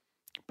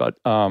 But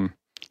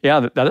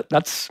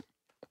that's.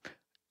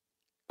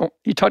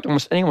 You talk to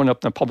almost anyone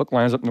up in the public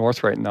lands up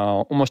north right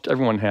now. Almost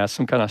everyone has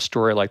some kind of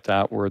story like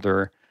that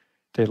where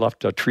they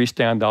left a tree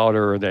stand out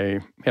or they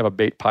have a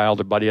bait pile.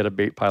 Their buddy had a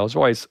bait pile. There's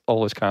always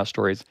all those kind of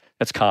stories.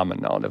 That's common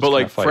now. But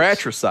like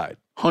fratricide,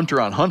 hunter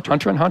on hunter.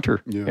 Hunter on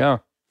hunter. Yeah.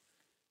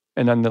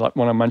 And then the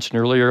one I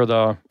mentioned earlier,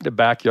 the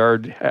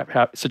backyard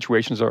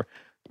situations are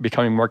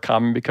becoming more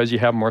common because you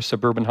have more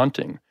suburban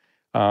hunting.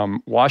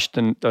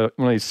 Washington, one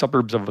of these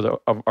suburbs of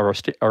our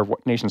state, our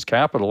nation's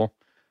capital,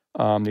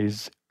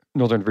 these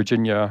Northern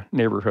Virginia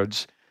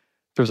neighborhoods,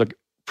 there's a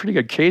pretty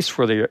good case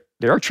where the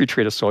Archery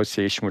Trade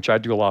Association, which I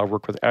do a lot of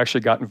work with,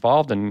 actually got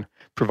involved and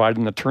provided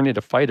an attorney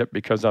to fight it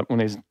because one of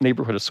these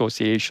neighborhood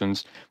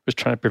associations was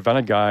trying to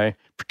prevent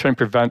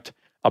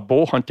a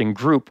bow hunting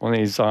group. One of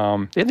these,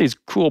 they have these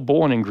cool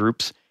bow hunting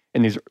groups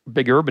in these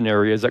big urban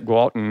areas that go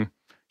out and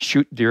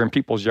shoot deer in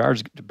people's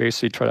yards to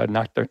basically try to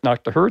knock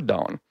the herd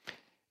down.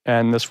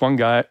 And this one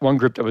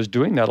group that was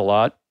doing that a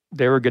lot,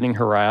 they were getting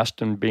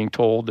harassed and being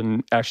told,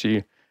 and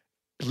actually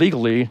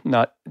legally,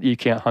 you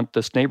can't hunt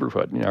this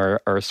neighborhood.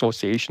 Our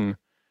association,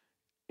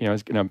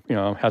 is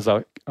has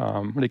a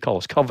what do you call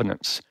those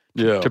covenants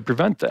to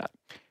prevent that.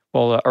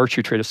 Well, the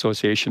Archery Trade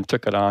Association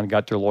took it on,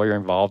 got their lawyer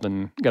involved,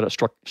 and got it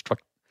stricken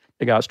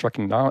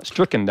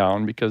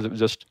down because it was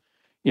just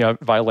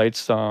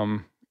violates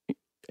the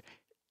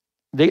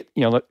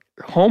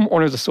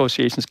homeowners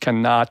associations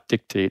cannot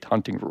dictate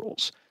hunting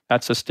rules.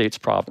 That's the state's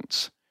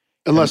province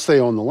unless they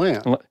own the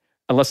land.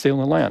 Unless they own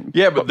the land.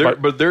 Yeah, but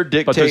they're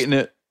dictating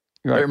it.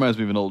 Right. That reminds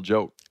me of an old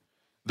joke.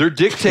 They're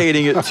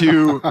dictating it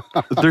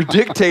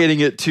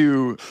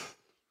to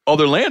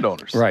other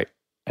landowners. Right.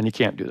 And you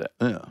can't do that.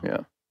 Yeah.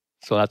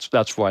 So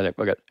that's why they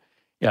got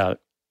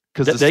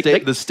because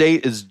the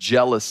state is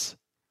jealous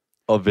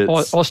of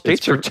its all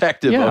states it's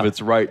protective of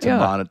its right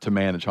to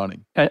manage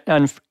hunting.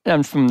 And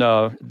from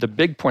the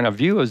big point of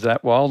view is that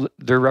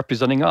they're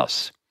representing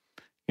us.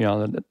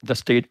 The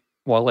state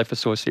wildlife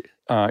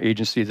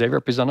agencies, they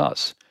represent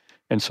us.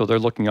 And so they're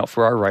looking out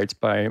for our rights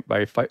by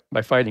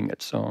fighting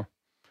it. So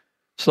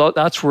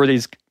that's where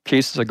these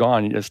cases are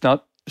gone. It's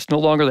no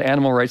longer the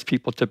animal rights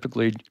people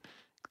typically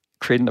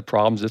creating the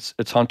problems.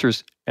 It's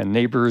hunters and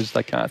neighbors,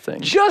 that kind of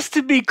thing. Just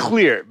to be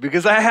clear,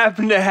 because I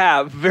happen to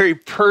have very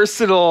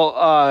personal,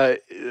 what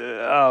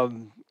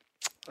do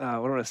I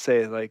want to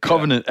say, like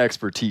covenant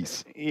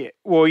expertise. Yeah,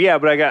 well, yeah,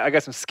 but I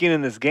got some skin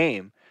in this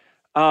game.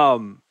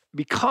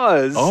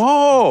 Because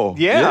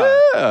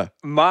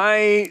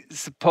my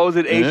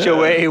supposed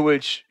HOA,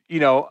 which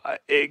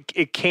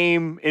it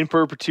came in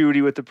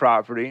perpetuity with the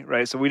property,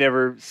 right? So we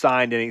never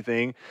signed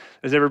anything.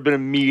 There's never been a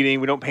meeting.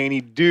 We don't pay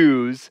any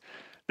dues.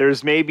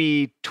 There's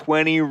maybe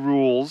 20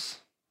 rules,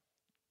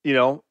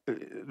 that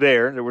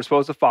we're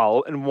supposed to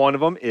follow, and one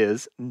of them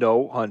is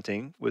no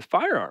hunting with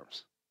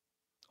firearms.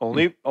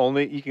 Only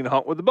you can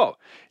hunt with a bow.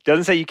 It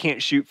doesn't say you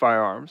can't shoot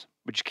firearms,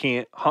 but you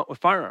can't hunt with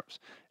firearms.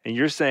 And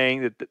you're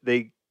saying that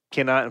they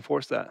cannot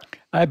enforce that.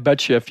 I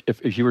bet you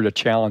if you were to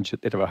challenge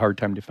it, they'd have a hard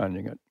time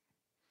defending it,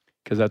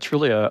 because that's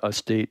really a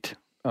state.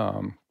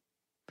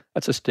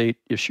 That's a state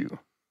issue.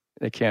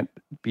 They can't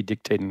be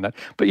dictating that.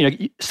 But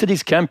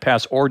cities can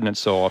pass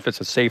ordinance. So if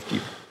it's a safety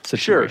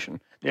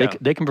situation,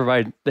 they can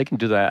provide. They can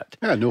do that.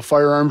 Yeah, no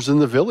firearms in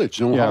the village.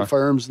 No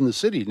firearms in the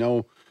city.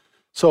 No.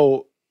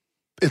 So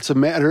it's a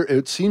matter.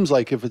 It seems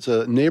like if it's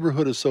a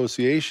neighborhood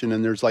association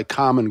and there's like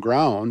common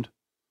ground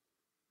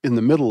in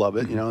the middle of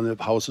it, and the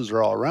houses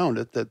are all around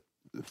it, that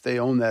if they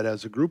own that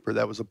as a group or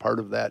that was a part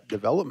of that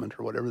development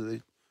or whatever,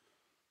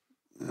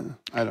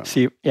 I don't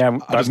see. Yeah,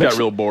 I just got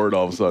real bored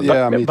all of a sudden.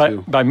 Yeah, me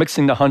too. By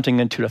mixing the hunting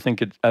into it, I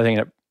think it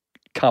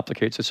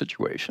complicates the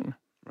situation.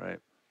 Right.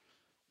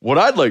 What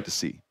I'd like to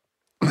see,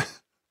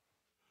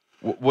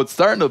 what's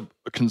starting to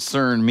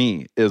concern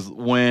me is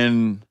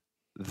when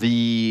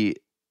the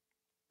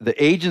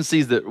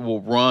agencies that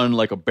will run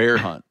like a bear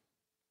hunt,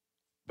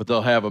 but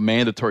they'll have a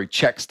mandatory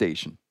check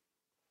station.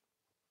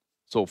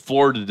 So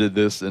Florida did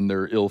this in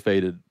their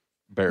ill-fated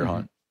bear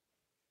hunt.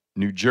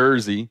 New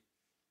Jersey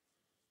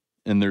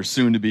in their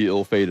soon-to-be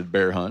ill-fated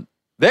bear hunt.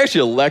 They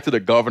actually elected a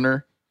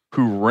governor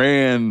who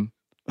ran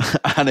on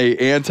had an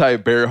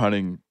anti-bear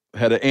hunting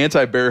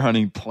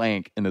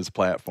plank in his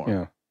platform.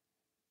 Yeah.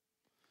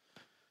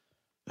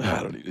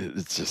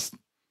 It's just,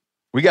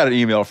 we got an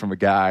email from a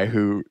guy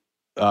who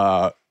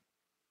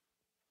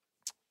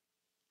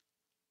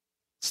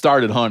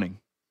started hunting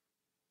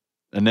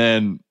and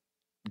then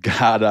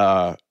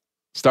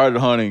started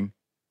hunting,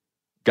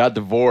 got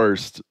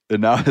divorced,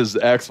 and now his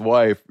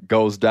ex-wife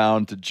goes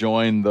down to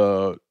join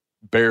the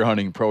bear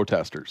hunting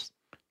protesters.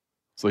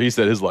 So he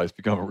said his life's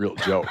become a real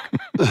joke,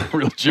 a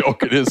real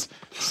joke in his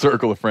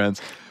circle of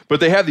friends. But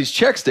they have these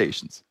check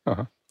stations,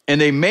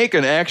 and they make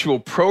an actual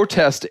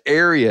protest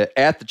area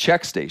at the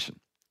check station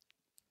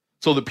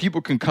so that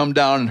people can come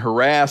down and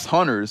harass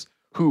hunters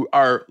who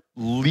are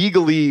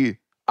legally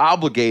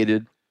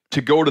obligated to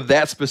go to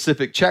that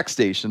specific check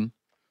station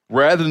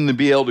rather than to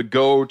be able to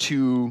go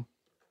to,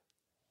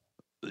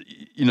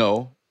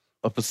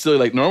 a facility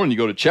like normal. When you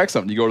go to check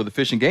something, you go to the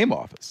Fish and Game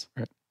office,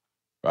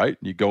 right?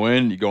 You go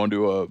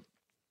into a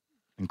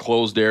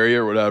enclosed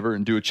area or whatever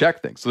and do a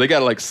check thing. So they got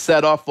to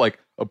set off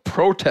a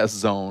protest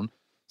zone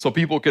so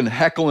people can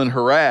heckle and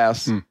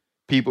harass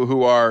people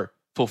who are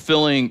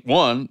fulfilling,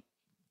 one,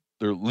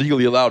 they're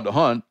legally allowed to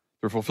hunt.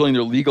 They're fulfilling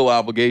their legal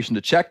obligation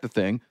to check the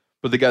thing,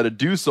 but they got to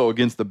do so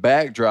against the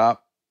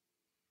backdrop.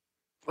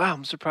 Wow,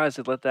 I'm surprised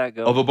they let that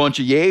go. Of a bunch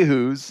of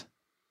yahoos.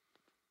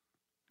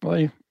 Well,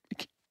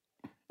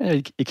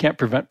 you can't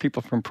prevent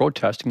people from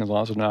protesting as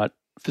long as they're not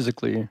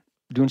physically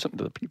doing something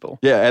to the people.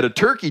 Yeah, at a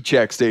turkey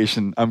check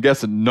station, I'm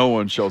guessing no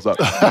one shows up.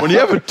 When you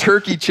have a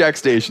turkey check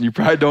station, you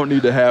probably don't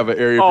need to have an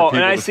area for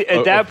people. And I see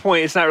at that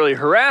point, it's not really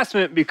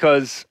harassment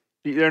because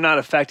they're not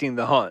affecting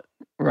the hunt.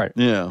 Right.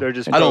 Yeah. They're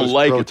just I don't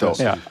like it though.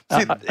 Yeah.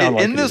 See,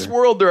 in this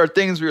world, there are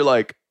things where you're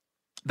like,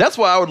 that's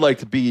why I would like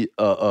to be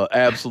a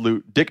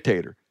absolute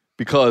dictator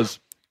because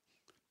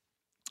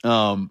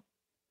then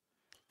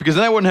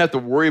I wouldn't have to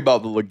worry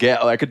about the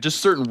legal. I could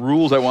just certain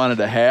rules I wanted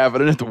to have. I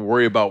didn't have to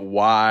worry about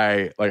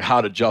why, how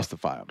to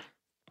justify them.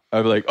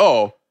 I'd be like,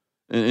 oh,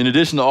 in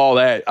addition to all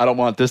that, I don't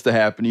want this to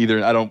happen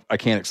either. I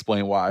can't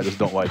explain why. I just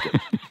don't like it.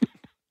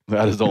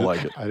 I just don't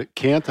like it. I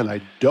can't, and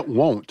I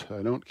won't.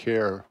 I don't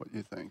care what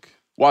you think.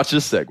 Watch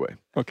this segue.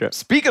 Okay.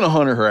 Speaking of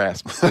hunter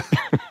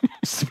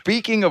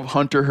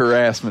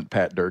harassment,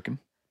 Pat Durkin,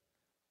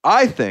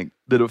 I think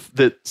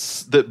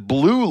that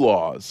blue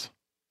laws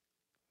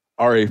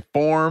are a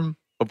form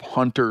of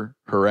hunter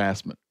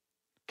harassment.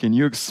 Can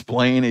you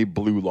explain a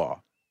blue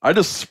law? I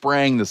just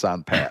sprang this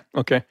on Pat.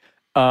 Okay.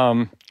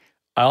 I'll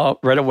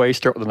right away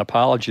start with an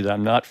apology that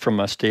I'm not from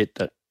a state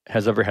that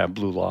has ever had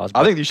blue laws.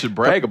 I think you should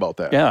brag about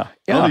that. Yeah.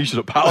 I don't think you should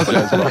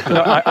apologize about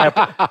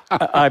that.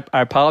 No,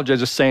 I apologize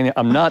for saying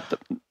I'm not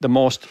the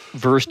most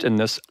versed in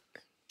this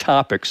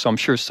topic, so I'm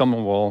sure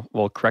someone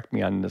will correct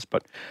me on this.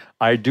 But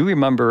I do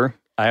remember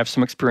I have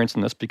some experience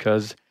in this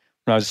because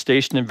when I was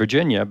stationed in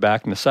Virginia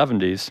back in the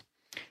 70s,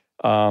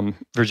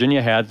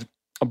 Virginia had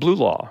a blue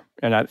law,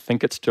 and I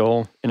think it's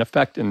still in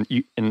effect. And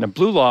the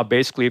blue law,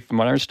 basically, from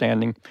my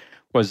understanding,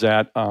 was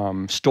that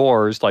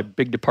stores, like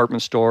big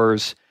department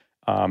stores,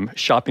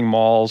 shopping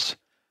malls,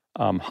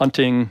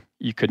 hunting,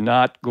 you could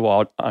not go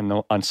out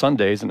on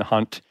Sundays and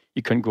hunt.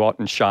 You couldn't go out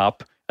and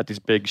shop at these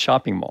big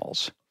shopping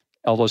malls.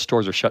 All those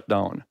stores are shut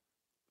down.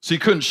 So you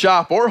couldn't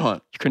shop or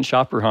hunt? You couldn't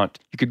shop or hunt.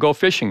 You could go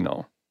fishing,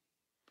 though.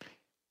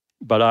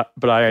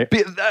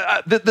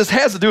 This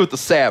has to do with the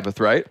Sabbath,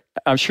 right?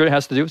 I'm sure it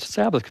has to do with the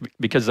Sabbath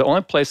because the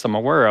only place I'm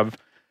aware of,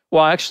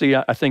 well, actually,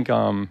 I think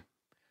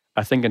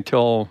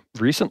until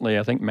recently,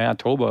 I think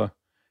Manitoba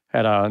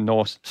had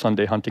no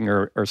Sunday hunting,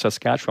 or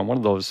Saskatchewan, one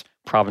of those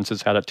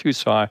provinces had it too.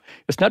 So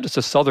it's not just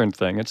a southern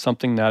thing. It's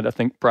something that I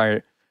think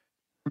probably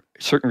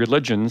certain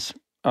religions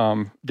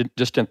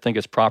just didn't think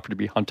it's proper to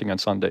be hunting on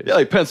Sundays. Yeah,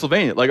 like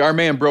Pennsylvania. Like our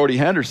man Brody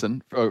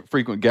Henderson, a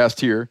frequent guest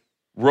here,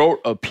 wrote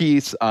a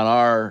piece on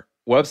our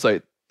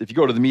website. If you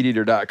go to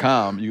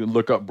themeateater.com, you can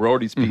look up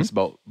Brody's piece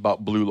about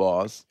blue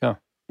laws. Yeah.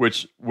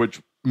 Which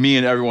me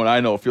and everyone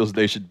I know feels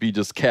they should be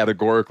just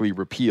categorically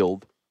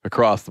repealed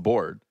across the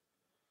board.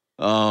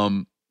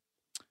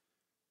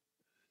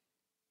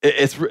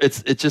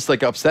 It's just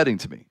like upsetting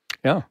to me.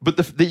 Yeah. But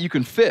that you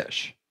can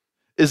fish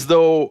as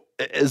though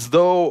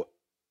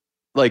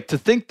like to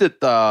think that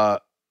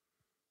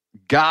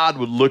God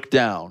would look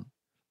down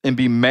and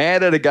be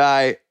mad at a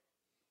guy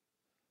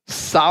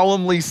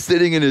solemnly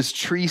sitting in his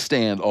tree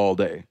stand all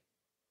day.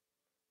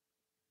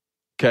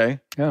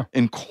 Okay? Yeah.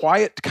 In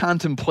quiet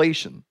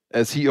contemplation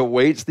as he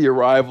awaits the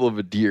arrival of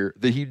a deer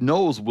that he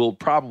knows will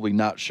probably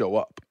not show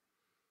up.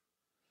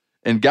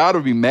 And God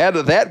would be mad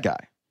at that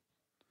guy.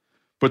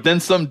 But then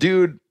some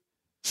dude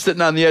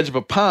sitting on the edge of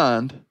a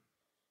pond,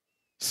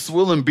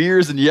 swilling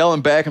beers and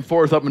yelling back and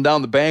forth up and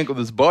down the bank with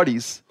his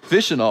buddies,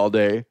 fishing all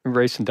day,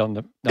 racing down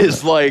the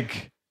is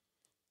like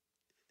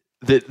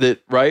that,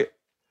 right?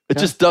 It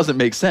just doesn't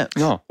make sense.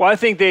 No. Well, I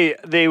think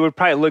they would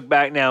probably look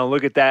back now and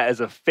look at that as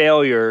a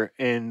failure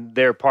in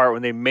their part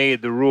when they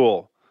made the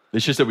rule. They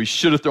should have said we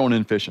should have thrown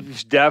in fishing.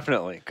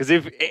 Definitely.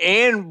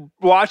 And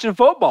watching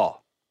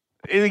football.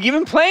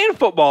 Even playing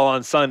football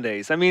on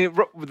Sundays. I mean,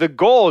 the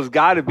goal has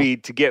got to be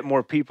to get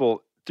more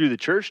people through the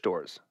church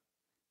doors.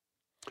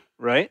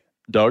 Right?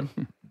 Doug?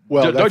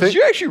 Well, Doug, did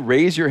you actually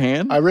raise your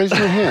hand? I raised my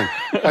hand.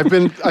 I've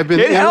been.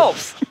 It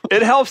helps.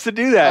 It helps to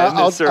do that in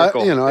this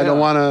circle. I don't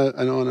want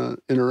to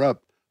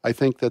interrupt. I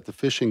think that the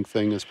fishing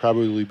thing is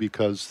probably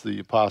because the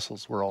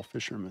apostles were all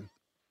fishermen.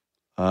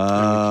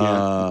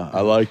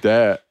 I like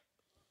that.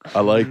 I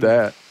like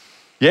that.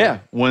 Yeah,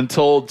 when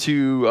told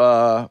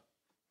to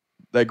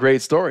that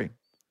great story,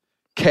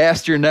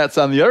 cast your nets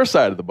on the other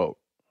side of the boat.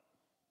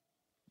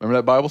 Remember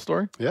that Bible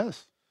story?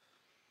 Yes.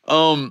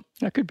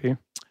 That could be.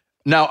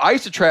 Now, I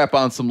used to trap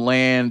on some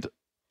land,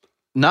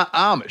 not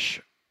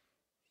Amish,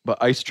 but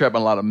I used to trap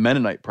on a lot of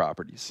Mennonite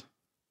properties.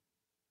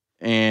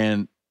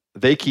 And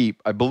they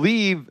keep, I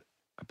believe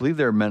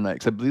they're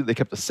Mennonites. I believe they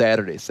kept the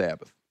Saturday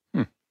Sabbath,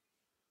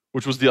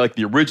 which was the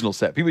original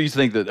Sabbath.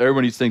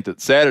 Everyone used to think that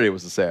Saturday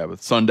was the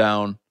Sabbath,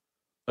 sundown.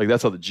 Like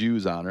that's how the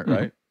Jews honor it,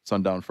 right?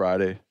 Sundown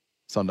Friday,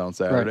 sundown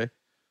Saturday. Right.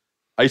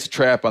 I used to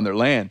trap on their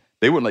land.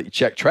 They wouldn't let you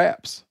check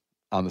traps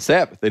on the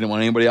Sabbath. They didn't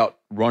want anybody out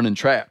running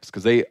traps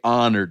because they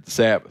honored the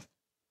Sabbath.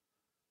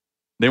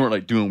 They weren't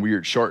like doing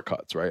weird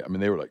shortcuts, right? I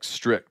mean, they were like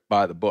strict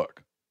by the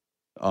book.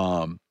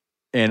 And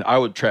I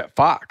would trap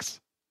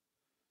fox.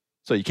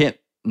 So you can't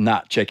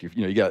not check your,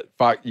 you got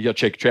to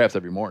check your traps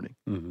every morning,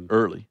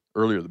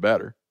 earlier the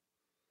better.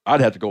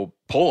 I'd have to go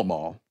pull them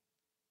all.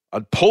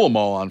 I'd pull them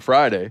all on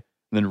Friday and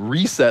then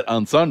reset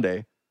on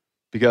Sunday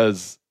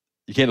because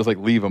you can't just like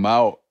leave them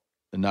out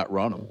and not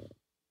run them.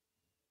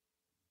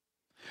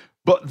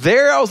 But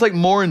there I was like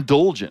more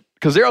indulgent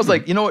because there I was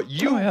like, you know what,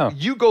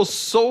 you go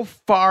so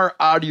far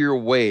out of your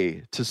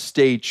way to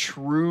stay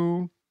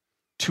true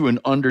to an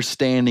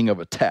understanding of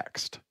a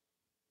text,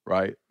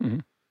 right?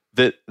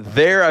 That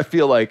there I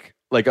feel like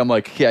I'm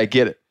like, yeah, I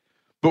get it.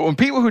 But when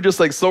people who just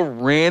like so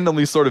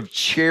randomly sort of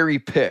cherry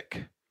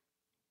pick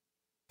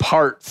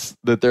parts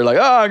that they're like,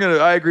 oh,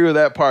 I agree with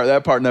that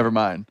part, never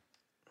mind.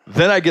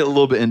 Then I get a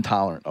little bit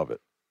intolerant of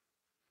it.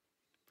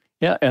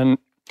 Yeah, and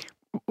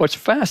what's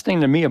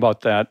fascinating to me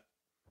about that,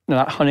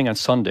 not hunting on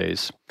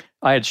Sundays,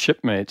 I had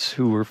shipmates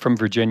who were from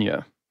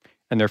Virginia,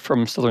 and they're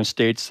from southern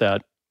states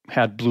that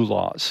had blue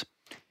laws.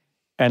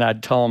 And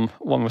I'd tell them,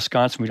 well, in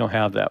Wisconsin, we don't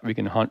have that. We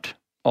can hunt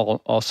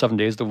all 7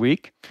 days of the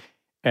week.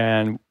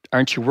 And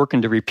aren't you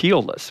working to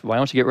repeal this? Why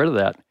don't you get rid of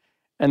that?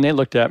 And they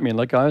looked at me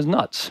like I was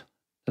nuts.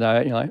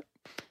 And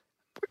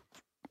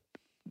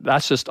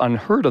that's just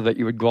unheard of that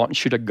you would go out and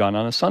shoot a gun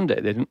on a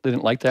Sunday. They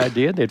didn't like the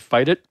idea. They'd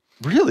fight it.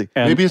 Really?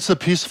 And maybe it's the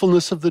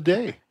peacefulness of the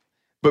day.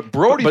 But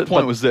Brody's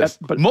point was this: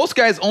 most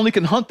guys only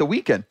can hunt the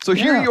weekend. So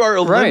here you are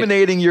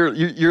eliminating you're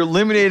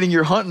eliminating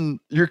your hunting.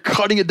 You're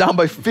cutting it down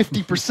by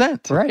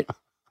 50%. Right.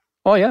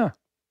 Oh yeah.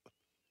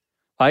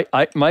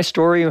 My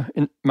story,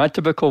 my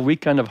typical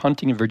weekend of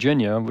hunting in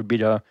Virginia would be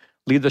to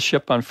leave the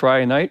ship on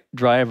Friday night,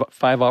 drive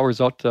 5 hours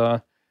out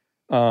to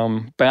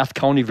Bath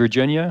County,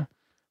 Virginia,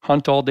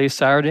 hunt all day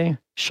Saturday,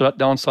 shut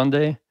down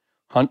Sunday,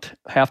 hunt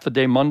half the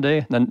day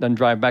Monday, then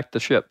drive back to the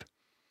ship.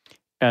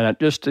 And it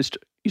just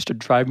used to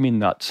drive me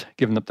nuts,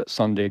 giving up that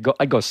Sunday.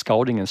 I go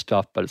scouting and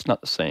stuff, but it's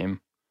not the same.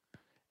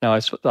 Now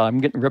I'm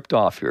getting ripped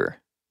off here.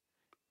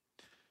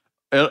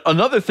 And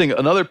another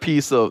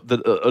piece of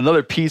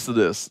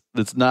this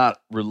that's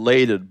not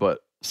related, but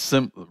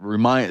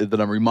that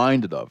I'm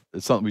reminded of,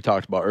 is something we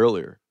talked about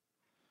earlier,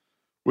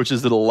 which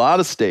is that a lot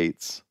of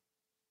states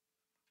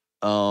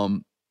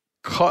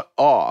cut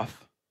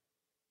off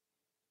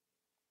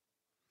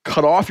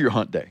your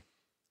hunt day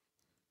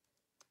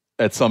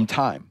at some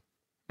time.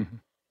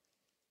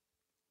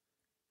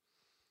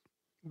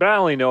 But I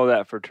only know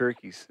that for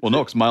turkeys. Well,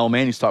 no, because my old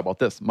man used to talk about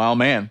this. My old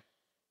man,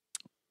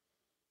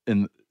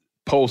 in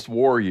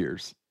post-war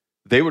years,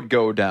 they would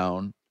go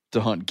down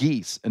to hunt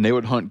geese, and they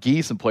would hunt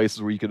geese in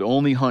places where you could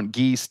only hunt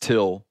geese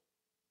till,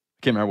 I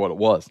can't remember what it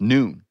was,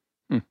 noon.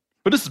 But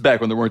this is back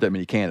when there weren't that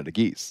many Canada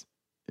geese,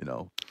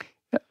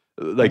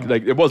 Like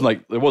it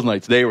wasn't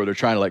like today where they're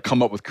trying to like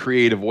come up with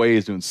creative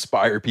ways to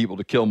inspire people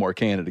to kill more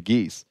Canada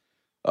geese.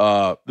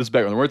 This is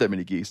back when there weren't that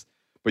many geese,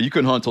 but you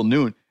couldn't hunt till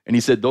noon. And he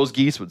said those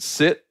geese would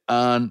sit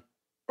on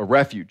a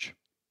refuge.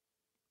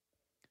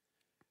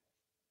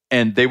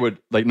 And they would,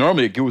 like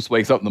normally a goose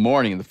wakes up in the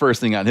morning and the first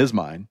thing on his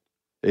mind,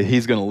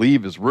 he's going to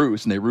leave his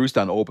roost, and they roost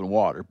on open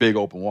water, big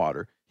open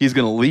water. He's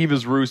going to leave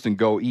his roost and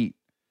go eat.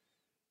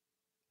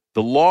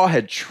 The law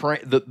had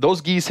those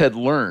geese had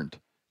learned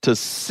to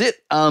sit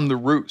on the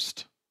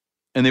roost,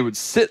 and they would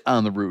sit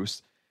on the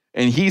roost.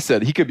 And he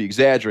said, he could be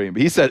exaggerating,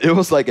 but he said it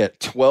was like at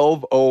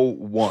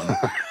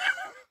 12:01.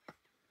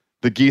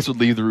 The geese would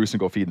leave the roost and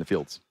go feed in the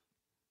fields.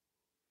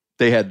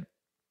 They had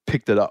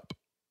picked it up.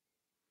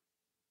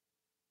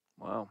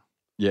 Wow.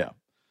 Yeah.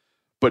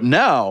 But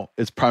now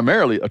it's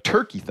primarily a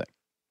turkey thing.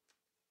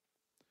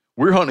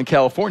 We're hunting in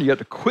California. You have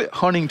to quit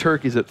hunting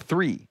turkeys at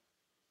 3.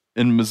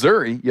 In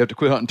Missouri, you have to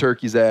quit hunting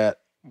turkeys at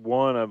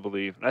 1, I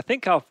believe. I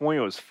think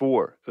California was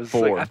 4. It was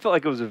 4. I felt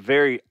like it was a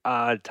very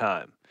odd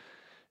time.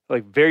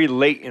 Like very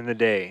late in the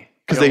day.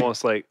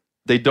 Because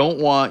they don't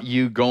want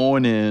you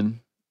going in.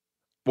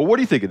 Well, what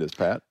do you think it is,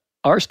 Pat?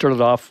 Ours started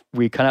off,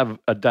 we kind of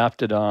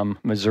adopted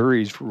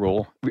Missouri's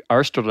rule.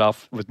 Ours started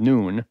off with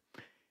noon,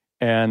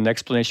 and the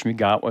explanation we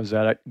got was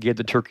that it gave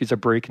the turkeys a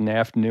break in the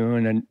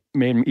afternoon and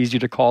made them easier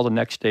to call the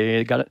next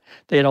day.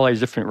 They had all these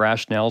different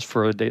rationales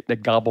for they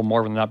gobble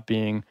more than not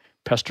being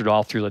pestered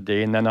all through the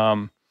day. And then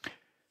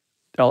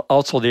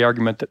also the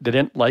argument that they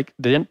didn't like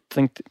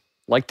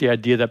the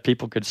idea that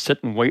people could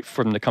sit and wait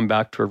for them to come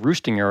back to a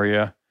roosting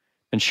area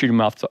and shoot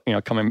them off,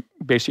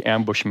 basically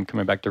ambush them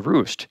coming back to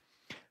roost.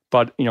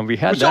 But, we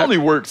had Which only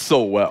worked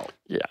so well.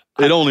 Yeah.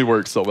 It only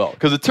worked so well.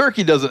 Because a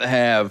turkey doesn't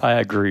have... I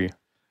agree.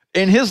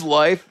 in his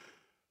life,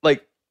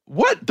 like,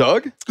 what,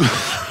 Doug?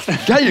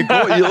 God,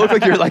 you look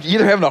like you're like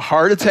either having a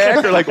heart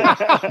attack or like,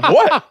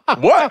 what?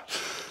 What?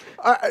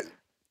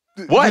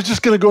 You're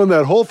just going to go in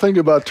that whole thing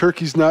about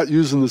turkeys not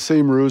using the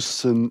same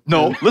roosts and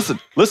No, listen.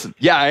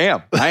 Yeah, I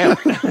am.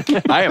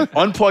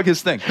 Unplug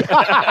his thing.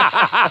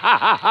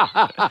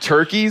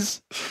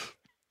 Turkeys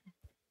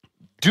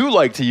do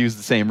like to use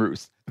the same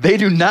roost. They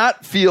do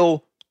not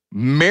feel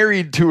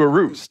married to a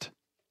roost.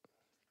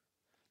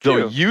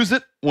 They'll use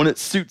it when it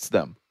suits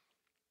them.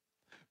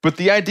 But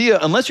the idea,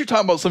 unless you're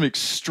talking about some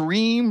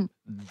extreme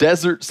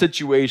desert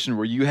situation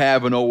where you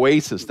have an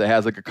oasis that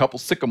has like a couple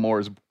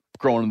sycamores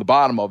growing in the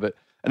bottom of it,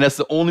 and that's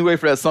the only way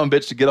for that son of a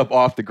bitch to get up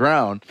off the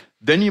ground,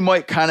 then you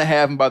might kind of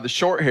have him by the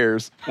short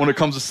hairs when it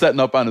comes to setting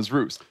up on his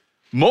roost.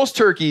 Most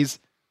turkeys,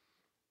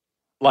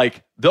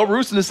 like, they'll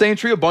roost in the same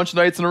tree a bunch of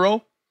nights in a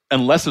row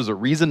unless there's a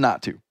reason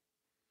not to.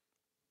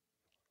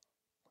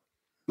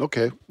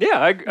 Okay.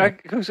 Yeah, I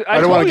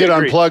don't want to get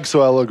unplugged,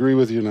 so I'll agree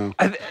with you now.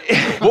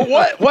 Well,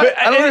 what?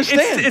 I don't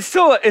understand. It's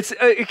still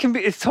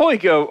it's totally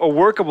a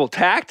workable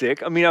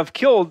tactic. I mean, I've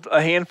killed a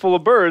handful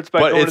of birds by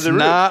going to the roost. But it's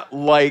not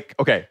like,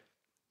 okay.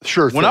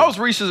 Sure. When I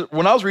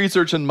was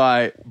researching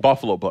my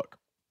buffalo book,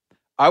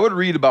 I would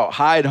read about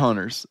hide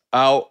hunters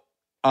out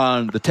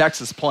on the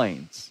Texas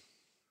plains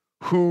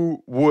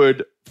who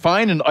would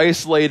find an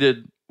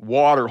isolated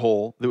water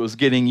hole that was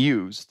getting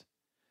used.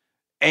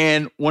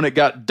 And when it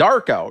got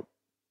dark out,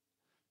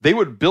 they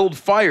would build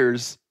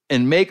fires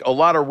and make a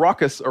lot of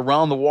ruckus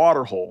around the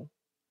water hole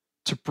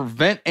to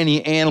prevent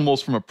any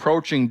animals from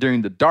approaching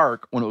during the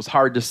dark when it was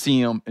hard to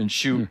see them and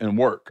shoot and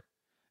work,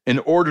 in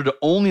order to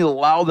only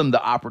allow them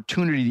the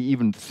opportunity to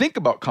even think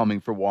about coming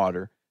for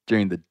water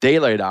during the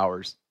daylight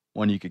hours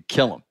when you could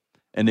kill them.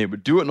 And they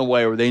would do it in a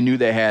way where they knew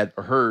they had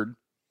a herd,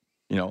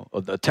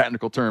 a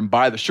technical term,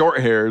 by the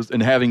short hairs,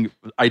 and having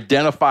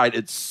identified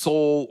its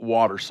sole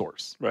water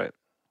source. Right.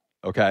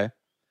 Okay.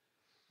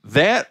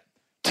 That,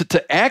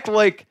 to act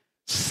like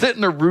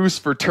sitting a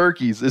roost for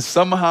turkeys is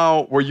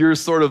somehow where you're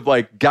sort of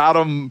like got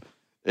them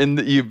and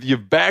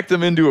you've backed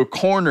them into a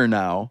corner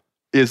now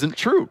isn't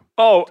true.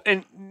 Oh,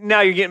 and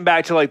now you're getting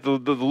back to like the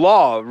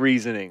law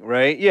reasoning,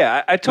 right?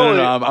 Yeah, I totally.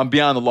 No, I'm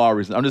beyond the law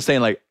reason. I'm just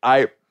saying, like,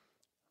 I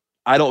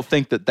don't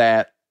think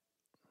that.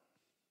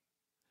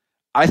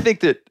 I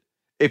think that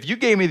if you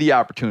gave me the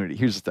opportunity,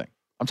 here's the thing.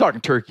 I'm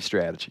talking turkey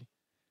strategy.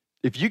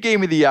 If you gave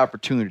me the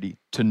opportunity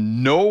to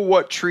know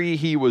what tree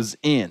he was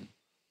in,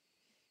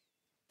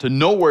 to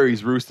know where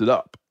he's roosted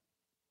up,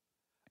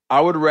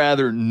 I would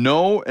rather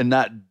know and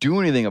not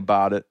do anything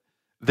about it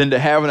than to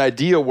have an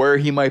idea where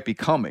he might be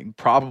coming,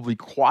 probably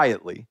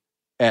quietly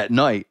at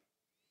night,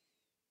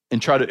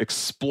 and try to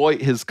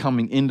exploit his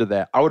coming into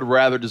that. I would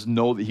rather just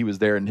know that he was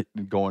there and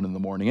going in the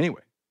morning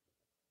anyway.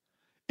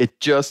 It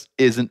just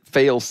isn't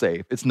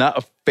fail-safe. It's not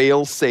a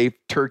fail-safe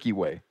turkey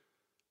way.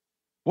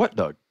 What,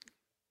 Doug?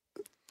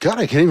 God,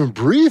 I can't even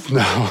breathe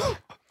now.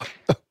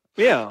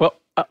 Yeah. Well,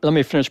 let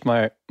me finish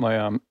my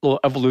little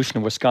evolution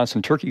of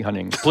Wisconsin turkey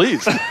hunting,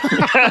 please.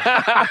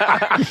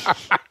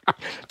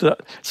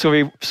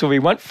 So we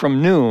went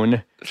from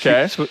noon.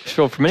 Okay.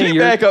 So for many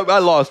years, back up. I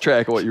lost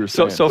track of what you were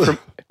saying.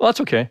 Well,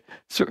 that's okay.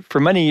 So for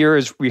many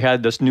years, we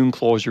had this noon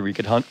closure. We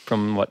could hunt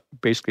from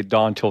basically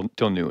dawn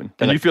till noon.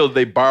 And you feel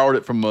they borrowed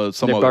it from They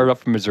borrowed it up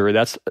from Missouri.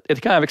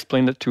 It kind of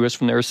explained it to us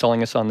when they were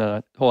selling us on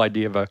the whole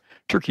idea of a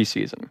turkey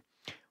season.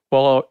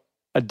 Well,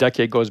 a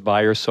decade goes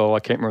by or so. I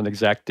can't remember the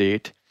exact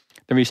date.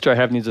 Then we start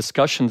having these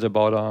discussions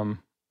about,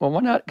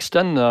 why not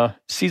extend the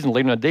season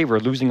later in the day? We're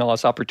losing all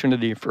this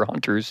opportunity for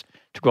hunters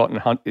to go out and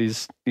hunt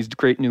these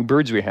great new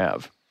birds we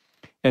have.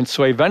 And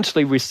so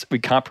eventually we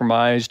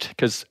compromised,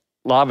 because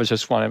a lot of us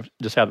just want to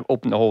just have it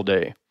open the whole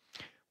day.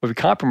 But we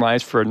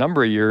compromised for a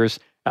number of years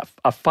at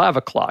a 5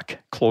 o'clock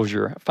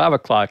closure. At 5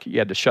 o'clock, you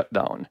had to shut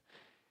down.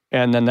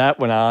 And then that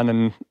went on,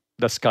 and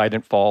the sky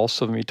didn't fall,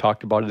 so then we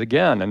talked about it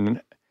again.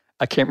 And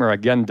I can't remember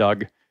again,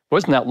 Doug. It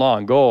wasn't that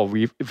long ago.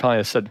 We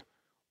finally said,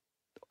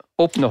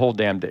 open the whole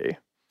damn day.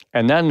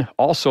 And then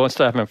also,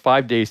 instead of having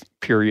 5 day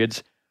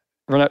periods,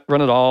 run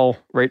it all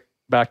right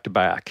back to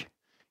back.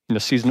 And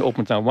the season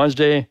opens on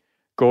Wednesday,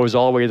 goes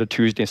all the way to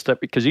Tuesday,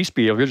 because it used to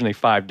be originally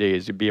 5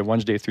 days. It'd be a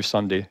Wednesday through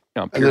Sunday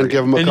period. And then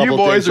give them a couple days off. And you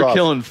boys are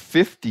killing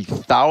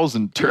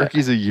 50,000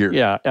 turkeys a year.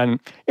 Yeah, and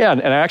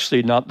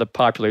actually, not the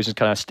population's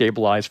kind of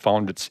stabilized,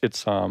 found its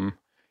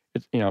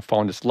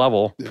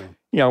level.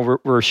 Yeah.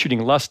 We're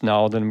shooting less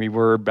now than we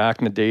were back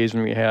in the days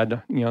when we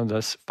had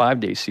this 5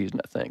 day season,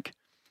 I think.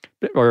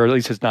 Or at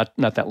least it's not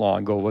that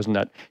long ago, wasn't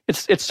that?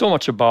 It's so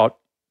much about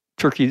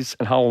turkeys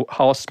and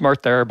how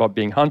smart they are about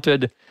being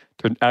hunted,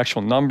 their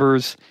actual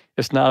numbers.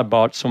 It's not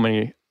about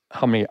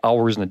how many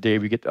hours in the day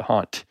we get to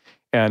hunt.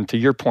 And to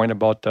your point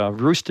about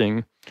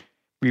roosting,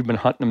 we've been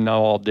hunting them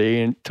now all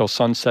day until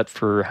sunset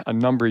for a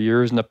number of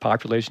years, and the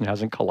population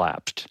hasn't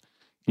collapsed.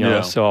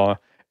 So,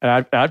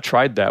 and I've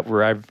tried that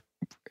where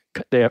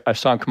I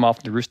saw them come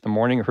off the roost in the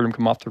morning, I heard them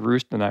come off the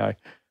roost, and I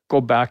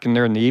go back in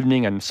there in the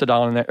evening and sit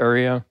down in that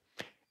area.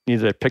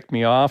 Either they pick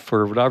me off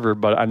or whatever,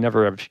 but I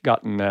never have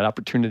gotten that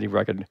opportunity where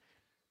I could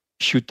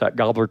shoot that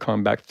gobbler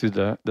coming back through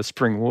the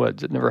spring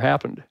woods. It never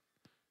happened.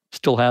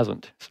 Still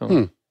hasn't. So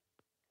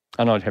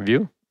I don't know. Have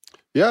you?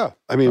 Yeah.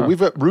 I mean, we've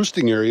got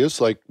roosting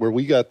areas like where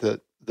we got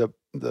the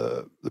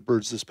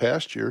birds this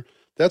past year.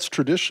 That's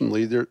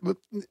traditionally there.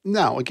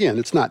 Now, again,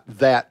 it's not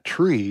that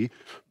tree,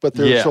 but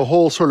there's a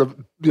whole sort of,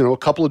 a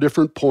couple of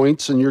different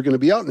points, and you're going to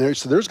be out in there.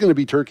 So there's going to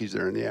be turkeys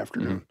there in the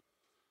afternoon,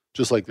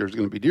 just like there's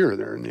going to be deer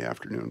there in the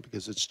afternoon,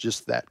 because it's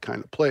just that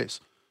kind of place.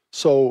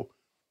 So,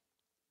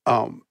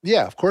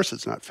 of course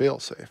it's not fail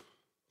safe.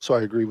 So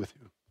I agree with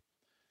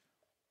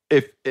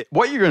you.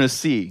 What you're going to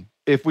see,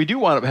 if we do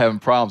wind up having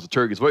problems with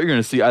turkeys, what you're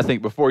going to see, I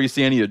think, before you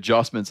see any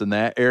adjustments in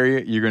that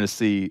area, you're going to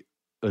see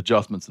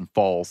adjustments in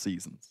fall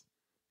seasons.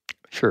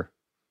 Sure.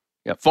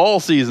 Yeah. Fall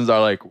seasons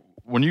are like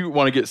when you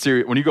want to get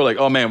serious, when you go like,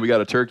 oh man, we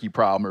got a turkey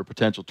problem or a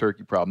potential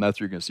turkey problem, that's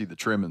where you're going to see the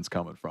trimmings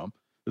coming from.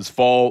 There's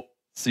fall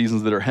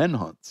seasons that are hen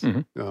hunts.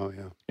 Oh,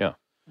 yeah. Yeah.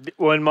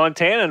 Well, in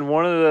Montana, in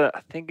one of the,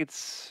 I think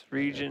it's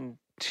region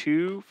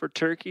 2 for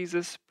turkeys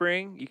this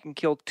spring, you can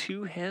kill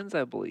 2 hens,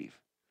 I believe.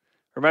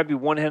 Or it might be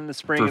 1 hen in the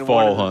spring. For and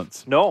fall one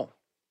hunts. No.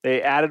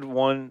 They added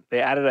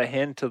a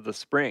hen to the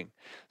spring.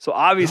 So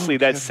obviously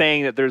that's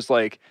saying that there's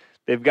like,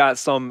 they've got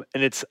some,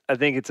 and I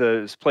think it's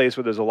a place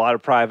where there's a lot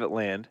of private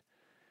land,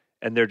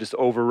 and they're just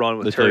overrun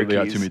with turkeys. They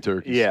got too many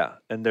turkeys. Yeah,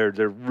 and they're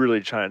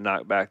really trying to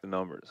knock back the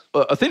numbers.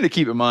 A thing to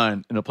keep in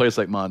mind in a place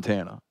like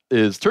Montana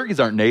is turkeys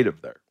aren't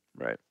native there.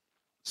 Right.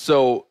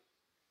 So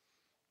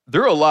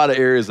there are a lot of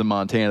areas in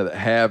Montana that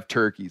have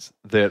turkeys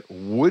that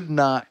would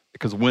not,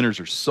 because winters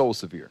are so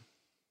severe,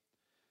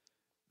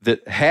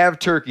 that have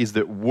turkeys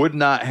that would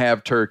not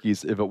have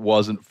turkeys if it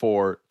wasn't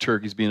for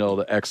turkeys being able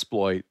to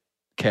exploit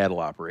cattle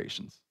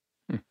operations.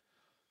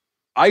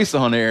 I used to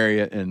hunt an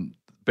area in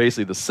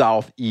basically the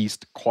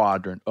southeast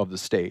quadrant of the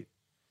state.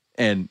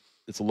 And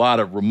it's a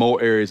lot of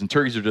remote areas, and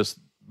turkeys are just,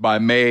 by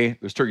May,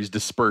 there's turkeys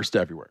dispersed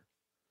everywhere.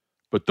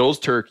 But those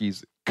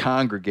turkeys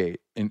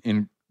congregate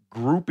in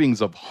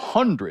groupings of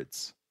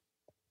hundreds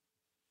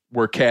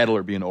where cattle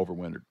are being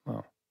overwintered.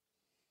 Wow.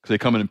 Because they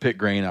come in and pick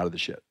grain out of the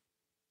shit.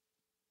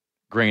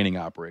 Graining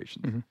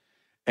operations.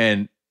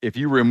 And if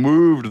you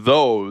removed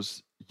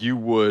those, you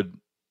would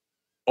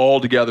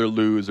altogether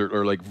lose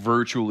or like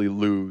virtually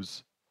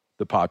lose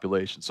the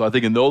population. So I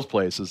think in those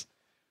places,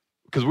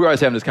 because we're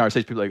always having this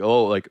conversation, people are like,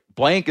 oh, like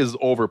blank is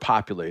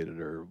overpopulated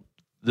or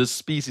this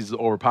species is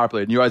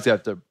overpopulated. And you always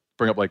have to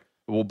bring up like,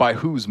 well, by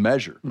whose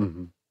measure?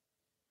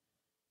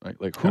 Right?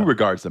 Like who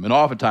regards them? And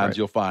oftentimes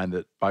you'll find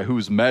that by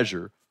whose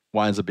measure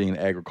winds up being an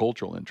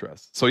agricultural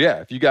interest. So yeah,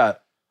 if you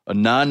got a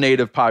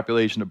non-native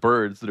population of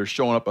birds that are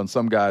showing up on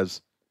some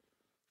guy's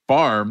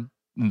farm,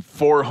 and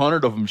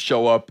 400 of them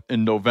show up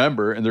in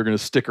November and they're going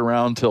to stick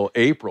around till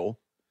April,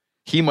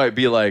 he might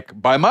be like,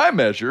 by my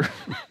measure,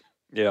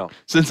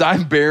 since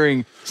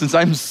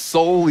I'm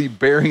solely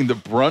bearing the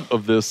brunt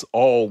of this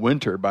all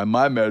winter, by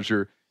my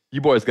measure,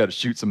 you boys got to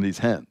shoot some of these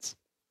hens.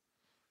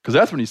 Because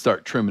that's when you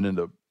start trimming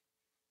into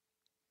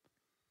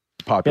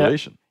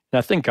population. And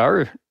I think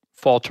our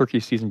fall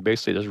turkey season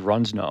basically just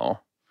runs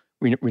now.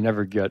 We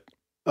never get.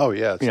 Oh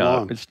yeah, it's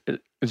long.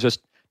 It's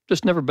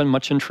just never been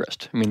much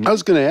interest. I mean, I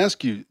was going to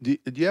ask you, do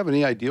you have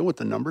any idea what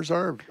the numbers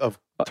are of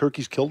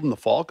turkeys killed in the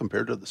fall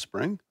compared to the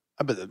spring?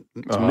 I bet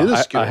it's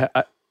minuscule.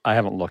 I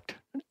haven't looked.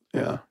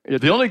 Yeah.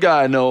 The only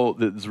guy I know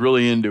that's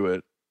really into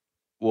it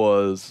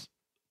was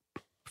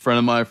a friend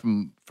of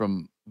mine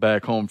from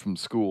back home from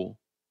school.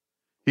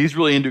 He's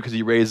really into it because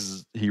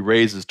he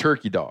raises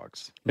turkey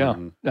dogs. Yeah,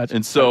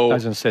 and so I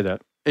was going to say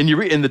that. And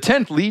in the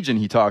 10th Legion,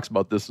 he talks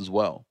about this as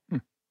well.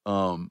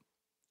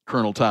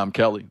 Colonel Tom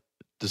Kelly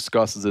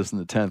discusses this in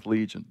the 10th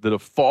Legion, that a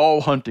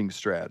fall hunting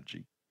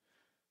strategy.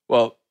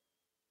 Well,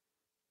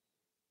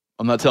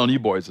 I'm not telling you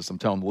boys this, I'm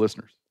telling the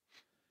listeners.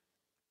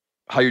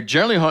 How you're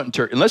generally hunting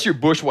turkey, unless you're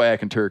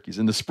bushwhacking turkeys.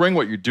 In the spring,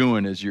 what you're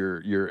doing is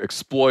you're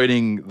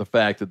exploiting the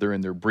fact that they're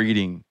in their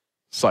breeding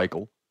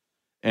cycle,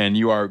 and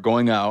you are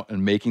going out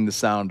and making the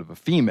sound of a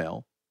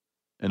female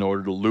in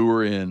order to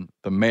lure in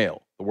the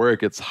male. Where it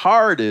gets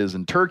hard is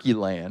in turkey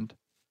land,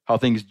 how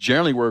things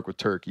generally work with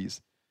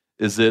turkeys,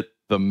 is that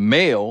the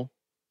male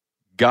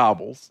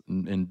gobbles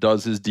and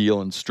does his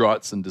deal and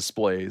struts and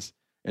displays,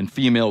 and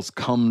females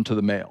come to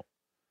the male.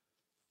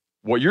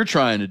 What you're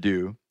trying to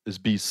do is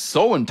be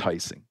so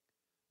enticing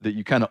that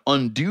you kind of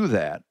undo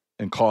that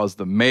and cause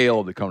the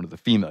male to come to the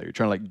female. You're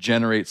trying to like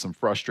generate some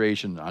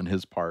frustration on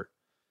his part.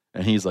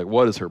 And he's like,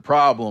 what is her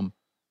problem?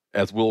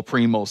 As Will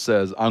Primo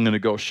says, I'm going to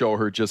go show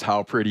her just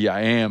how pretty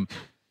I am.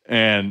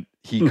 And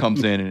he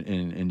comes in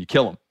and you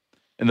kill him.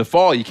 In the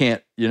fall, you're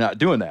not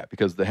doing that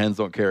because the hens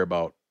don't care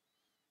about,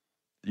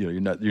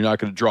 you're not going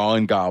to draw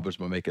in gobblers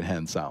by making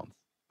hen sounds.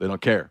 They don't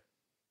care.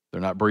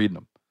 They're not breeding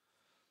them.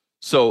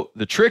 So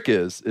the trick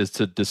is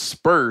to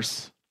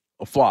disperse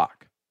a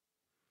flock,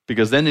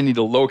 because then they need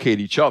to locate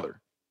each other.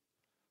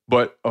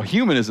 But a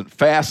human isn't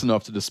fast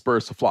enough to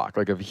disperse a flock.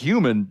 Like a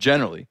human,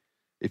 generally,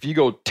 if you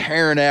go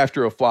tearing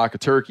after a flock of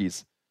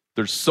turkeys,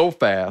 they're so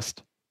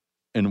fast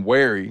and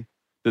wary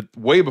that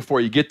way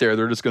before you get there,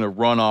 they're just going to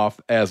run off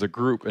as a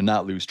group and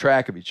not lose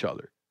track of each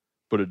other.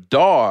 But a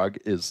dog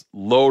is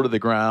low to the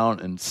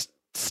ground and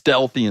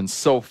stealthy and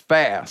so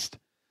fast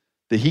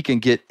that he can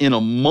get in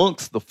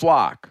amongst the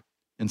flock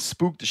and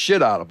spook the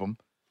shit out of them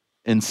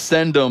and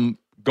send them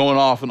going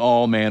off in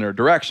all manner of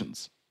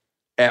directions.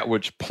 At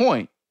which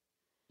point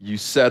you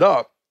set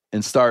up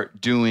and start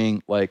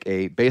doing like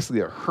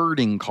basically a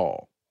herding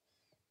call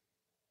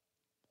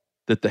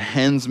that the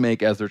hens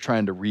make as they're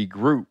trying to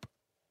regroup.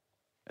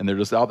 And they're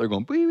just out there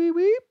going, weep, weep,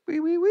 weep,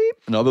 weep, weep, weep,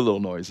 and other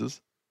little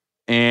noises.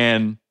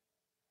 And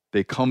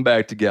they come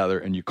back together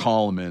and you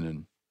call them in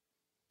and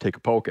take a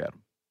poke at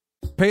them.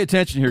 Pay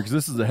attention here because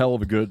this is a hell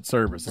of a good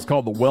service. It's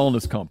called the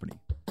Wellness Company.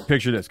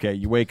 Picture this, okay?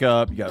 You wake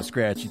up, you got a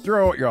scratchy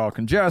throat, you're all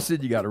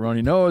congested, you got a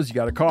runny nose, you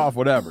got a cough,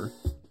 whatever.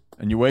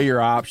 And you weigh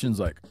your options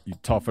like you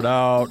tough it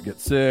out, get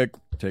sick,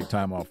 take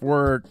time off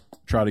work,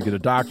 try to get a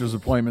doctor's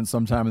appointment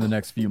sometime in the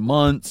next few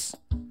months,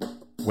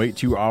 wait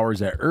 2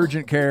 hours at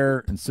urgent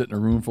care and sit in a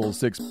room full of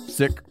sick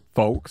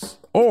folks.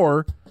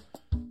 Or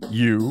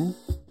you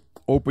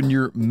open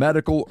your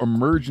medical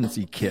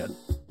emergency kit.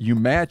 You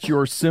match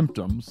your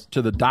symptoms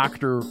to the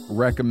doctor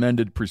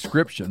recommended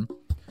prescription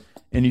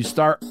and you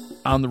start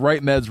on the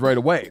right meds right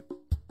away.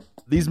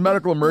 These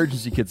medical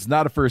emergency kits is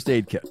not a first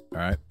aid kit, all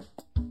right?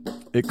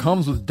 It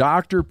comes with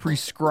doctor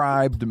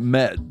prescribed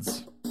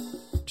meds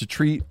to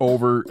treat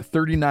over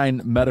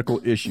 39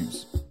 medical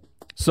issues.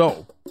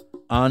 So,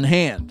 on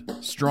hand,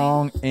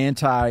 strong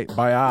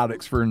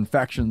antibiotics for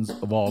infections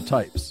of all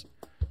types.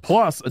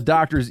 Plus, a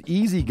doctor's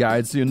easy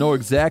guide so you know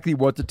exactly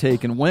what to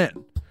take and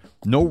when.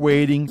 No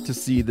waiting to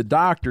see the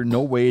doctor,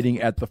 no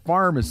waiting at the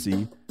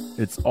pharmacy.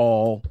 It's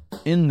all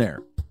in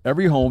there.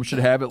 Every home should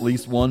have at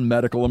least one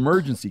medical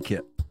emergency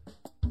kit.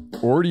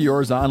 Order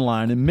yours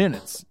online in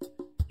minutes.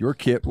 Your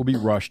kit will be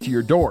rushed to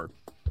your door.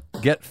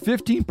 Get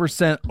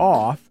 15%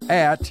 off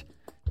at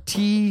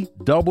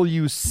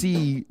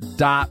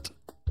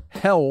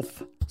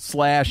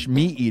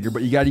twc.health/meateater,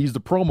 but you got to use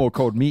the promo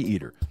code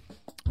meateater.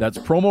 That's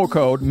promo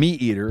code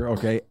meateater,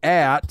 okay,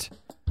 at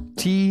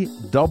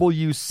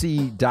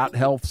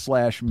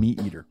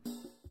twc.health/meateater.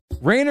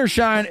 Rain or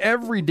shine,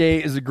 every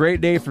day is a great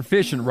day for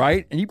fishing,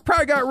 right? And you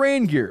probably got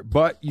rain gear,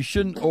 but you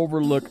shouldn't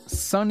overlook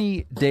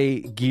sunny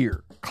day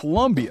gear.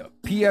 Columbia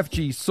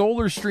PFG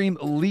Solar Stream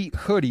Elite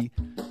Hoodie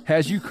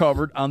has you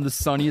covered on the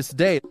sunniest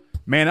day.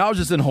 Man, I was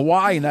just in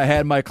Hawaii and I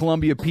had my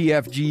Columbia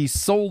PFG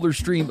Solar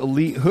Stream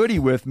Elite Hoodie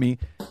with me.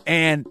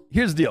 And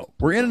here's the deal.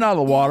 We're in and out of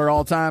the water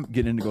all the time,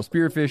 getting in to go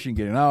spearfishing,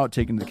 getting out,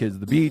 taking the kids to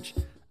the beach.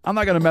 I'm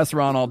not going to mess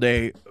around all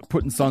day,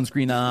 putting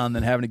sunscreen on,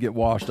 then having to get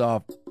washed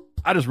off.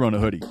 I just run a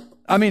hoodie.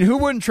 I mean, who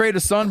wouldn't trade a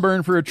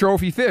sunburn for a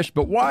trophy fish?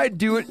 But why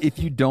do it if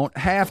you don't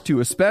have to?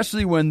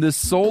 Especially when this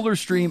Solar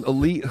Stream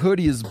Elite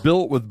Hoodie is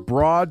built with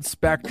broad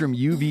spectrum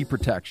UV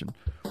protection.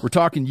 We're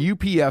talking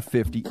UPF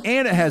 50,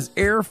 and it has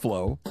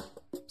airflow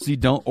so you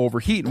don't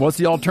overheat. And what's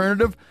the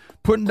alternative?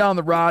 Putting down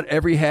the rod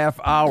every half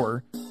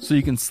hour so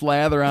you can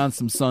slather on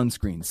some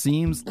sunscreen.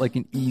 Seems like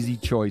an easy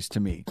choice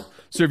to me.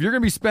 So if you're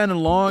going to be spending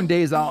long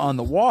days out on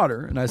the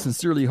water, and I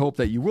sincerely hope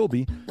that you will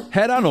be,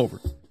 head on over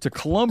to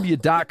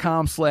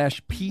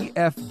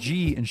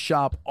Columbia.com/PFG and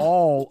shop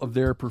all of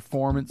their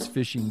performance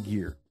fishing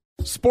gear.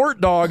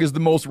 Sport Dog is the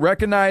most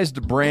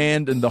recognized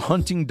brand in the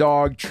hunting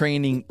dog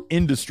training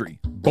industry.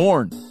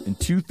 Born in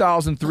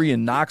 2003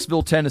 in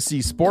Knoxville,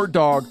 Tennessee, Sport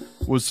Dog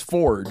was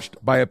forged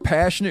by a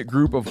passionate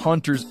group of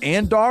hunters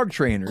and dog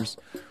trainers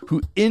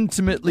who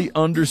intimately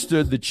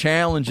understood the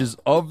challenges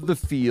of the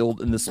field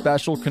and the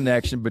special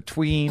connection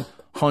between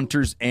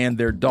hunters and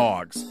their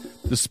dogs.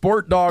 The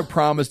Sport Dog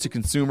promise to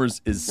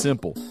consumers is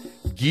simple.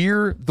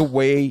 Gear the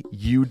way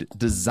you'd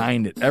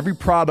design it. Every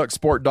product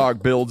Sport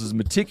Dog builds is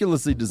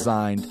meticulously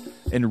designed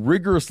and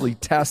rigorously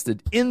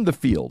tested in the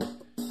field,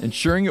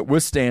 ensuring it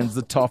withstands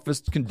the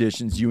toughest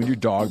conditions you and your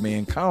dog may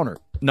encounter.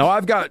 Now,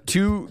 I've got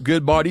two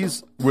good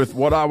buddies with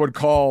what I would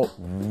call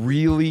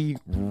really,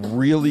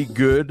 really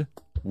good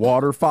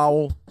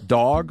waterfowl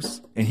dogs.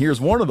 And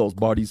here's one of those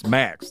buddies,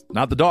 Max.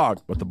 Not the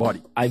dog, but the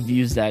buddy. I've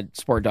used that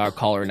Sport Dog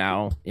collar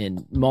now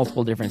in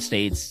multiple different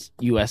states,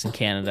 US and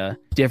Canada,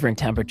 different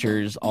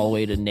temperatures, all the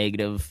way to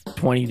negative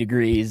 20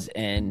 degrees,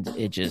 and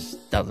it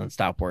just doesn't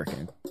stop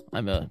working.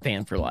 I'm a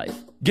fan for life.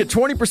 Get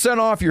 20%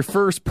 off your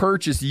first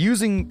purchase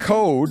using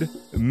code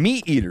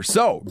MeatEater.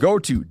 So go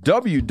to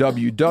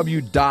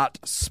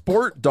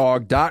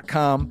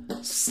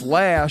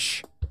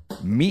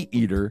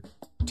www.sportdog.com/MeatEater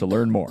to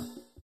learn more.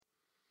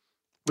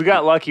 We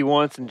got lucky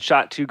once and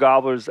shot 2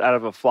 gobblers out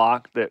of a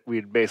flock that we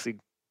had basically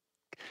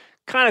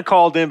kind of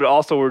called in, but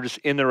also we're just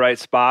in the right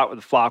spot where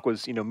the flock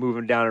was,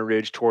 moving down a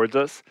ridge towards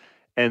us.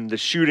 And the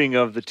shooting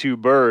of the 2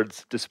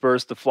 birds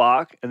dispersed the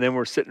flock. And then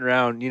we're sitting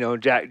around,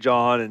 Jack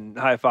John and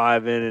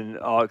high-fiving and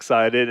all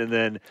excited. And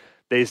then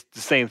the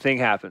same thing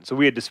happened. So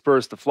we had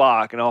dispersed the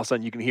flock, and all of a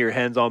sudden you can hear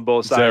hens on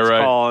both sides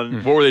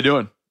calling. What were they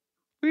doing?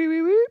 Wee,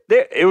 wee, wee.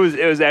 It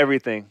was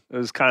everything. It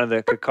was kind of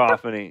the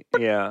cacophony.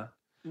 Yeah.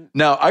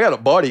 Now, I got a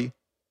buddy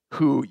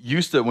who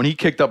used to, when he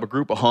kicked up a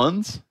group of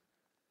huns,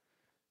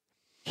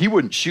 he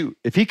wouldn't shoot.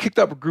 If he kicked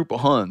up a group of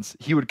huns,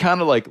 he would kind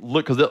of like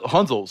look, because the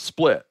huns will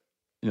split.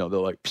 They're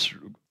like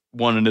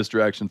 1 in this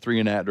direction, 3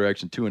 in that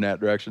direction, 2 in that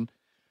direction.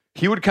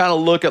 He would kind of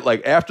look at,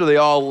 like, after they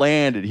all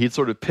landed, he'd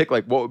sort of pick,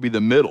 like, what would be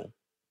the middle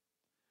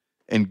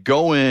and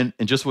go in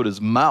and just with his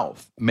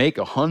mouth make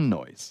a hun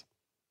noise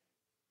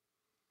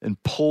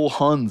and pull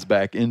huns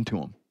back into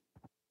him.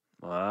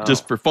 Wow.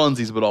 Just for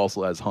funsies, but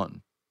also as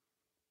hun.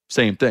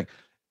 Same thing.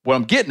 What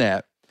I'm getting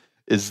at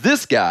is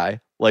this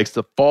guy likes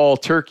to fall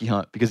turkey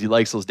hunt because he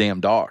likes those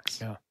damn dogs.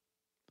 Yeah.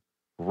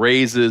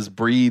 Raises,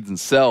 breeds, and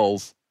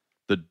sells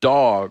the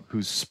dog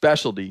whose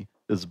specialty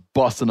is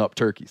busting up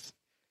turkeys.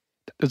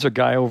 There's a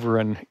guy over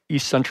in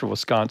East Central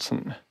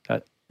Wisconsin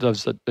that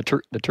does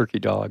the turkey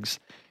dogs,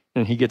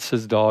 and he gets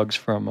his dogs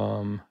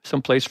from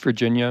someplace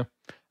Virginia.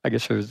 I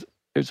guess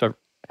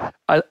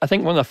I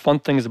think one of the fun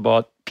things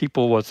about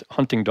people with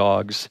hunting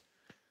dogs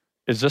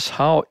is just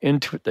how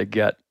into it they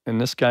get. And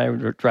this guy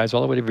drives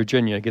all the way to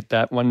Virginia to get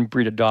that one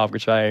breed of dog,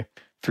 which I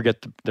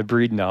forget the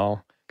breed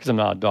now because I'm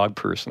not a dog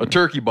person. A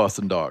turkey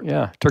busting dog.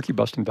 Yeah, turkey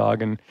busting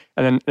dog, and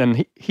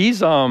then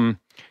he's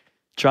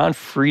John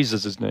Freeze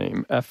is his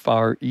name,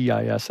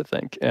 Freis, I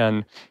think,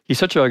 and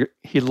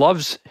he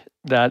loves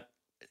that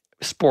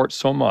sport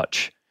so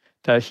much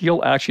that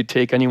he'll actually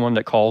take anyone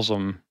that calls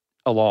him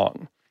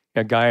along.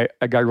 A guy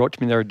wrote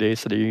to me the other day,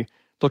 said he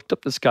looked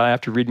up this guy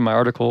after reading my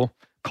article,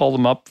 called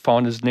him up,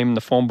 found his name in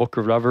the phone book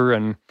or whatever,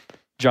 and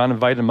John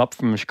invited him up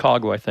from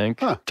Chicago, I think.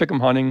 Huh. Took him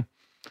hunting,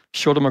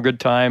 showed him a good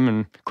time,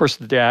 and of course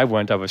the day I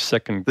went, I was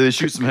sick. And Did they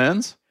shoot some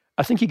hens?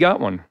 I think he got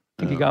one.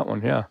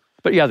 Yeah.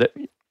 But yeah,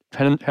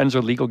 hens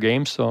are legal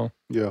games, so.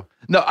 Yeah.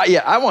 No,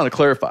 I want to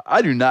clarify.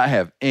 I do not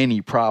have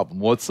any problem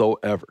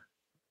whatsoever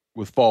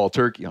with fall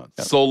turkey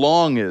hunts, so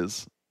long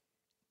as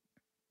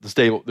the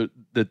stable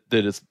that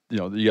it's,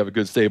 you have a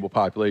good stable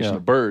population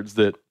of birds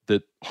that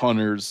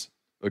hunters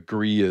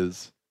agree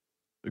is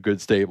a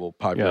good stable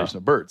population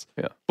of birds.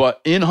 Yeah.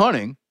 But in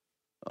hunting,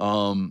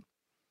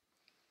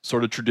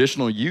 sort of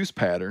traditional use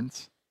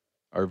patterns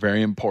are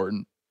very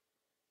important,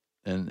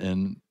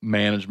 and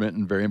management,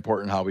 and very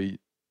important how we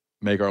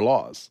make our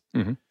laws.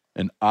 Mm-hmm.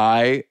 And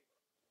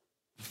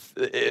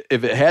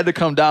if it had to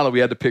come down and we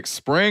had to pick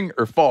spring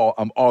or fall,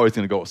 I'm always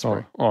going to go with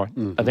spring.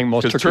 I think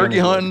most turkey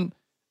hunting,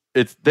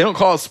 they don't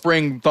call it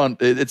spring thunder.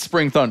 It's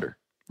spring thunder,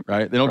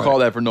 right? They don't call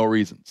that for no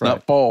reason. It's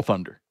not fall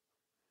thunder.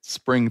 It's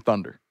spring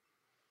thunder.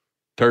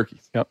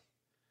 Turkeys. Yep.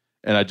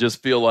 And I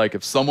just feel like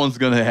if someone's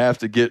going to have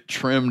to get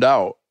trimmed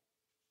out,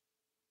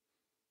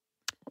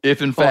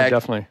 if in fact,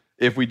 definitely.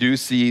 If we do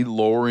see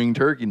lowering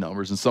turkey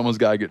numbers and someone's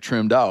got to get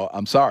trimmed out,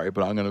 I'm sorry,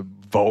 but I'm going to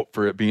vote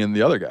for it being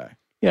the other guy.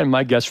 Yeah, and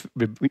my guess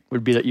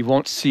would be that you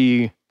won't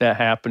see that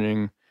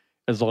happening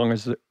as long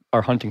as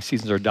our hunting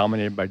seasons are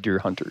dominated by deer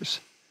hunters.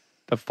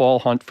 The fall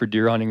hunt for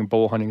deer hunting and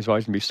bow hunting is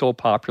always going to be so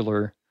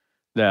popular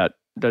that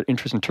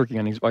interest in turkey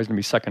hunting is always going to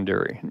be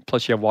secondary. And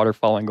plus, you have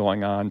waterfowling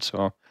going on.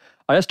 So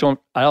I don't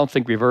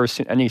think we've ever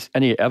seen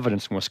any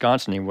evidence in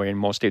Wisconsin anyway, in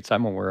most states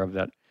I'm aware of,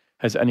 that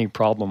has any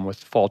problem with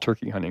fall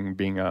turkey hunting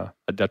being a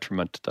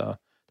detriment to the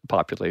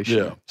population.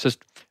 Yeah. It's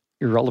just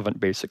irrelevant,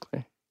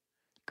 basically.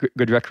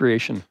 Good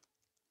recreation.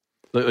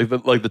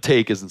 Like the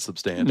take isn't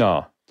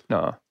substantial.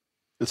 No.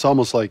 It's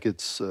almost like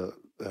it's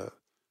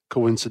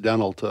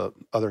coincidental to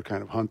other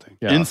kind of hunting.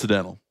 Yeah.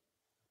 Incidental.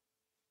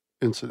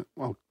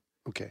 Well,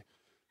 okay.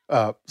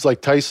 It's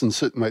like Tyson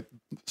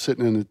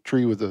sitting in a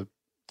tree with a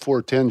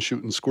 410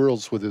 shooting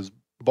squirrels with his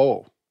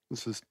bow.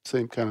 It's the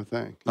same kind of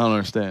thing. I don't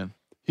understand.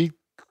 He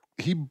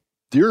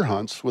deer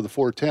hunts with a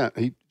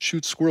 410. He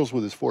shoots squirrels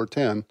with his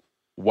 410.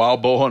 While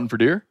bow hunting for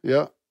deer?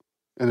 Yeah.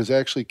 And has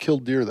actually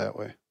killed deer that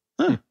way.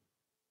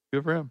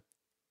 Good for him.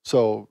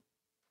 So,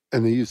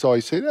 and he used to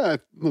always say, I'm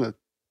going to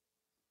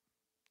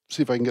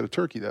see if I can get a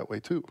turkey that way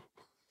too.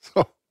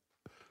 So.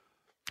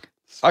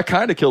 I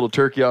kind of killed a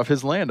turkey off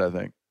his land, I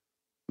think.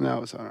 No,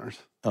 it was on ours.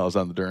 Oh, it was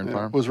on the Dern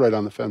farm? It was right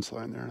on the fence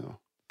line there, though.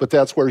 But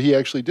that's where he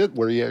actually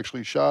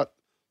shot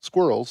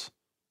squirrels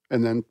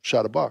and then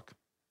shot a buck.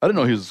 I didn't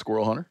know he was a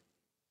squirrel hunter.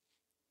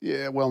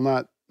 Yeah, well,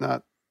 not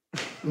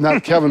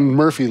Kevin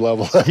Murphy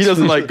level. He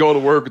doesn't like go to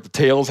work with the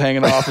tails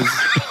hanging off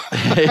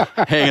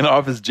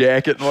his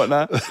jacket and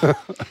whatnot.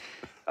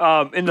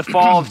 In the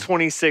fall of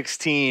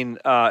 2016, in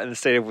the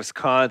state of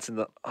Wisconsin,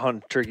 the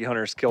turkey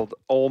hunters killed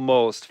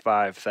almost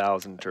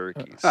 5,000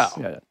 turkeys. Oh.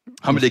 Yeah.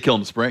 How many did they kill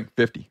in the spring?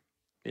 50.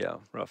 Yeah,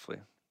 roughly.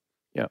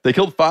 Yeah. They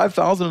killed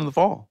 5,000 in the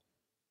fall.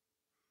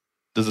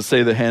 Does it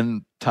say the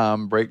hen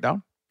tom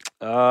breakdown?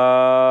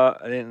 I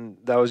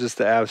didn't. That was just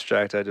the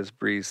abstract I just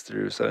breezed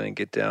through, so I didn't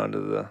get down to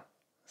the.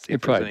 See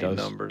if there's any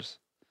numbers.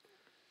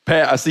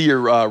 Pat, I see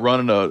you're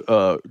running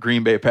a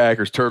Green Bay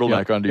Packers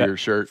turtleneck under your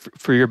shirt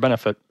for your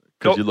benefit.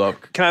 Because you love.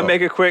 Can I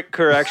make a quick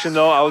correction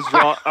though? I was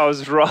wrong. I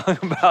was wrong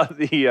about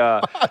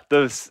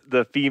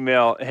the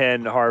female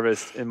hen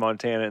harvest in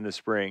Montana in the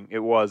spring. It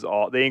was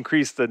all they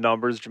increased the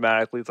numbers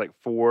dramatically. It's like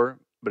 4,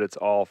 but it's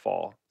all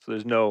fall. So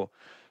there's no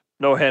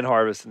hen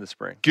harvest in the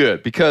spring.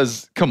 Good,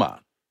 because come on.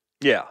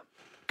 Yeah.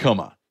 Come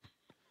on.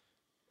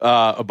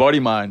 A buddy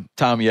of mine,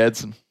 Tommy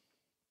Edson,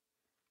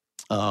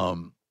 he's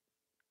a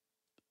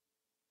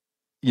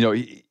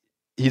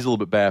little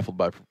bit baffled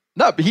by,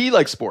 he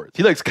likes sports.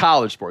 He likes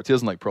college sports. He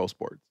doesn't like pro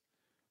sports.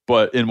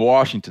 But in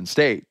Washington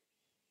State,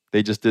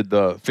 they just did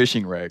the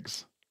fishing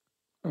regs.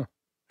 Huh.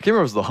 I can't remember if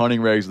it was the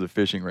hunting regs or the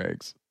fishing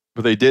regs,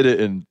 but they did it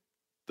in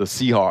the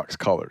Seahawks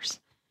colors.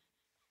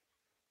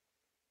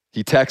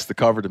 He texts the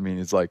cover to me and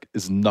he's like,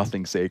 "Is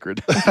nothing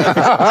sacred?"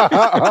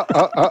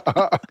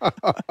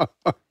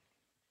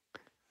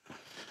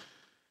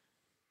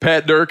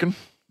 Pat Durkin.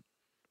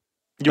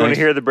 You want to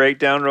hear the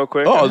breakdown real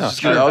quick? Oh, I was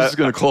just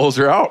going to close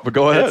her out, but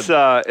go ahead.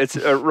 It's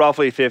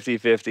roughly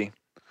 50-50.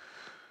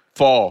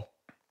 Fall.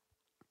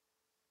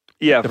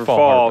 Yeah, The for fall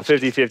fall,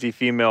 harvest. 50-50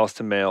 females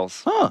to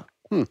males. Huh.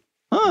 Huh.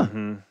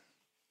 Mm-hmm.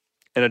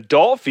 And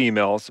adult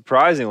females,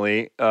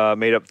 surprisingly,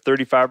 made up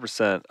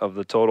 35% of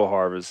the total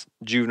harvest.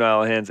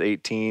 Juvenile hens,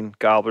 18.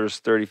 Gobblers,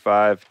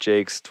 35.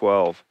 Jakes,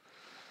 12.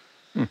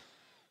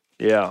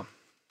 Yeah.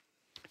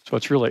 So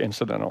it's really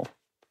incidental.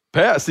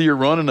 Pat, I see you're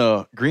running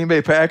a Green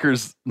Bay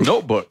Packers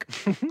notebook.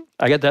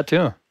 I get that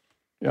too.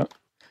 Yeah.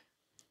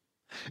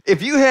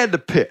 If you had to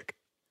pick,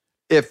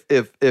 if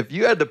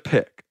you had to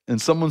pick,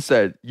 and someone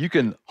said you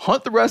can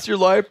hunt the rest of your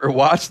life or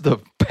watch the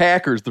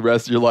Packers the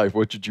rest of your life,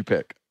 what should you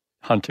pick?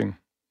 Hunting.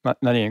 Not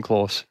even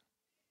close.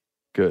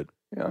 Good.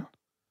 Yeah.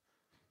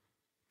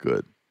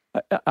 Good.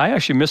 I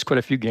actually missed quite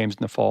a few games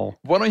in the fall.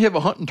 Why don't you have a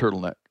hunting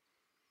turtleneck?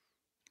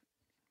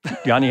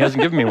 Yanni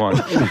hasn't given me one.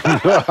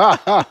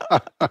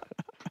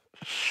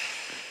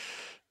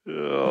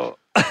 Oh.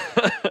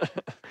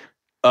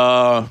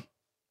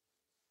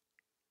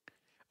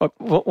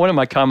 One of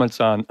my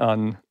comments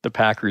on the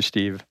Packers,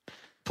 Steve.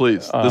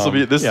 Please. This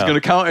is going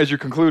to count as your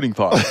concluding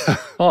thought.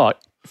 Oh,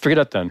 forget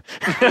it then.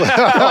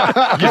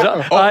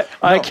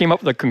 I came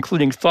up with a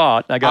concluding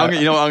thought. I'm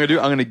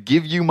going to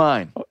give you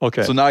mine.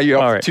 Okay. So now you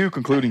have All right. 2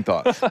 concluding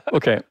thoughts.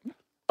 Okay.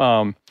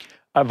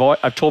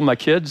 I've told my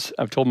kids,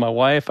 I've told my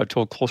wife, I've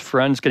told close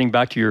friends, getting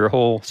back to your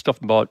whole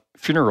stuff about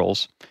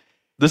funerals.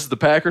 This is the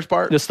Packers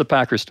part? This is the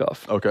Packers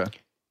stuff. Okay.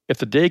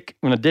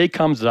 When the day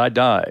comes that I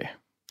die,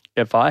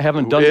 if I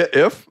haven't done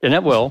and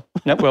it will,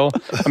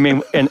 I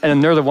mean,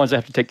 and they're the ones that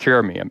have to take care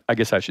of me, I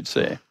guess I should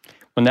say.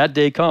 When that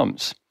day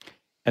comes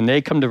and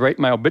they come to write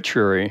my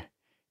obituary,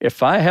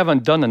 if I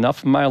haven't done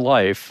enough in my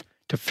life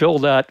to fill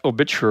that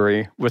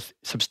obituary with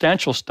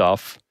substantial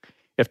stuff,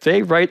 if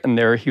they write in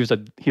there he was a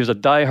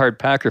diehard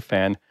Packer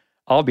fan,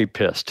 I'll be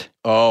pissed.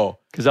 Oh.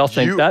 Because I'll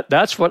think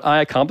that's what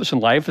I accomplished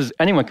in life, is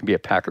anyone can be a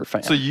Packer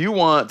fan. So you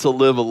want to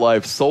live a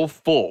life so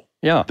full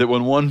that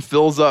when one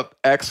fills up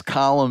X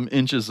column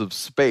inches of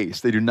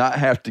space, they do not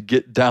have to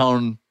get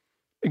down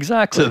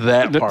exactly to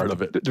that part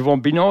of it. There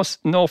won't be no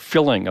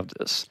filling of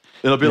this.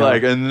 It'll be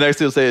like, and the next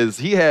thing they'll say is,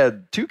 he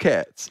had 2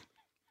 cats.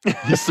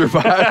 He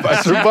survived by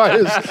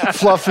his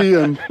Fluffy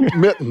and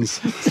Mittens.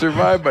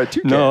 Survived by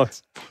 2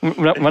 cats.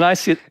 When I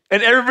see it,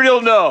 and everybody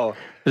will know.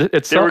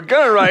 They were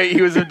going to write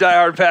he was a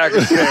diehard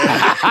Packers fan.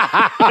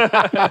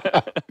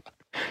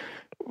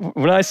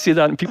 When I see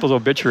that in people's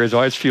obituaries, I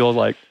always feel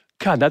like,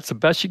 God, that's the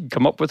best you can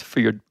come up with for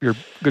your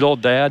good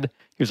old dad.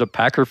 He was a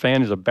Packer fan.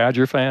 He was a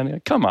Badger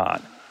fan. Come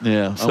on.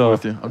 Yeah, I'm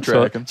with you. I'm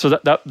tracking. So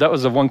that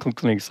was the one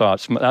concluding thought.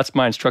 So that's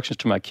my instructions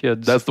to my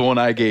kids. That's the one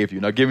I gave you.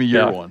 Now give me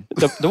your one.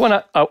 The one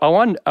I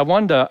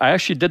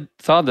actually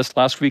thought of this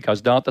last week. I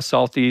was down at the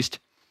Southeast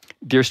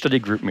Deer Study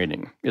Group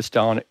meeting. It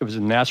was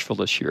in Nashville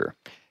this year.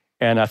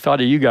 And I thought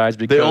of you guys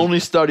because they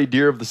only study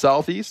deer of the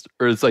Southeast,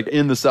 or it's like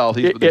in the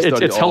Southeast. But they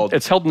study it's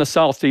held in the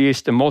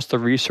Southeast, and most of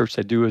the research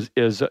they do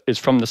is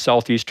from the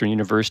Southeastern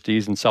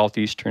universities and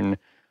Southeastern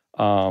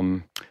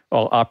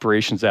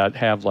operations that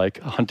have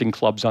like hunting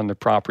clubs on their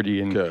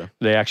property, and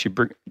they actually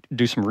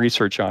do some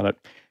research on it.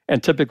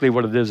 And typically,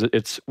 what it is,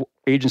 it's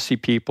agency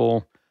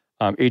people,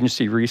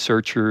 agency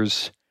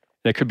researchers.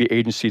 And it could be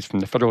agencies from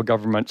the federal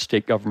government,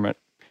 state government.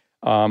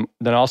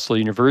 Then also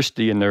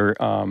university and their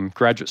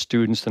graduate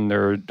students and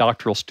their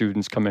doctoral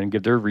students come in and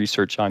give their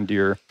research on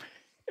deer,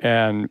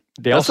 and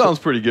that sounds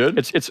pretty good.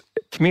 It's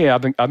to me,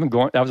 I've been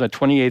going. That was a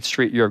 28th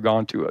straight year I've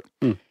gone to it,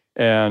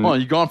 and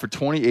you've gone for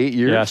 28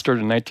 years. Yeah, I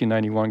started in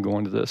 1991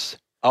 going to this.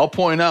 I'll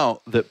point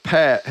out that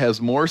Pat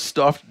has more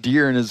stuffed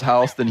deer in his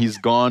house than he's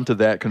gone to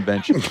that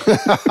convention.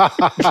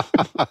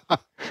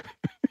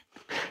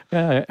 Yeah,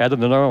 I added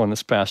another one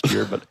this past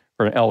year,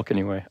 or an elk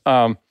anyway.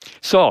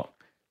 So.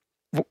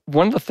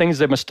 One of the things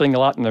they've been studying a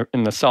lot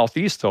in the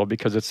Southeast, though,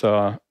 because it's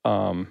a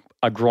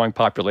growing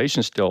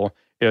population still,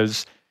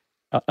 is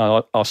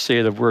I'll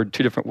say the word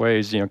 2 different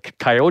ways.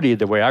 Coyote,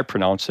 the way I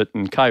pronounce it,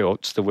 and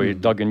coyotes, the way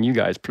Doug and you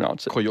guys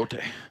pronounce it. Coyote.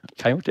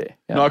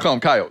 Yeah. No, I call them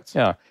coyotes.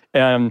 Yeah.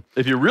 And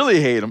if you really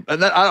hate them,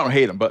 and I don't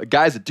hate them, but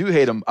guys that do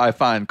hate them, I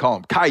find call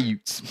them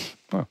coyotes.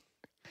 Huh.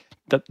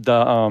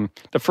 The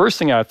first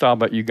thing I thought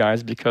about you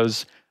guys,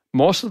 because I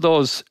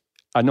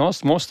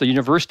noticed most of the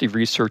university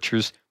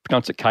researchers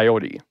pronounce it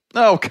coyote.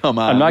 Oh, come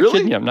on. I'm not really?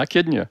 kidding you. I'm not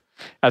kidding you.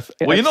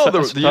 You know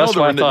the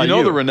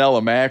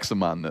Ranella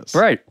maxim on this.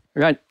 Right.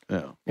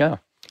 Yeah.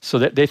 So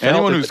they found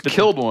anyone who's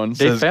killed one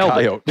says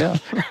coyote. Yeah,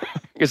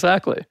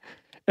 exactly.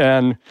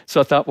 And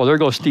so I thought, well, there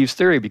goes Steve's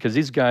theory, because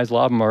these guys, a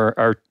lot of them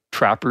are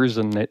trappers,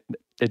 and they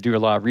do a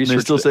lot of research.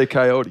 They still say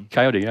coyote.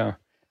 Coyote, yeah.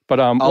 But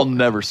I'll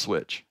never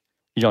switch.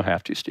 You don't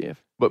have to,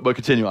 Steve. But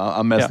continue.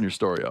 I'm messing your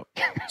story up.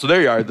 So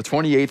there you are. The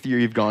 28th year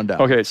you've gone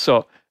down. Okay,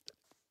 so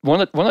one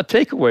of the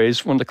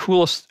takeaways, one of the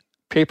coolest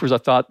papers I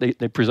thought they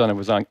presented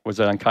was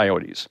on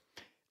coyotes.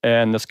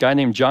 And this guy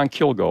named John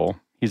Kilgo,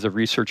 he's a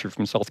researcher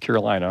from South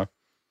Carolina.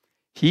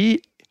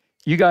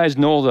 You guys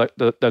know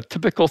the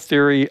typical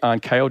theory on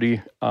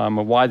coyote,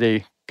 why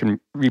they can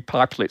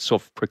repopulate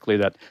so quickly,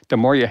 that the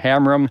more you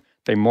hammer them,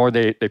 the more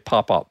they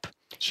pop up.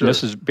 Sure. And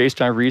this is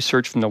based on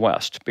research from the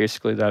West,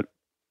 basically, that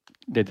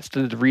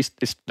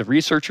the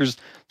researchers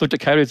looked at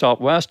coyotes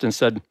out West and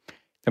said,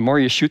 the more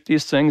you shoot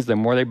these things, the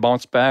more they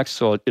bounce back.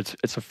 So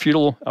it's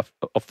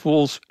a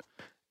fool's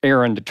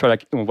errand to try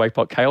to wipe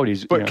out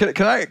coyotes. But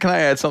can I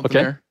add something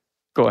there?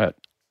 Go ahead.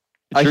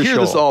 I hear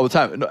this all the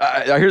time.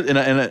 I hear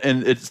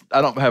and it's,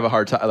 I don't have a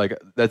hard time. Like,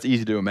 that's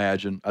easy to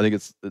imagine. I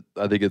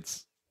think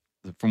it's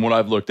from what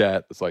I've looked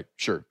at, it's like,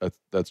 sure,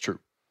 that's true.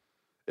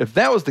 If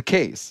that was the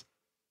case,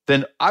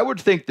 then I would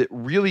think that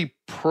really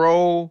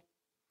pro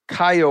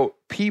coyote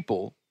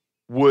people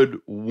would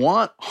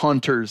want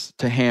hunters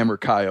to hammer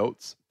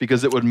coyotes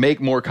because it would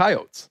make more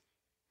coyotes.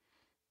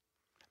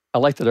 I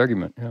like that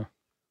argument. Yeah.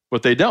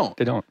 But they don't.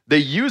 They don't. They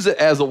use it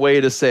as a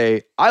way to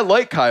say, I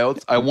like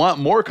coyotes. I want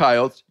more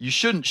coyotes. You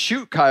shouldn't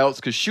shoot coyotes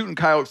because shooting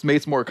coyotes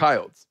makes more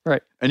coyotes.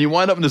 Right. And you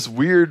wind up in this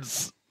weird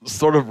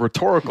sort of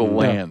rhetorical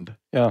land.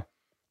 Yeah.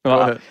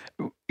 Well,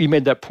 you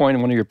made that point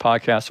in one of your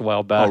podcasts a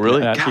while back. Oh,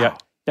 really? Yeah.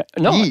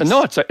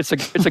 No, it's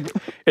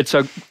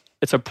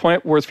a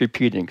point worth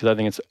repeating because I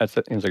think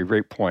it's a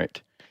great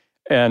point.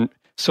 And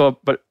so,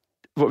 but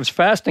what was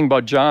fascinating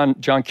about John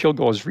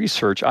Kilgo's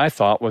research, I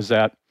thought, was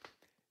that,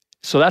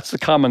 so that's the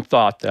common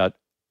thought, that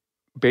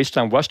based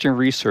on Western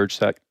research,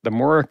 that the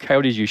more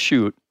coyotes you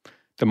shoot,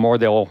 the more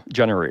they'll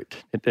generate.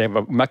 They have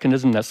a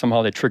mechanism that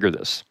somehow they trigger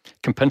this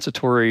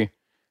compensatory,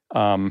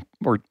 or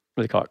what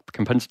do they call it?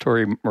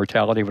 Compensatory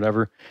mortality,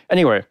 whatever.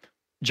 Anyway,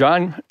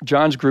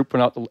 John's group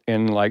went out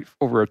in like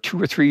over a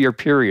 2 or 3 year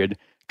period,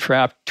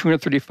 trapped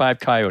 235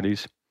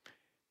 coyotes,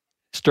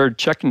 started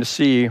checking to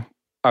see,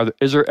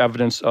 is there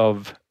evidence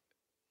of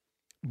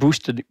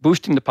boosting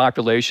the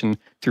population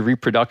through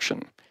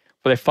reproduction?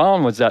 What they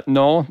found was that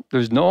no,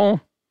 there's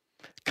no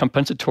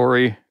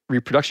compensatory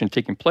reproduction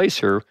taking place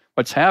here.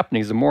 What's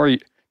happening is the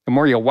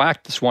more you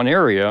whack this one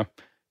area,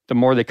 the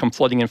more they come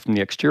flooding in from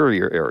the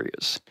exterior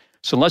areas.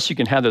 So unless you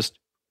can have this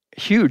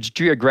huge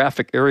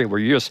geographic area where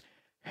you're just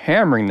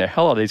hammering the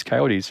hell out of these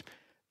coyotes,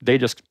 they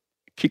just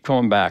keep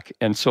coming back.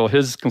 And so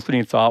his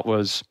concluding thought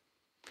was,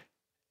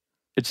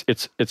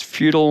 it's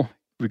futile.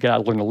 We got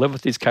to learn to live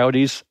with these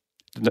coyotes.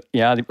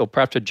 Yeah, they'll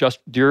perhaps adjust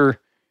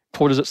deer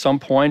quotas at some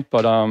point,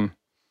 but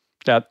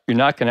that you're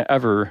not going to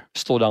ever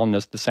slow down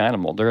this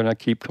animal. They're going to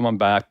keep coming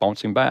back,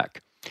 bouncing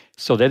back.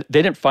 So they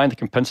didn't find the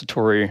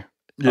compensatory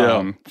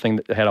thing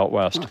that they had out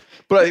West.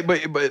 But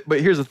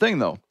here's the thing,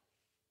 though.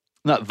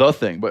 Not the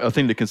thing, but a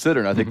thing to consider,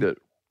 and I think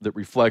that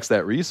reflects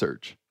that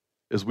research,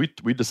 is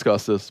we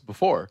discussed this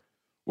before,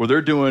 where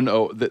they're doing,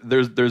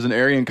 there's an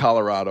area in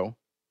Colorado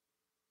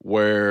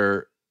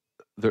where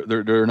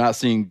they're not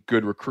seeing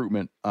good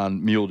recruitment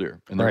on mule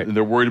deer, and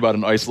they're worried about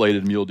an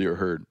isolated mule deer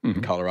herd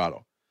in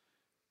Colorado.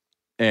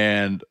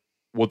 And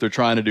what they're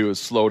trying to do is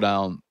slow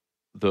down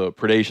the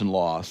predation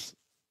loss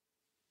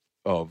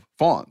of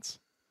fawns.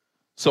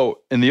 So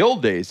in the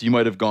old days, you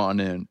might have gone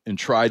in and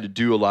tried to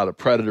do a lot of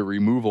predator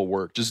removal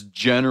work, just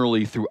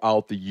generally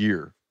throughout the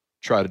year,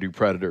 try to do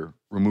predator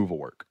removal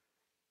work.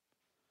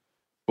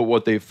 But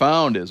what they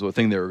found is, the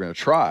thing they were going to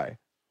try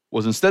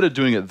was, instead of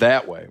doing it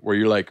that way, where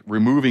you're like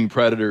removing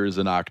predators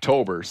in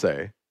October,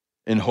 say,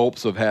 in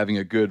hopes of having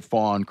a good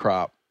fawn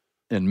crop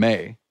in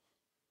May,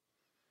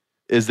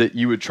 is that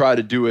you would try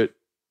to do it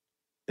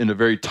in a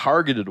very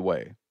targeted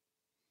way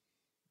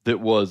that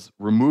was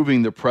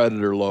removing the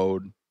predator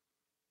load,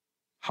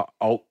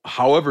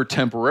 however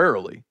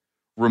temporarily,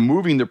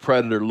 removing the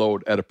predator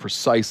load at a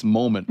precise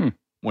moment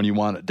when you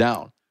want it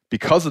down.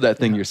 Because of that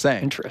thing you're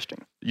saying.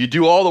 Interesting. You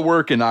do all the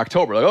work in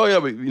October. Like, oh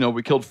yeah,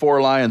 we killed 4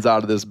 lions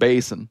out of this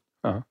basin.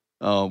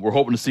 We're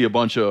hoping to see a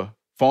bunch of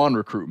fawn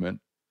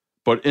recruitment,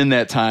 but in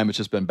that time, it's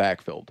just been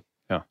backfilled.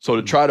 Yeah. So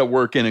to try to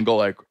work in and go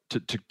like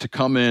to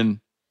come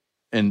in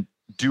and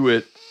do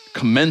it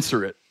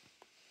commensurate,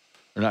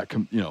 or not,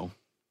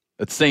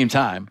 at the same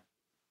time,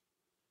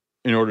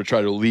 in order to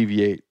try to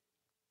alleviate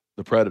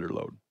the predator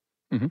load.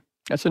 Mm-hmm.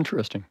 That's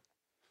interesting.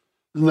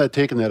 Isn't that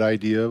taking that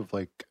idea of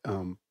like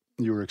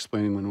you were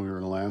explaining when we were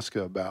in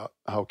Alaska about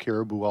how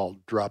caribou all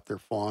drop their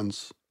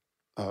fawns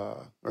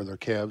or their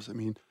calves? I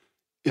mean,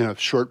 in a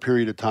short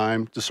period of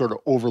time to sort of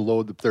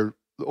overload the predators.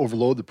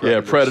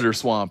 Yeah, predator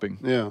swamping.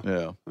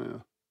 Yeah.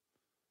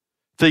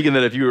 Thinking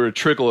that if you were to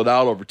trickle it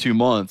out over 2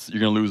 months,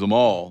 you're going to lose them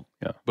all.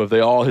 Yeah. But if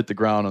they all hit the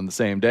ground on the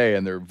same day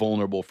and they're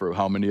vulnerable for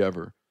how many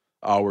ever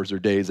hours or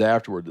days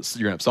afterward, you're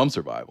going to have some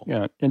survival.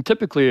 Yeah, and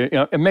typically,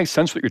 it makes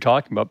sense what you're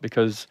talking about,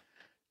 because,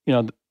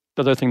 the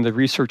other thing the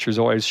researchers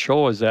always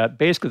show is that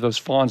basically those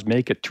fawns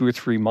make it 2 or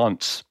 3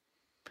 months.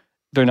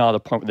 They're not at a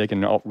point where they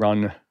can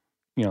outrun,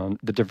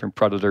 the different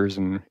predators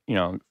and,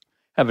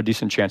 have a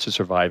decent chance of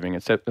surviving.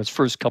 It's those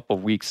first couple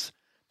of weeks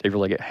they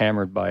really get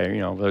hammered by,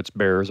 whether it's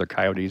bears or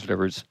coyotes,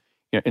 whatever's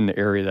in the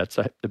area that's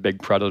the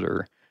big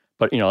predator.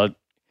 But,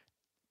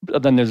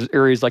 but then there's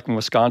areas like in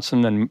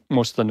Wisconsin and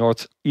most of the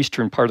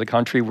northeastern part of the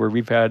country where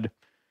we've had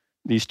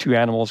these two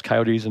animals,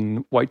 coyotes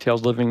and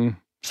whitetails, living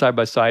side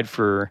by side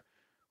for,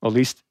 well, at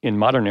least in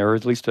modern era,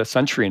 at least a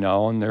century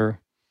now, and they're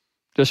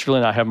just really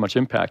not having much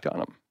impact on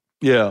them.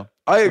 Yeah,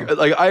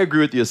 I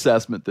agree with the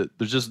assessment that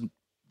there's just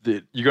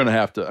that you're going to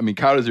have to. I mean,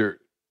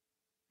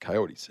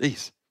 coyotes.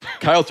 Jeez.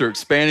 Coyotes are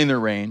expanding their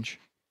range,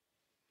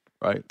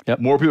 right? Yep.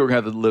 More people are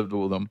going to have to live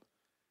with them,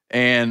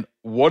 and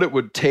what it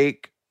would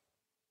take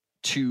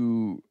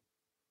to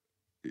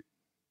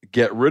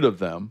get rid of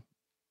them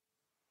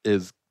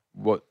is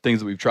what things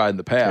that we've tried in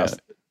the past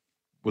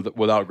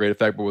without great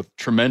effect, but with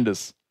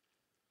tremendous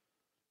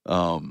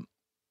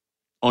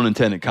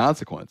unintended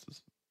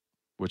consequences,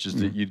 which is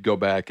that you'd go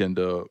back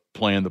into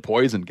playing the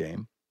poison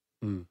game,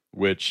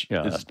 which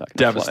is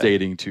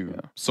devastating to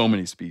so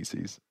many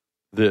species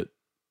that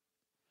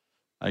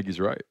I think he's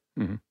right.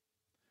 Mm-hmm.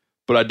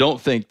 But I don't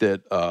think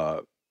that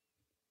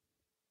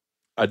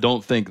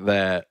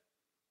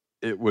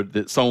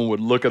that someone would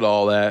look at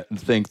all that and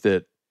think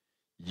that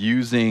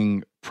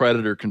using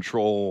predator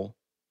control,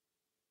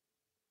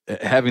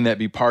 having that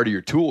be part of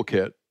your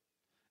toolkit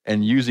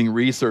and using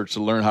research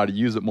to learn how to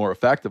use it more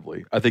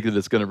effectively, I think that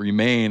it's going to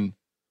remain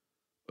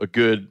a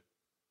good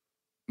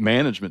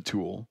management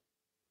tool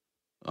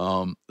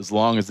as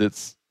long as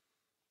it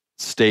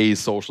stays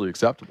socially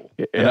acceptable.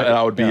 And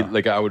I would be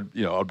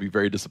I'd be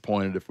very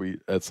disappointed if we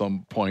at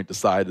some point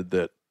decided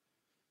that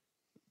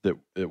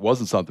it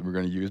wasn't something we're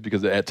going to use,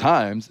 because at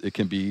times it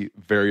can be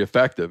very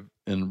effective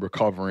in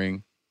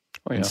recovering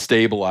and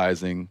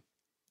stabilizing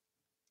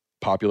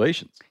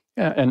populations.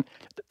 Yeah, and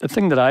the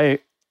thing that I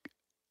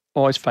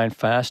always find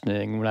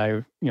fascinating when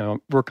I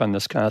work on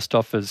this kind of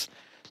stuff is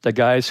the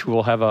guys who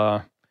will have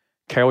a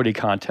coyote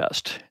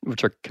contest,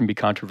 which can be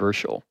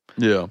controversial.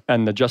 Yeah,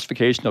 and the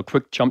justification they'll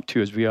quick jump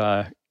to is we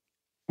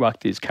whack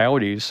these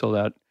coyotes so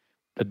that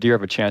the deer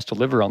have a chance to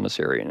live around this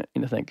area.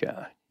 And I think,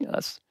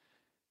 that's,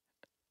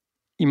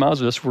 you might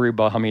as well just worry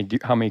about how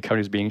many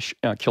coyotes being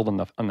killed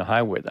on the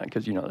highway then,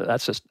 because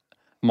that's just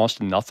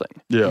almost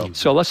nothing. Yeah.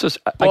 So let's just.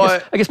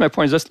 I guess my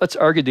point is let's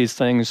argue these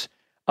things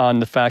on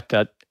the fact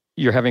that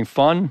you're having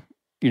fun,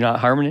 you're not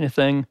harming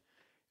anything.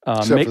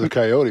 Except for the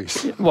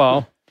coyotes.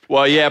 Well,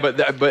 yeah, but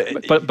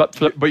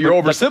you're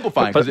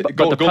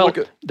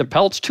oversimplifying. The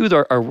pelts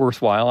too are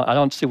worthwhile. I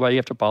don't see why you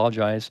have to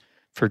apologize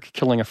for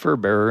killing a fur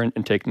bearer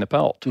and taking the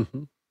pelt.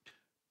 Mm-hmm.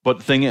 But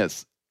the thing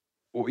is,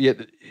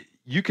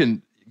 you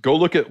can go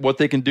look at what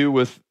they can do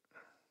with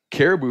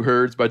caribou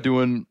herds by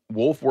doing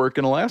wolf work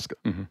in Alaska.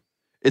 Mm-hmm.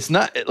 It's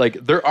not like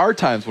there are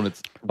times when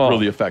it's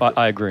really effective.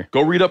 I agree.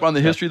 Go read up on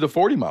the history of the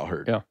 40-mile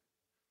herd. Yeah.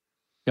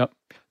 Yep.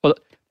 Well,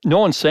 no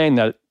one's saying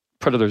that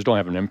predators don't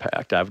have an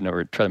impact. I've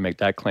never tried to make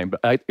that claim, but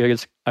I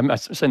guess I'm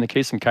saying the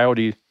case in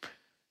coyote,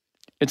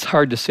 it's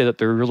hard to say that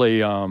they're really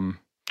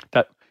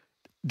that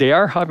they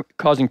are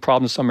causing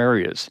problems in some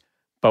areas.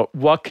 But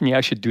what can you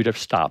actually do to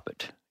stop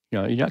it?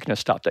 You're not going to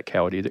stop that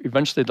coyote.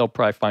 Eventually, they'll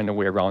probably find a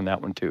way around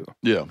that one too.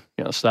 Yeah.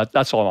 So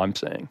that's all I'm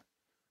saying.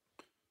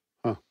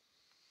 Huh.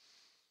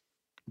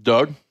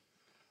 Doug?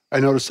 I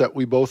noticed that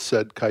we both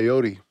said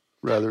coyote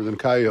rather than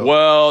coyote.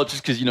 Well,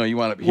 just because you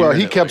want to be. Well,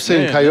 he kept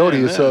saying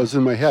coyote, so it was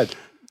in my head.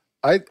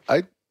 I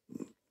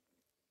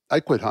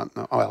quit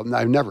hunting. Well,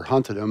 I've never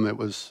hunted them. It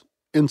was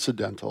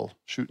incidental,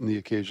 shooting the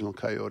occasional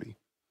coyote.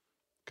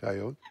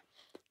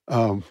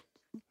 And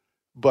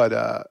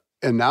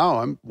now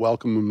I'm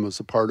welcome them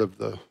as a part of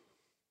the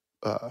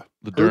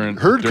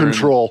herd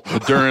control. The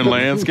Durin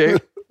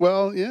landscape.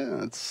 Well,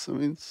 yeah,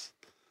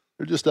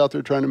 they're just out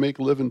there trying to make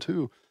a living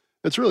too.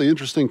 It's really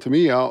interesting to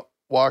me out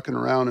walking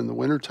around in the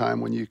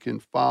wintertime when you can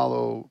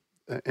follow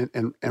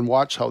and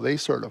watch how they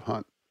sort of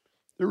hunt.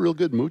 They're real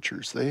good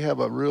moochers. They have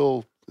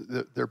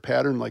their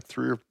pattern, like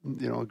three or,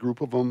 a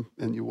group of them,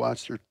 and you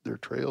watch their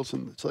trails,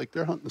 and it's like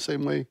they're hunting the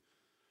same way.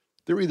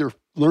 They're either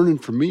learning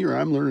from me or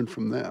I'm learning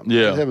from them.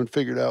 Yeah. I haven't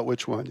figured out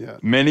which one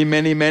yet. Many,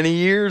 many, many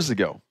years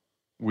ago,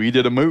 we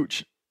did a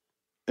mooch,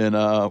 and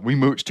we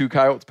mooched 2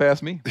 coyotes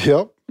past me.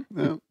 Yep.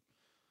 Yeah.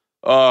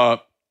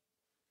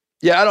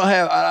 Yeah,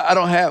 I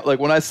don't have like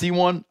when I see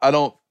one, I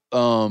don't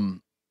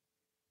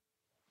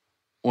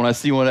when I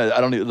see one,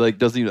 I don't even, like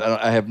doesn't even,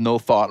 I have no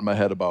thought in my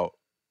head about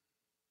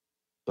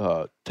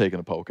taking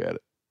a poke at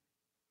it.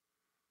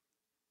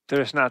 They're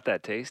just not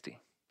that tasty.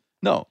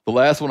 No, the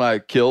last one I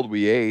killed,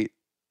 we ate.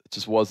 It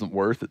just wasn't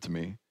worth it to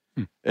me.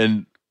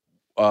 And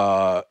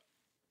I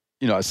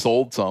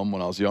sold some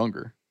when I was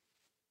younger,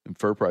 and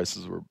fur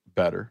prices were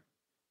better.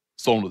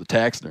 Sold them to the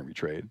taxidermy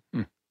trade.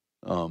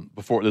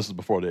 Before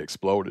they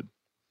exploded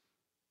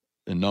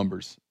in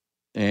numbers.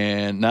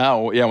 And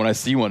now, when I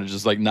see one, it's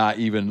just like not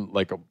even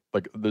like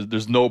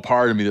there's no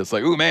part of me that's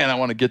like, oh man, I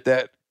want to get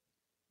that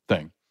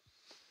thing.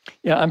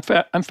 Yeah, I'm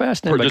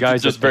fascinated by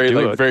guys just that very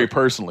do it. Very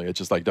personally, it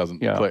just like doesn't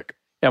click.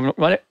 Yeah,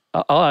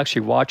 I'll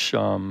actually watch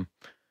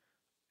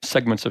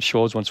segments of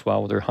shows once in a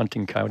while where they're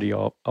hunting coyote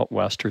out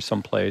west or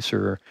someplace,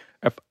 or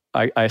if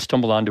I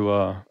stumbled onto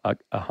a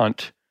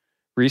hunt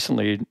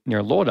recently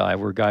near Lodi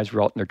where guys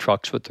were out in their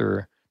trucks with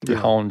their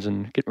hounds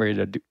and getting ready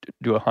to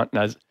do a hunt.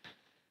 And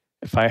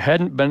if I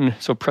hadn't been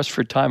so pressed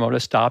for time, I would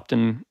have stopped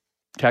and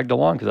tagged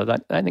along because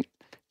I think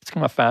it's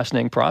kind of a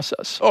fascinating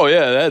process. Oh,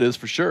 yeah, that is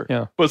for sure.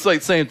 Yeah. But it's like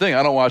the same thing.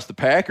 I don't watch the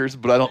Packers,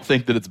 but I don't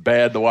think that it's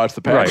bad to watch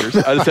the Packers.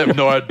 Right. I just have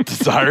no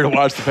desire to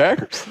watch the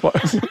Packers.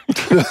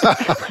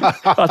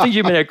 I think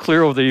you made it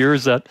clear over the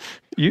years that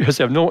you just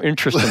have no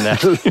interest in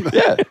that.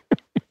 Yeah.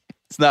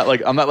 It's not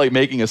like I'm not like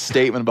making a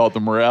statement about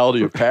the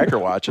morality of Packer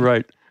watching.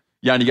 Right.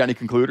 Jan, you got any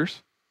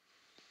concluders?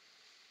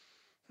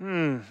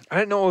 I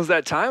didn't know it was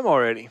that time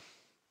already.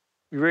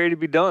 You ready to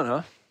be done,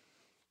 huh?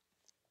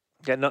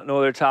 Got no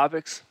other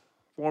topics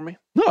for me?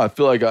 No, I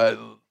feel like I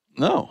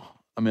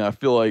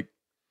feel like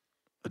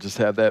I just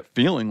have that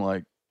feeling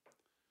like.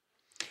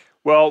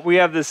 Well, we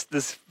have this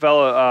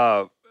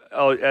fella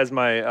as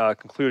my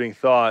concluding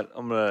thought.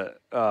 I'm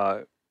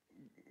gonna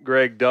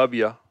Greg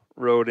W.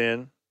 wrote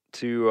in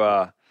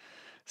to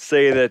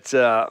say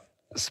that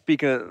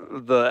speaking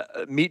of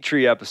the meat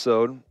tree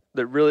episode,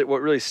 that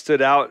what really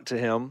stood out to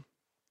him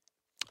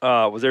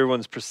was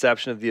everyone's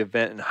perception of the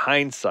event in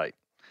hindsight.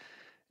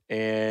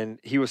 And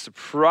he was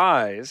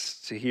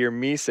surprised to hear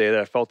me say that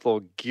I felt a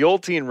little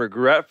guilty and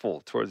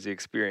regretful towards the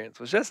experience,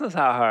 which that's not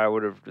how I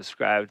would have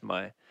described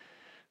my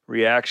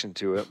reaction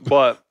to it.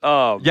 But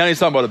Yanni's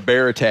talking about a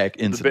bear attack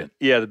incident.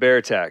 The bear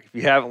attack. If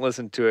you haven't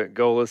listened to it,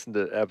 go listen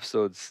to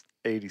episodes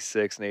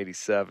 86 and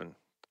 87,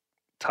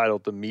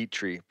 titled "The Meat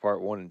Tree,"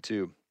 Part 1 and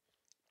 2.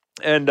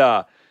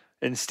 And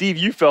Steve,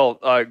 you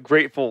felt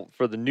grateful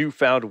for the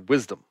newfound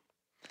wisdom,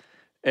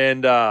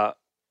 and I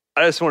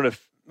just wanted to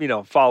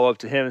follow up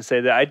to him and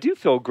say that I do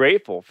feel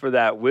grateful for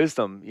that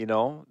wisdom,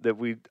 that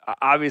we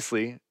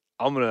obviously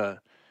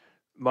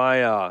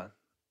my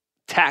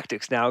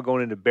tactics now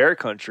going into bear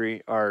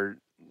country are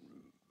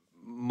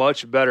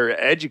much better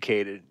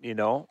educated, in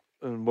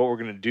what we're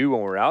going to do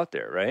when we're out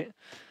there. Right.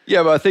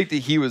 Yeah. But I think that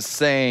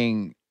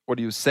what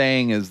he was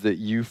saying is that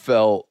you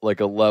felt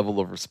like a level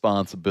of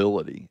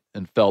responsibility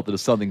and felt that if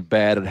something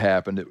bad had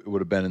happened, it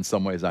would have been in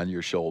some ways on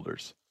your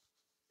shoulders.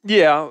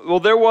 Yeah,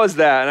 well, there was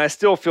that, and I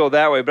still feel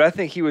that way. But I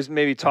think he was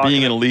maybe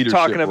talking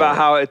about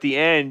how at the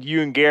end you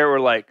and Garrett were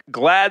like,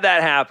 glad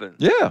that happened.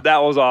 Yeah,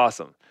 that was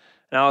awesome.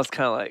 And I was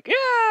kind of like, yeah,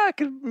 I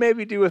could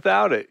maybe do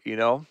without it,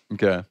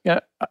 Okay. Yeah,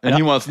 and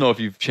he wants to know if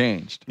you've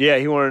changed. Yeah,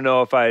 he wanted to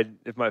know if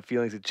my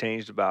feelings had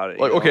changed about it.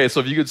 Like, okay,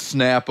 so if you could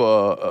snap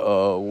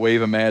a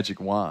wave a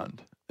magic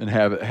wand and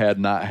have it had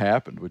not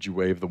happened, would you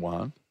wave the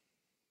wand?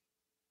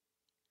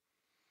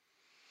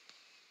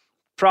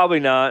 Probably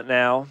not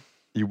now.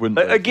 You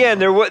wouldn't. Again,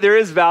 there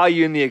is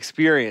value in the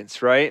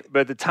experience, right?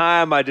 But at the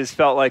time, I just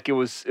felt like it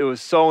was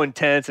so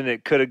intense, and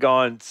it could have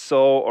gone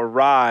so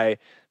awry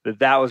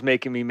that was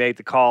making me make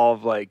the call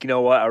of like, you know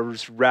what, I would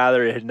just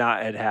rather it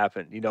had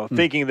happened.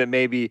 Thinking that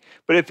maybe,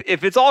 but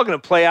if it's all going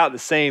to play out the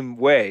same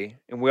way,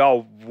 and we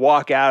all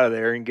walk out of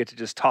there and get to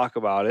just talk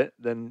about it,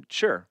 then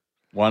sure.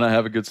 Why not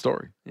have a good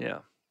story? Yeah.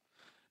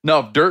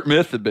 No, if Dirt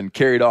Myth had been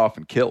carried off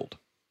and killed.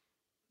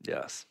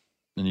 Yes.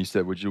 And you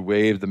said, would you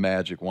wave the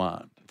magic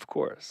wand? Of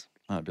course.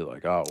 I'd be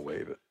like, I'll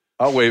wave it.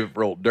 I'll wave it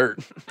for old Dirt.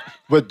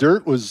 But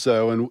Dirt was,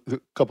 a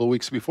couple of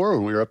weeks before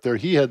when we were up there,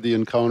 he had the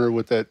encounter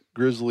with that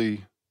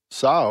grizzly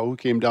sow who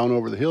came down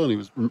over the hill and he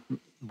was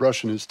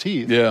brushing his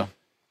teeth. Yeah.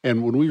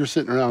 And when we were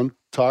sitting around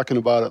talking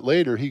about it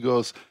later, he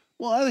goes,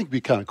 well, I think it'd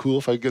be kind of cool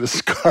if I get a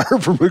scar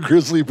from a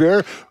grizzly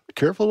bear.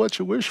 Careful what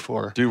you wish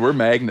for. Dude, we're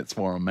magnets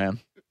for them,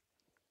 man.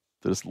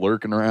 They're just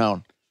lurking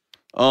around.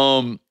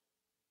 So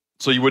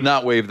you would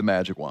not wave the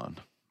magic wand.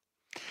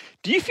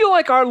 Do you feel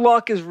like our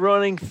luck is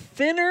running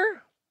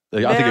thinner?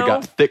 I think it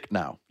got thick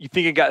now. You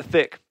think it got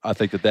thick? I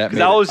think I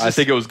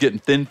think it was getting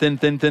thin.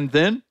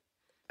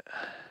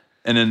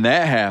 And then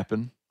that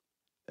happened,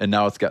 and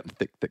now it's gotten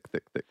thick.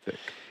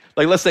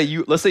 Like let's say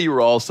you were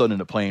all of a sudden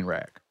in a plane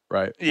wreck,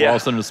 right? Yeah. All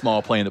of a sudden in a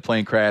small plane, the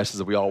plane crashes,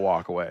 and we all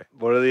walk away.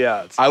 What are the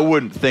odds? I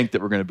wouldn't think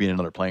that we're going to be in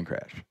another plane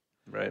crash.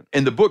 Right.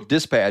 In the book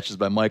Dispatches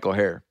by Michael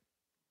Hare,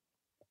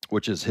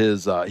 which is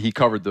his, he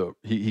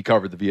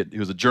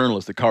was a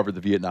journalist that covered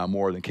the Vietnam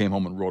War, then came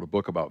home and wrote a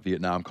book about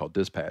Vietnam called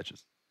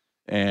Dispatches.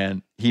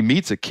 And he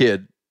meets a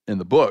kid in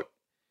the book.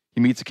 He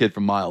meets a kid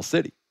from Miles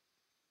City.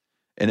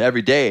 And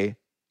every day,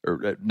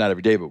 or not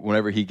every day, but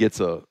whenever he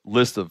gets a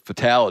list of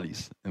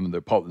fatalities in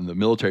the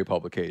military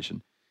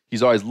publication,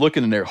 he's always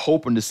looking in there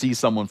hoping to see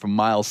someone from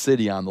Miles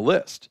City on the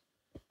list.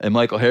 And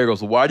Michael Hare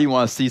goes, well, why do you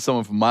want to see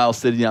someone from Miles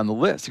City on the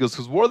list? He goes,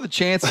 because what are the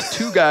chances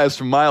two guys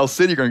from Miles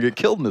City are going to get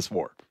killed in this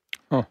war?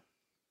 Huh.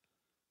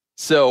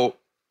 So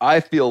I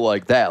feel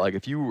like that. Like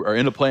if we're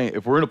in a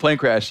plane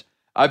crash,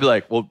 I'd be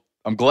like, well,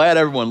 I'm glad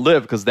everyone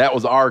lived because that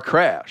was our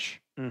crash.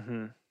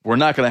 Mm-hmm. We're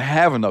not going to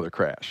have another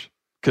crash.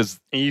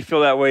 And you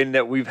feel that way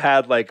that we've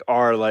had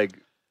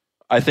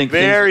I think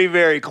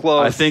very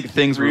close. I think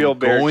things were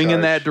going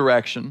in that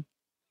direction.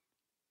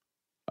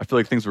 I feel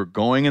like things were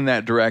going in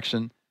that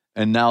direction,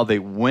 and now they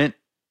went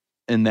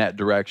in that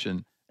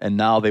direction, and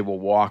now they will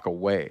walk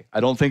away. I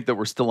don't think that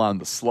we're still on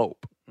the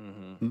slope.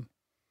 Mm-hmm.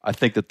 I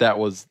think that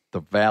was the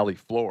valley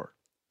floor.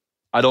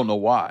 I don't know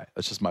why.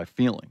 That's just my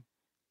feeling.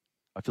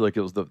 I feel like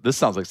this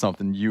sounds like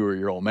something you or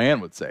your old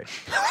man would say.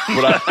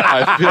 But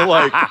I feel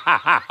like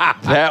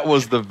that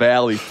was the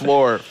valley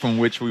floor from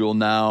which we will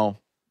now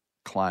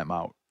climb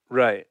out.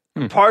 Right.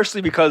 Partially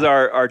because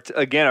our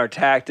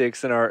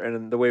tactics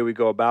and the way we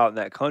go about in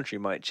that country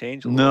might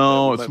change a little bit.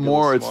 No, it's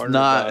more.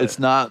 It's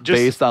not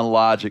based on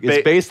logic.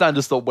 It's based on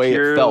just the way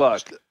it felt.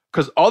 Luck.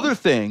 Because other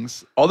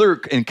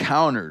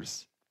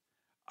encounters,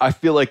 I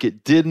feel like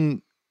it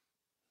didn't.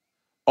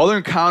 Other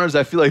encounters,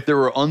 I feel like there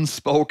were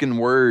unspoken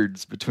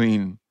words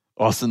between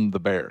us and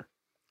the bear.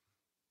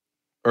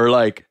 Or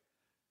like,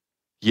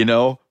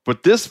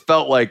 but this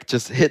felt like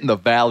just hitting the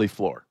valley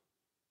floor.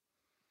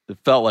 It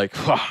felt like,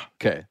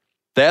 okay,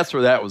 that's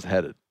where that was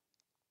headed.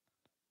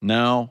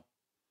 Now,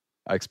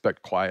 I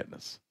expect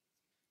quietness.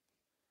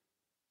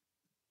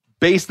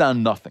 Based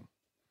on nothing.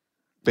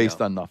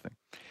 On nothing.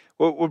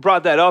 What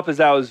brought that up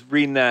is I was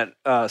reading that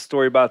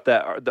story about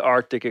the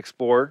Arctic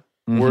explorer,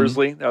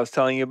 Worsley, that I was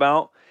telling you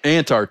about.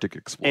 Antarctic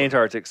explorer.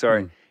 Antarctic,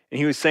 sorry. And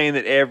he was saying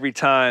that every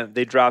time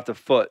they dropped a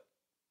foot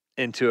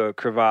into a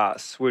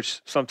crevasse,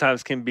 which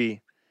sometimes can be,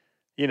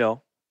 a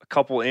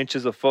couple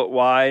inches a foot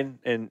wide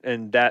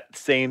and that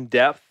same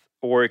depth,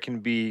 or it can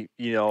be,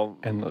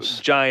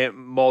 endless, giant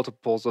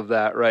multiples of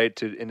that,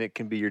 right? And it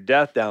can be your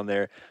death down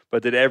there.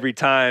 But that every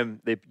time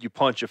you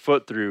punch a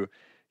foot through,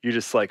 you're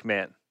just like,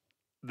 man,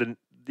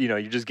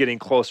 you're just getting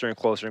closer and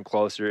closer and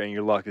closer, and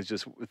your luck is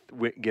just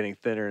getting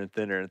thinner and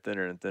thinner and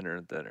thinner and thinner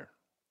and thinner.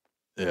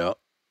 Yeah,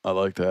 I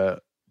like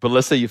that. But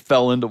let's say you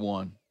fell into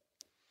one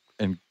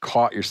and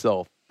caught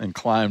yourself and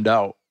climbed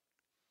out.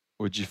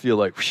 Would you feel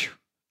like, whew?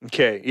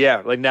 Okay,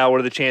 yeah. Like now, what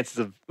are the chances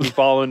of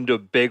falling into a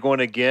big one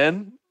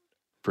again?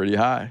 Pretty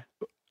high.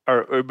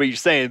 But you're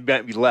saying it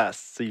might be less,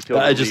 so you feel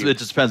it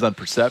just depends on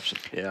perception.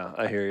 Yeah,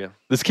 I hear you.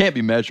 This can't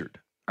be measured.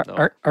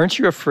 No. Aren't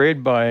you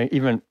afraid by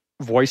even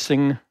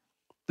voicing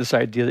this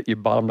idea that you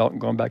bottomed out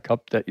and going back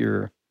up, that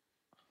you're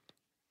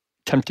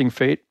tempting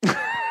fate?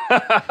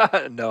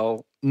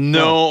 No,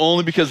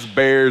 only because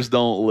bears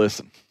don't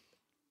listen.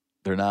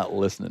 They're not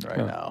listening right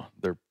now.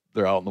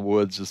 They're out in the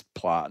woods just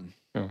plotting,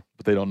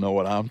 but they don't know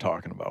what I'm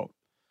talking about.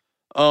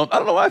 I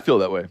don't know why I feel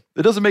that way.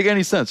 It doesn't make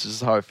any sense. It's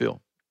just how I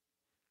feel.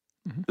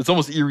 It's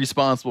almost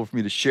irresponsible for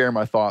me to share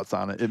my thoughts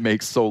on it. It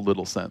makes so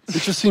little sense.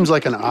 It just seems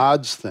like an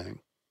odds thing.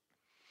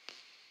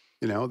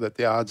 That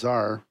the odds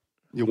are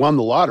you won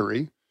the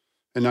lottery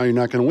and now you're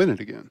not going to win it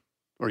again.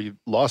 Or you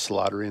lost the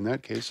lottery in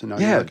that case. And now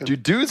you're not gonna...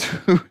 dudes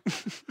who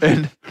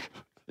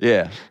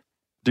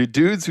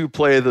dudes who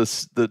play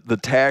the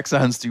tax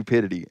on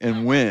stupidity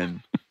and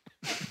win.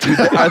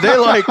 Are they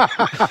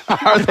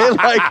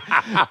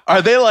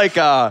like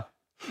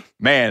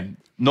man,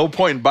 no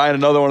point in buying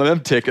another one of them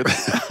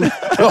tickets.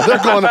 No, they're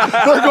going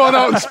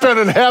out and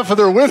spending half of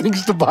their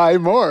winnings to buy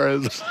more. All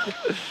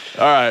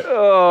right.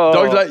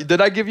 Doug,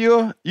 did I give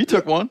you you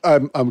took one?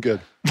 I'm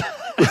good.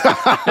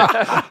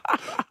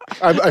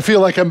 I feel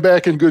like I'm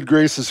back in good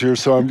graces here,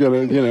 so I'm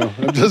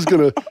just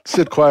gonna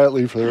sit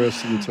quietly for the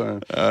rest of the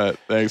time. All right.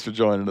 Thanks for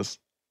joining us.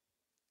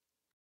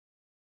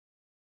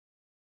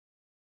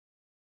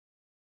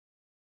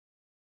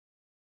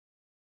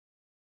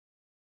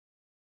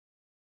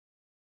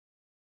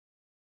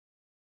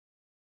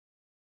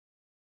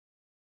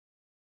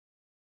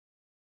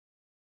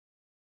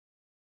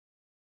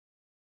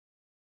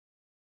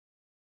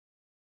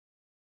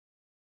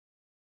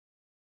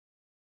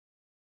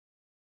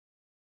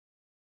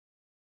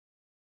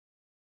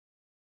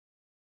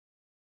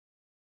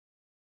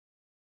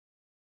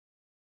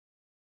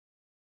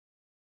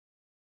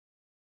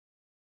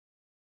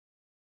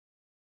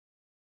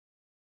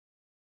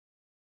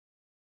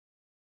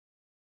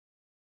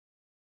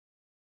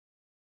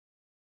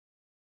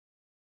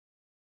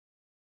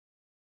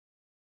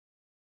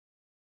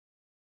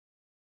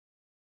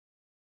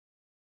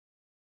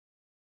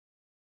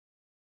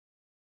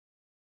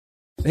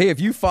 Hey,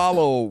 if you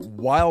follow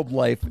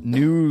wildlife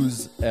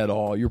news at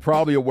all, you're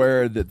probably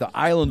aware that the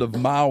island of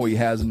Maui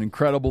has an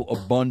incredible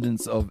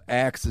abundance of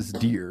axis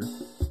deer,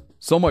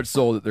 so much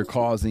so that they're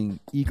causing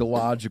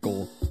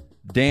ecological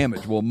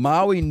damage. Well,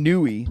 Maui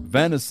Nui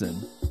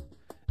venison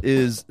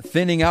is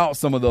thinning out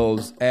some of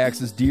those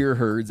axis deer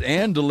herds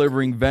and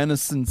delivering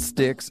venison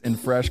sticks and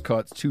fresh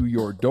cuts to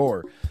your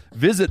door.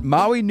 Visit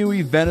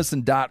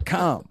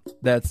MauiNuiVenison.com.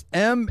 That's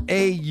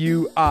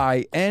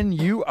MAUINUI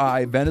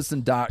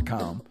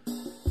venison.com.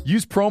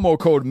 Use promo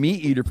code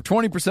MeatEater for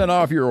 20%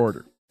 off your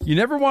order. You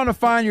never want to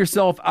find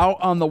yourself out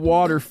on the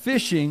water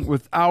fishing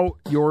without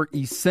your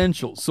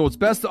essentials. So it's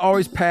best to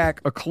always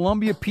pack a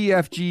Columbia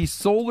PFG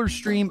Solar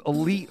Stream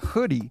Elite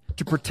hoodie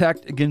to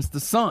protect against the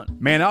sun.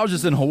 Man, I was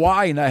just in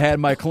Hawaii and I had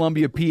my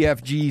Columbia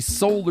PFG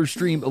Solar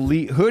Stream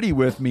Elite hoodie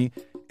with me.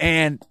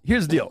 And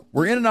here's the deal.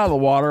 We're in and out of the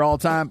water all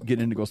the time,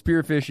 getting in to go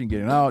spearfishing,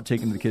 getting out,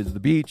 taking the kids to the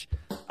beach.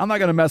 I'm not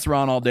going to mess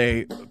around all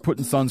day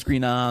putting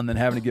sunscreen on, then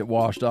having to get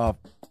washed off.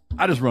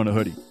 I just run a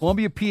hoodie.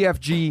 Columbia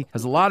PFG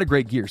has a lot of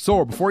great gear.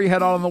 So before you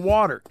head out on the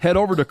water, head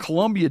over to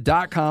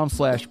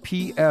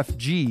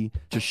Columbia.com/PFG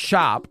to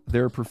shop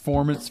their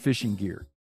performance fishing gear.